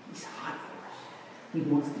 He's hot for us. He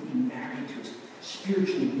wants to be married to us,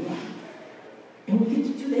 spiritually one. And we get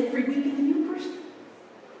to do that every week in the new person.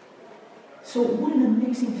 So what an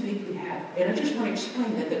amazing faith we have. And I just want to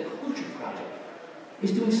explain that the Culture Project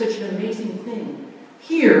is doing such an amazing thing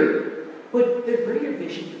here, but the greater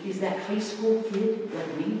vision is that high school kid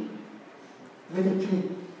like me, where they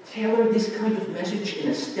can tailor this kind of message in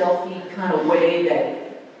a stealthy kind of way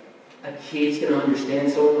that a kid's going to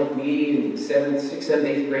understand. Someone like me in 7th, 6th, 7th,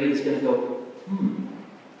 8th grade is going to go,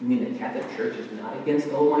 you mean the Catholic Church is not against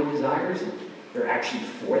all my desires? They're actually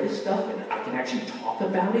for this stuff, and I can actually talk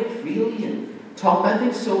about it freely and talk about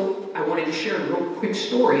things. So I wanted to share a real quick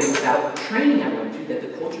story about a training I went to that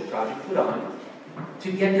the Culture Project put on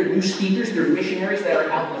to get their new speakers, their missionaries that are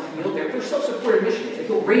out in the field. They're self-supported missionaries. They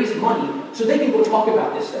go raise money so they can go talk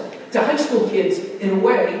about this stuff to high school kids in a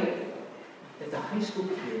way that the high school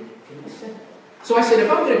kid can accept. So I said, if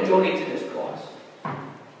I'm going to donate to this cause,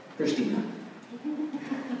 Christina,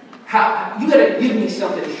 you got to give me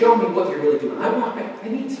something to show me what you're really doing. I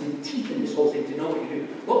need some teeth in this whole thing to know what you're doing.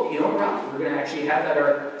 Well, Ralph, we're going to actually have at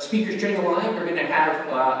our speakers training line. We're going to have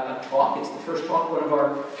a talk. It's the first talk one of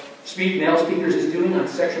our male speakers is doing on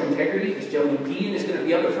sexual integrity. This gentleman, Dean, is going to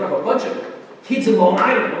be up in front of a bunch of kids in Long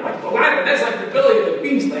Island. I'm like, Long Island, that's like the belly of the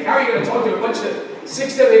beast. Like, how are you going to talk to a bunch of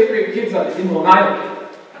 6th, 7th, 8th grade kids in Long Island?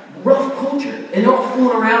 Rough culture. And they're all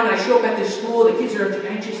fooling around. And I show up at this school. The kids are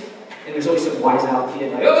anxious. And there's always some wise out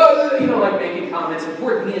kid, like, like making comments. And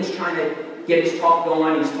poor Dean is trying to get his talk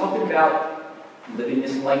going. He's talking about living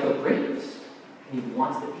this life of greatness. And he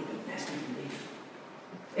wants to be the best he can be.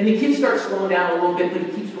 And the kid starts slowing down a little bit, but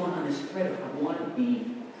he keeps going on this thread of, I want to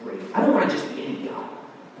be great. I don't want to just be any guy.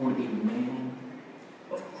 I want to be a man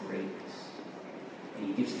of greatness. And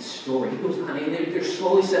he gives the story. He goes on, and they're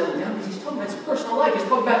slowly settling down because he's talking about his personal life. He's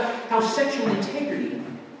talking about how sexual integrity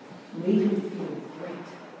made him feel great.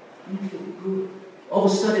 Made him feel good. All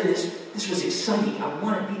of a sudden, this was exciting. I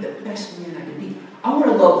want to be the best man I can be. I want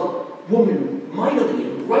to love woman mightily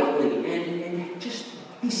and rightly and just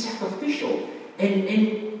be sacrificial. And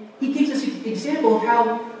he gives us an example of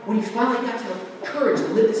how, when he finally got to the courage to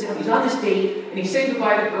live this out, he's on this date, and he's saying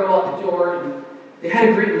goodbye to the girl at the door, and they had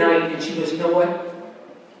a great night, and she goes, you know what?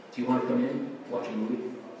 Do you want to come in, watch a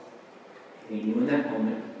movie? And he knew in that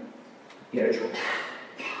moment, he had a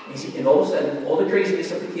choice. And all of a sudden, all the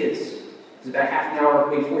craziness of the kids, it was about half an hour,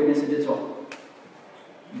 maybe 40 minutes into the talk,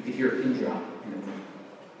 you could hear a pin drop in the room.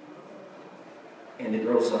 And the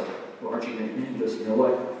girl's like, well, aren't you going to come in? He goes, you know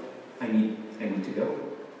what? I need to go.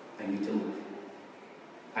 I need to leave.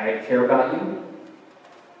 I care about you,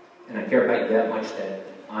 and I care about you that much that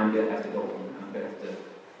I'm going to have to go home. I'm going to have to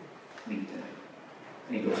leave tonight.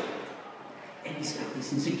 And he goes, and he's got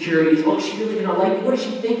these insecurities. Oh, is she really going to like me? What is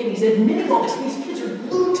she thinking? He's admitting all this. These kids are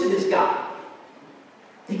glued to this guy.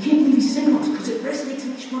 They can't believe he's saying all this because it resonates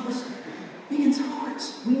in each one of us. Man's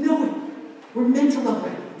hearts. We know it. We're meant to love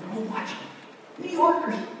right. They're all watching. New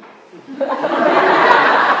Yorkers.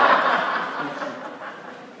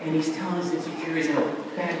 And he's telling us insecurities and how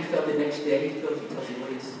bad he felt the next day. He tells you what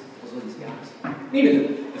these guys.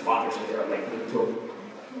 Even the fathers are there, like, to him.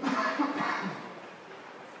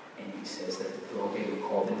 And he says that the girl gave a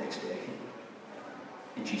call the next day.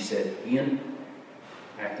 And she said, Ian,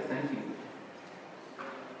 I have to thank you.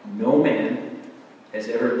 No man has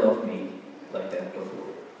ever loved me like that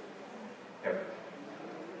before. Ever.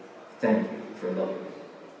 Thank you for loving me.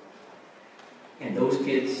 And those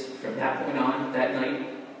kids, from that point on, that night,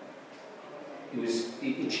 it was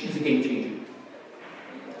a game changer.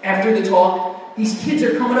 After the talk, these kids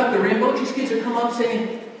are coming up, the Ramboches kids are coming up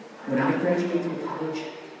saying, when I graduate from college,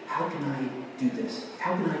 how can I do this?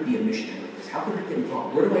 How can I be a missionary with this? How can I get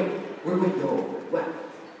involved? Where do I go? Well,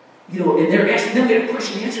 and they're asking, then we had a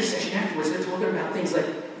question and answer session afterwards. They're talking about things like,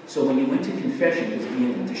 so when you went to confession, because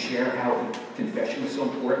being able to share how confession was so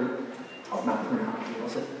important, talk about pornography, and all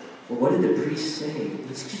that. Well, what did the priest say?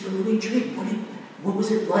 These kids were really intrigued. What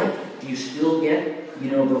was it like? Do you still get,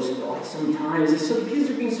 those thoughts sometimes? And so the kids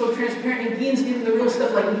are being so transparent, and Ian's giving the real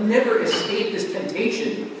stuff, like we never escape this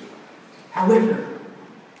temptation. However,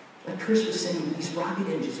 like Chris was saying, these rocket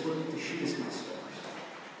engines were meant to shoot us with the stars.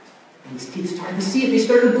 And these kids started to see it. They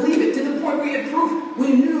started to believe it to the point where we had proof.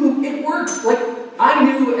 We knew it worked. Like, I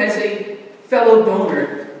knew as a fellow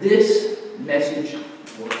donor, this message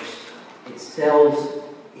works. It sells.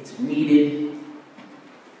 It's needed.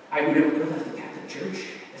 I would have left the Catholic Church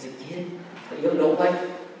as a kid. But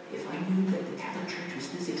if I knew that the Catholic Church was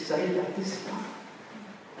this excited about this stuff.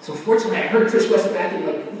 So fortunately, I heard Chris West back in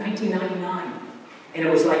 1999. And it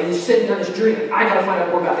was like, he was sitting on his dream. I got to find out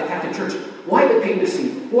more about the Catholic Church. Why the papacy?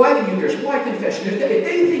 Why the Eucharist? Why confession? If they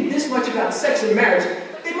think this much about sex and marriage,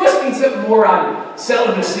 it must mean something more on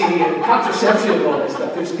celibacy and contraception and all that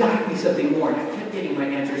stuff. There's got to be something more. And I kept getting my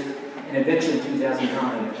answers. And eventually in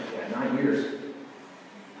 2009, after 9 years,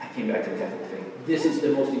 I came back to the Catholic faith. This is the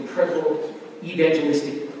most incredible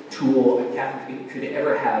evangelistic tool a Catholic could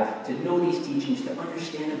ever have, to know these teachings, to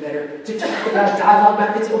understand them better, to talk about it, dialogue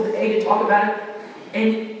about it, it's okay to talk about it.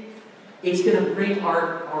 And it's going to bring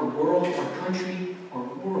our world, our country, our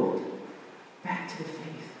world back to the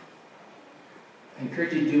faith. I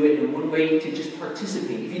encourage you to do it in one way, to just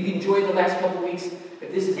participate. If you've enjoyed the last couple of weeks,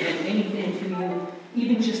 if this has meant anything to you,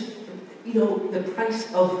 even just, the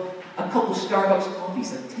price of a couple Starbucks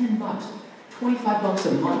coffees, like $10, $25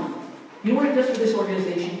 a month. You know what it does for this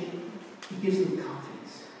organization? It gives them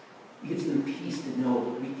confidence. It gives them peace to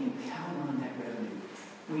know we can count on that revenue.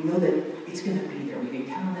 We know that it's going to be there. We can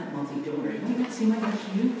count on that monthly donor. It might not seem like much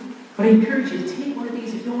to you, but I encourage you to take one of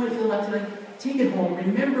these. If you don't want to fill it out tonight, take it home.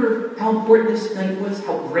 Remember how important this night was,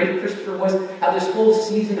 how great Christopher was, how this whole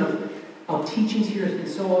season of teachings here has been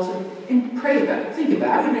so awesome. And pray about it. Think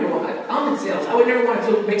about it. I would never want to, I'm in sales. I would never want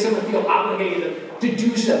to make someone feel obligated to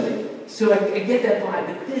do something. So I get that vibe.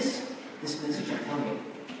 But this message, I'm telling you,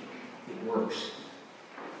 it works.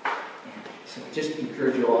 And so I just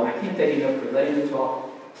encourage you all. And I can't thank you enough for letting me talk.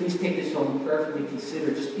 Please take this home, prayerfully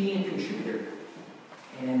consider just being a contributor.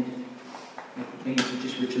 And may you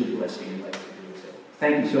just richly bless you in your life for doing so.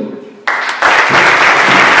 Thank you so much.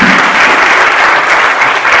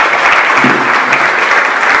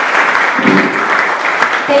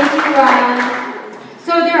 Thank you,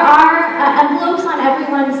 so there are envelopes on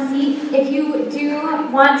everyone's seat. If you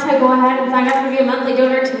do want to go ahead and sign up to be a monthly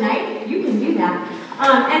donor tonight, you can do that.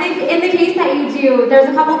 And if, in the case that you do, there's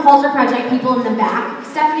a couple Culture Project people in the back.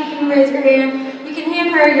 Stephanie, can you raise your hand? You can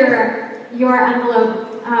hand her your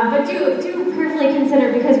envelope. But do prayerfully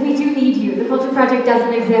consider, because we do need you. The Culture Project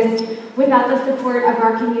doesn't exist without the support of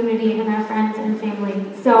our community and our friends and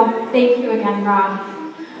family. So thank you again, Rob.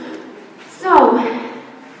 So,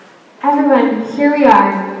 everyone, here we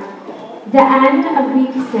are. The end of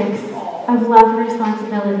week 6 of Love and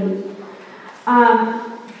Responsibility.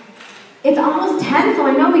 It's almost 10, so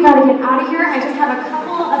I know we gotta get out of here. I just have a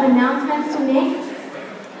couple of announcements to make.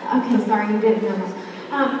 Okay, sorry, you didn't know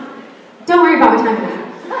that. Don't worry about what time it is.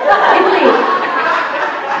 It's late.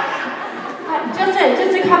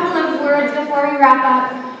 Just a couple of words before we wrap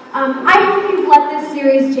up. I hope you've let this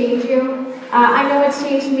series change you. I know it's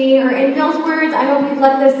changed me, or in Bill's words, I hope we've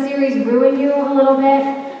let this series ruin you a little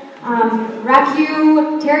bit. Wreck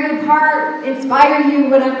you, tear you apart, inspire you,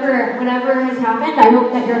 whatever has happened. I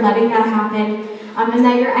hope that you're letting that happen, and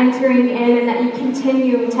that you're entering in, and that you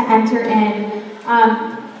continue to enter in.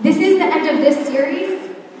 This is the end of this series,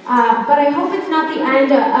 but I hope it's not the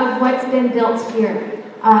end of what's been built here.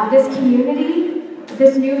 This community,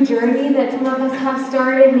 this new journey that some of us have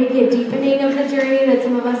started, maybe a deepening of the journey that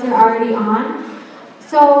some of us are already on.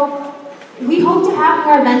 So we hope to have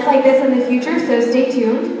more events like this in the future, so stay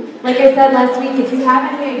tuned. Like I said last week, if you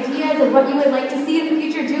have any ideas of what you would like to see in the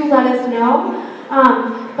future, do let us know.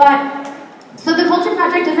 So the Culture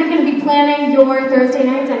Project isn't going to be planning your Thursday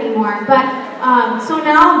nights anymore, but so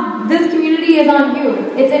now this community is on you.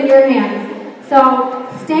 It's in your hands. So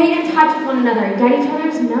stay in touch with one another. Get each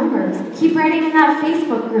other's numbers. Keep writing in that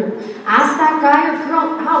Facebook group. Ask that guy or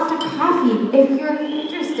girl out to coffee if you're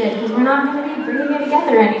interested, because we're not going to be bringing it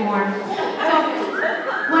together anymore. So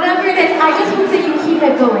whatever it is, I just hope that you keep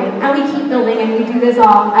it going, and we keep building, and we do this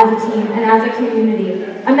all as a team and as a community.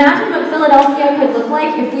 Imagine what Philadelphia could look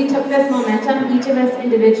like if we took this momentum, each of us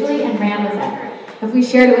individually, and ran with it. If we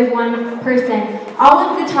shared it with one person. All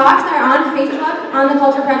of the talks are on Facebook, on the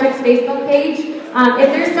Culture Project's Facebook page. If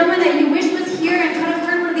there's someone that you wish was here and could have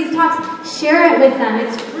heard one of these talks, share it with them.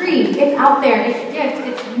 It's free. It's out there. It's a gift.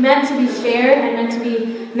 It's meant to be shared and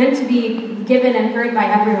meant to be given and heard by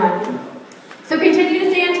everyone. So continue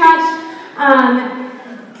to stay in touch.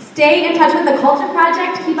 Stay in touch with the Culture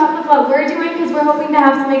Project. Keep up with what we're doing, because we're hoping to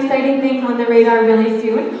have some exciting things on the radar really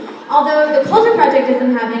soon. Although the Culture Project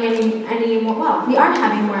isn't having any more, well, we are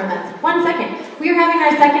having more events. 1 second. We are having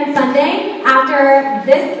our second Sunday after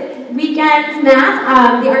this weekend's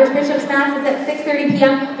Mass. The Archbishop's Mass is at 6:30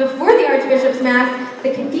 p.m. Before the Archbishop's Mass,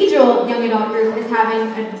 the Cathedral Young Adult Group is having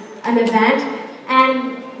an event.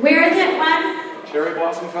 And where is it, when? Cherry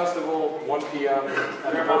Blossom Festival, 1 p.m.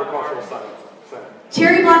 at the Horticultural Center.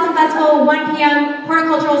 Cherry Blossom Festival, 1 p.m.,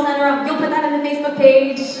 Horticultural Center. You'll put that in the Facebook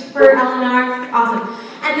page for Eleanor. Awesome.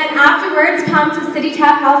 And then afterwards, come to City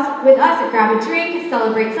Tap House with us and grab a drink,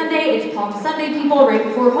 celebrate Sunday. It's Palm Sunday, people, right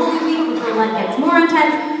before Holy Week, before Lent gets more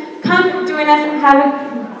intense. Come join us and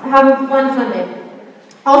have a fun Sunday.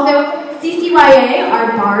 Also, CCYA,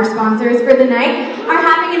 our bar sponsors for the night, are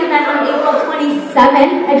having an event on April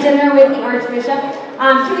 27th, a dinner with the Archbishop.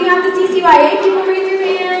 Can we have the CCYA people raise your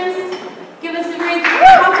hands? Give us a raise.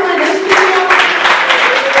 Talk to those people.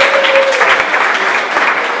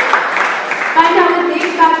 Find out what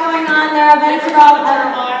they've got going on. Their events are all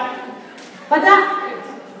what's that?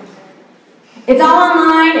 It's all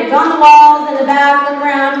online. It's on the walls, in the back, look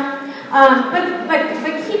around. But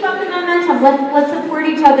keep up the momentum. Let's support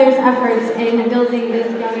each other's efforts in building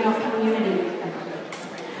this young adult community.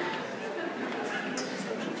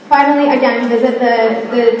 Finally, again, visit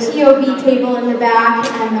the TOB table in the back,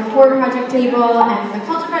 and the Ford Project table, and the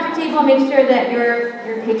Culture Project table. Make sure that you're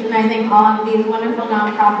patronizing all of these wonderful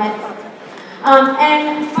nonprofits.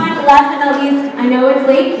 And finally, last but not least, I know it's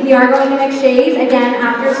late. We are going to McShay's again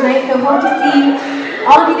after tonight, so hope to see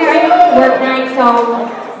all of you there. I know it's work night,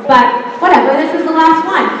 but whatever, this is the last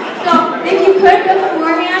one. So if you could,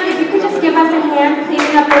 beforehand, if you could just give us a hand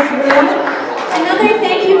cleaning up this room. Another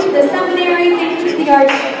thank you to the seminary, thank you to the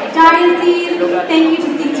Archdiocese, thank you to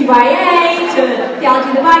CCYA, to Theology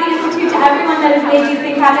of the Body Institute, to everyone that has made these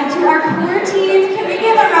things happen, to our core team. Can we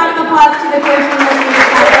give a round of applause to the core team that's made this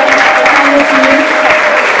happen?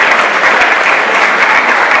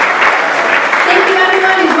 Thank you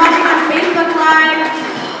everyone who's watching on Facebook Live.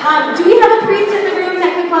 Do we have a priest in the room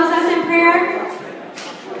that could close us in prayer?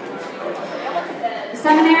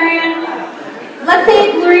 Seminarian? Let's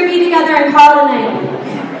say glory be together and call it a night.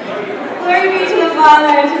 Glory be to the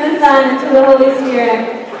Father, to the Son, and to the Holy Spirit.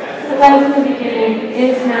 As it was in the beginning,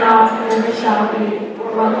 is now, and ever shall be,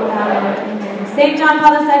 world without end. Amen. St. John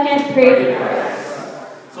Paul II, pray for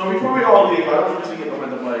us. So before we all leave, I don't want to get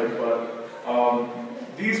behind the mic, but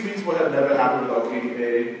these weeks would have never happened without Katie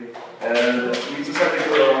Bay, and we just have to give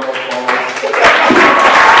her a round of applause.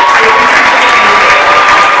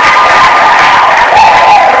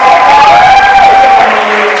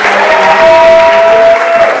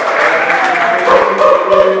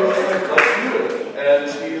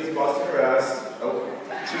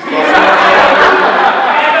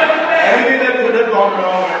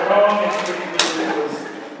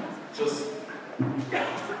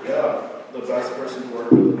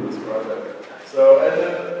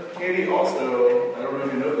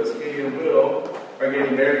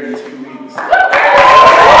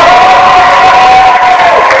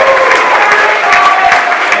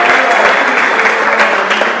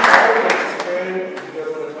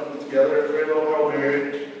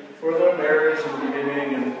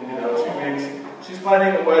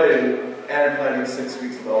 Planning a wedding and planning 6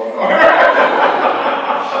 weeks of all.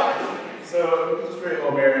 So just pray,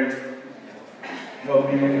 oh Mary,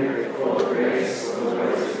 help me, full of grace,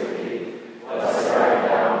 blessed are you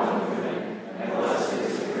now.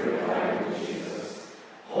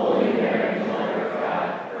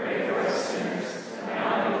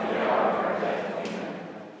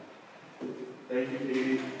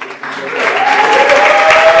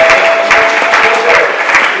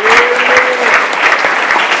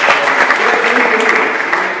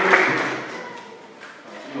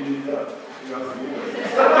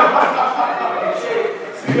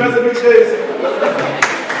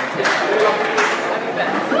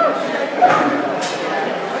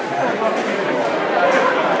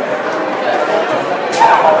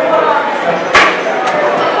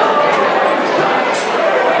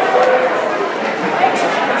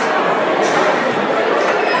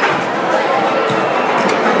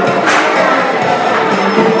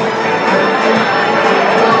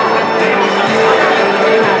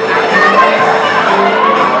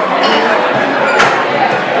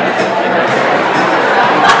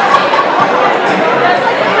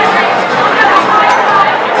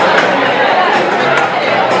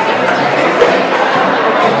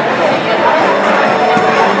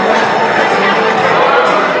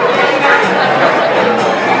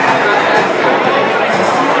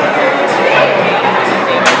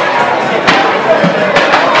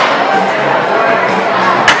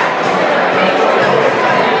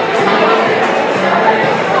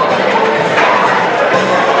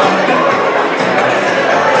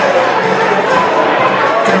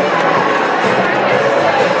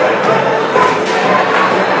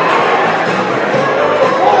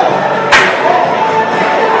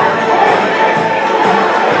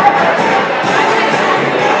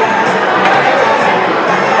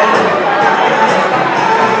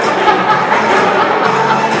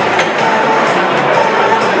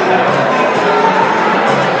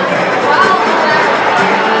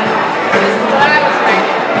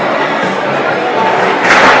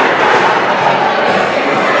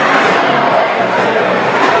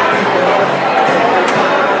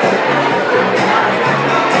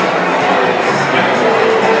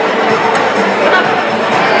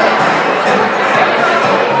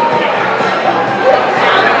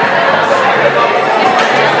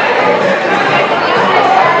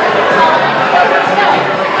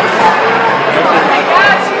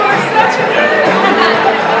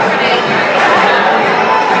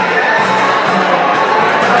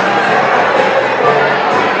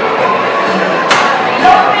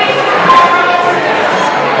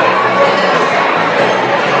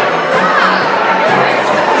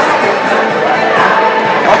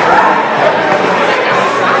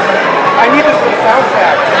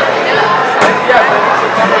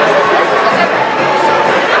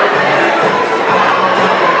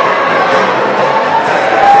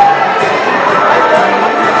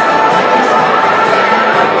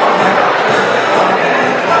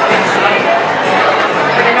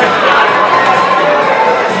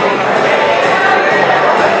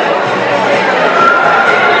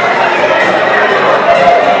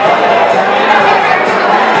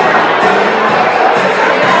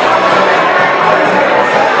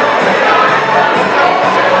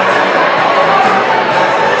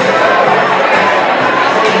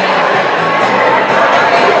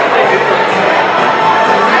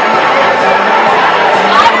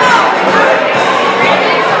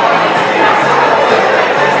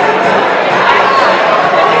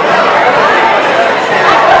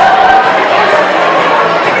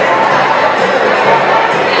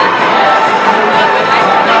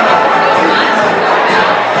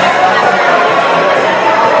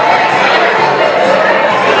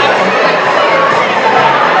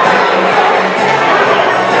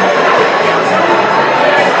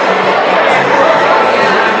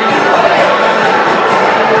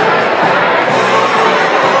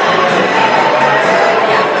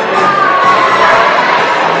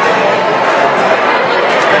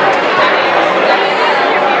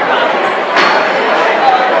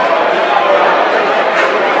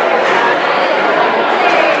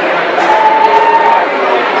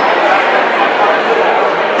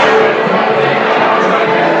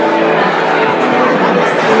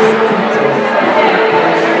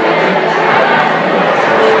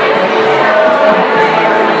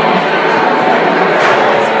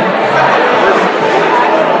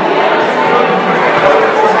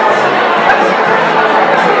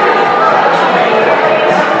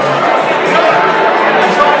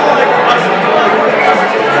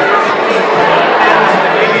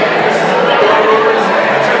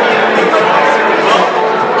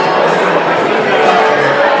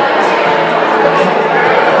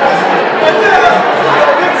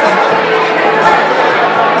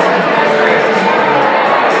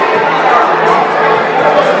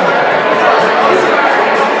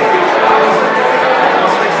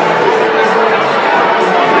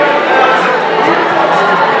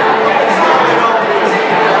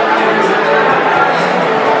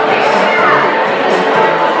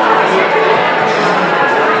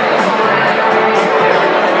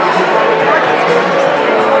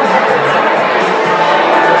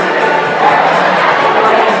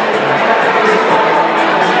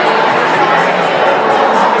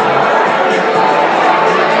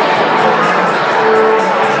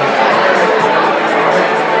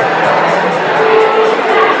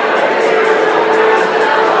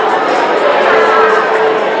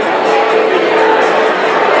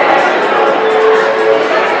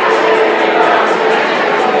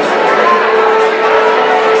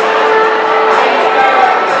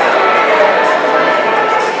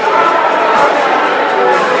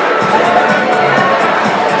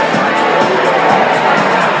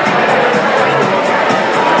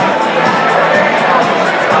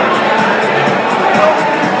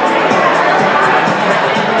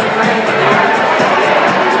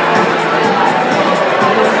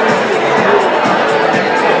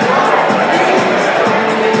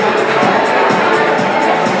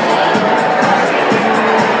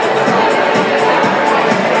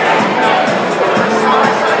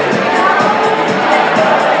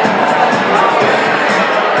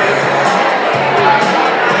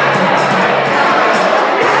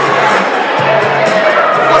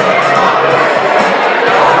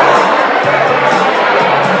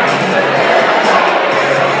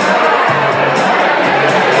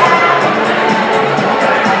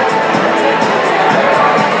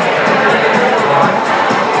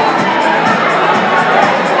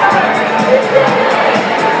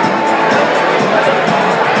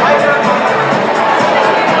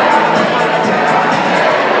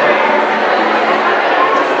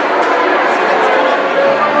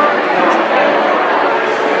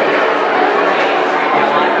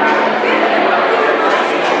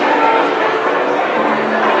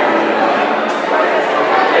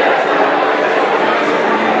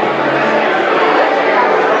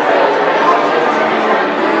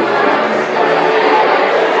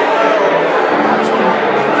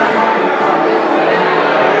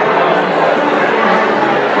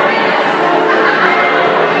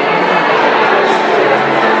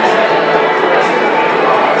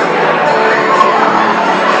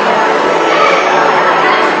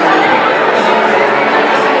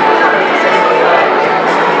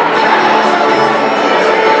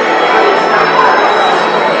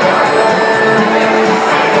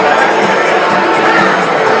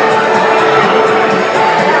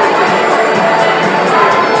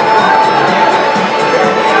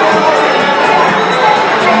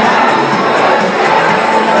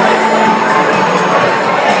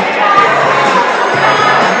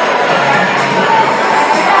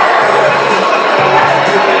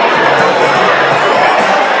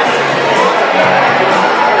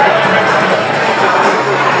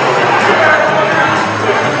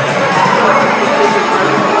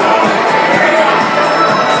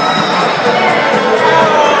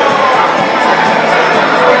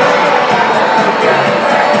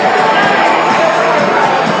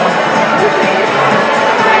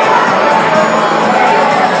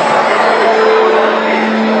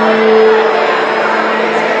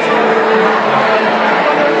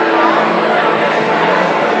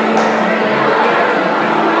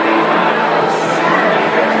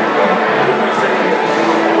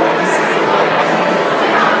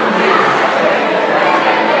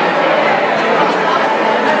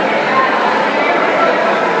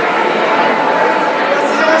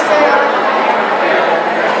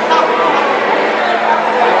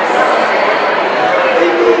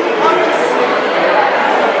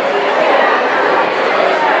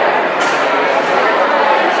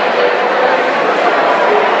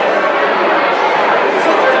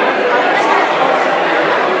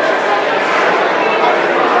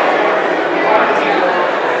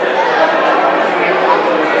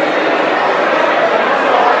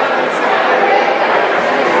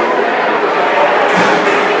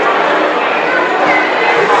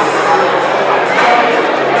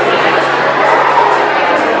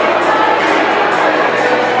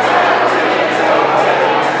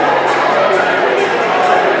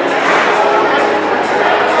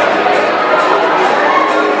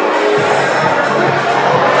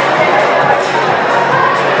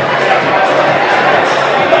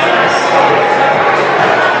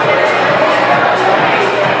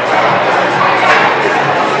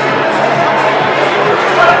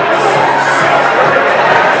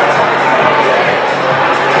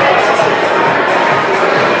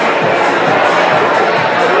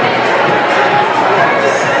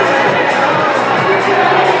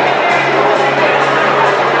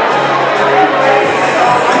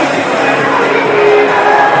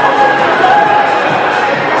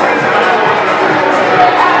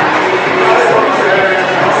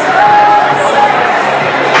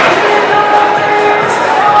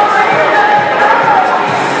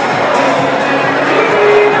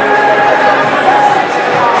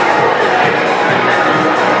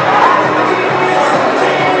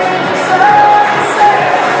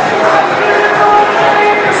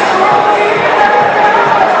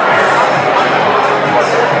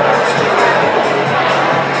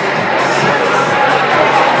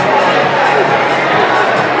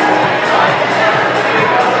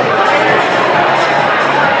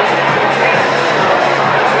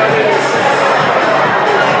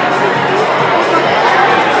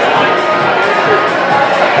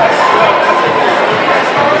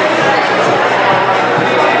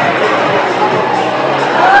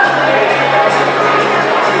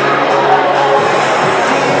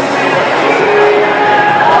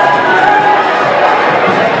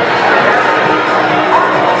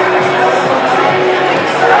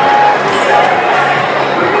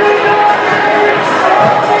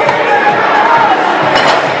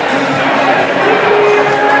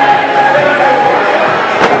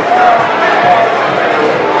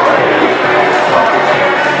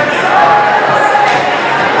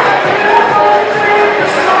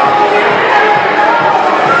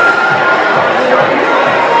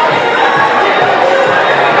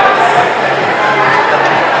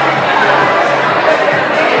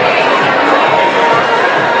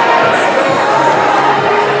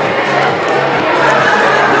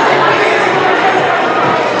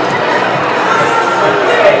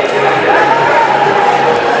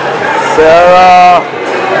 Sarah.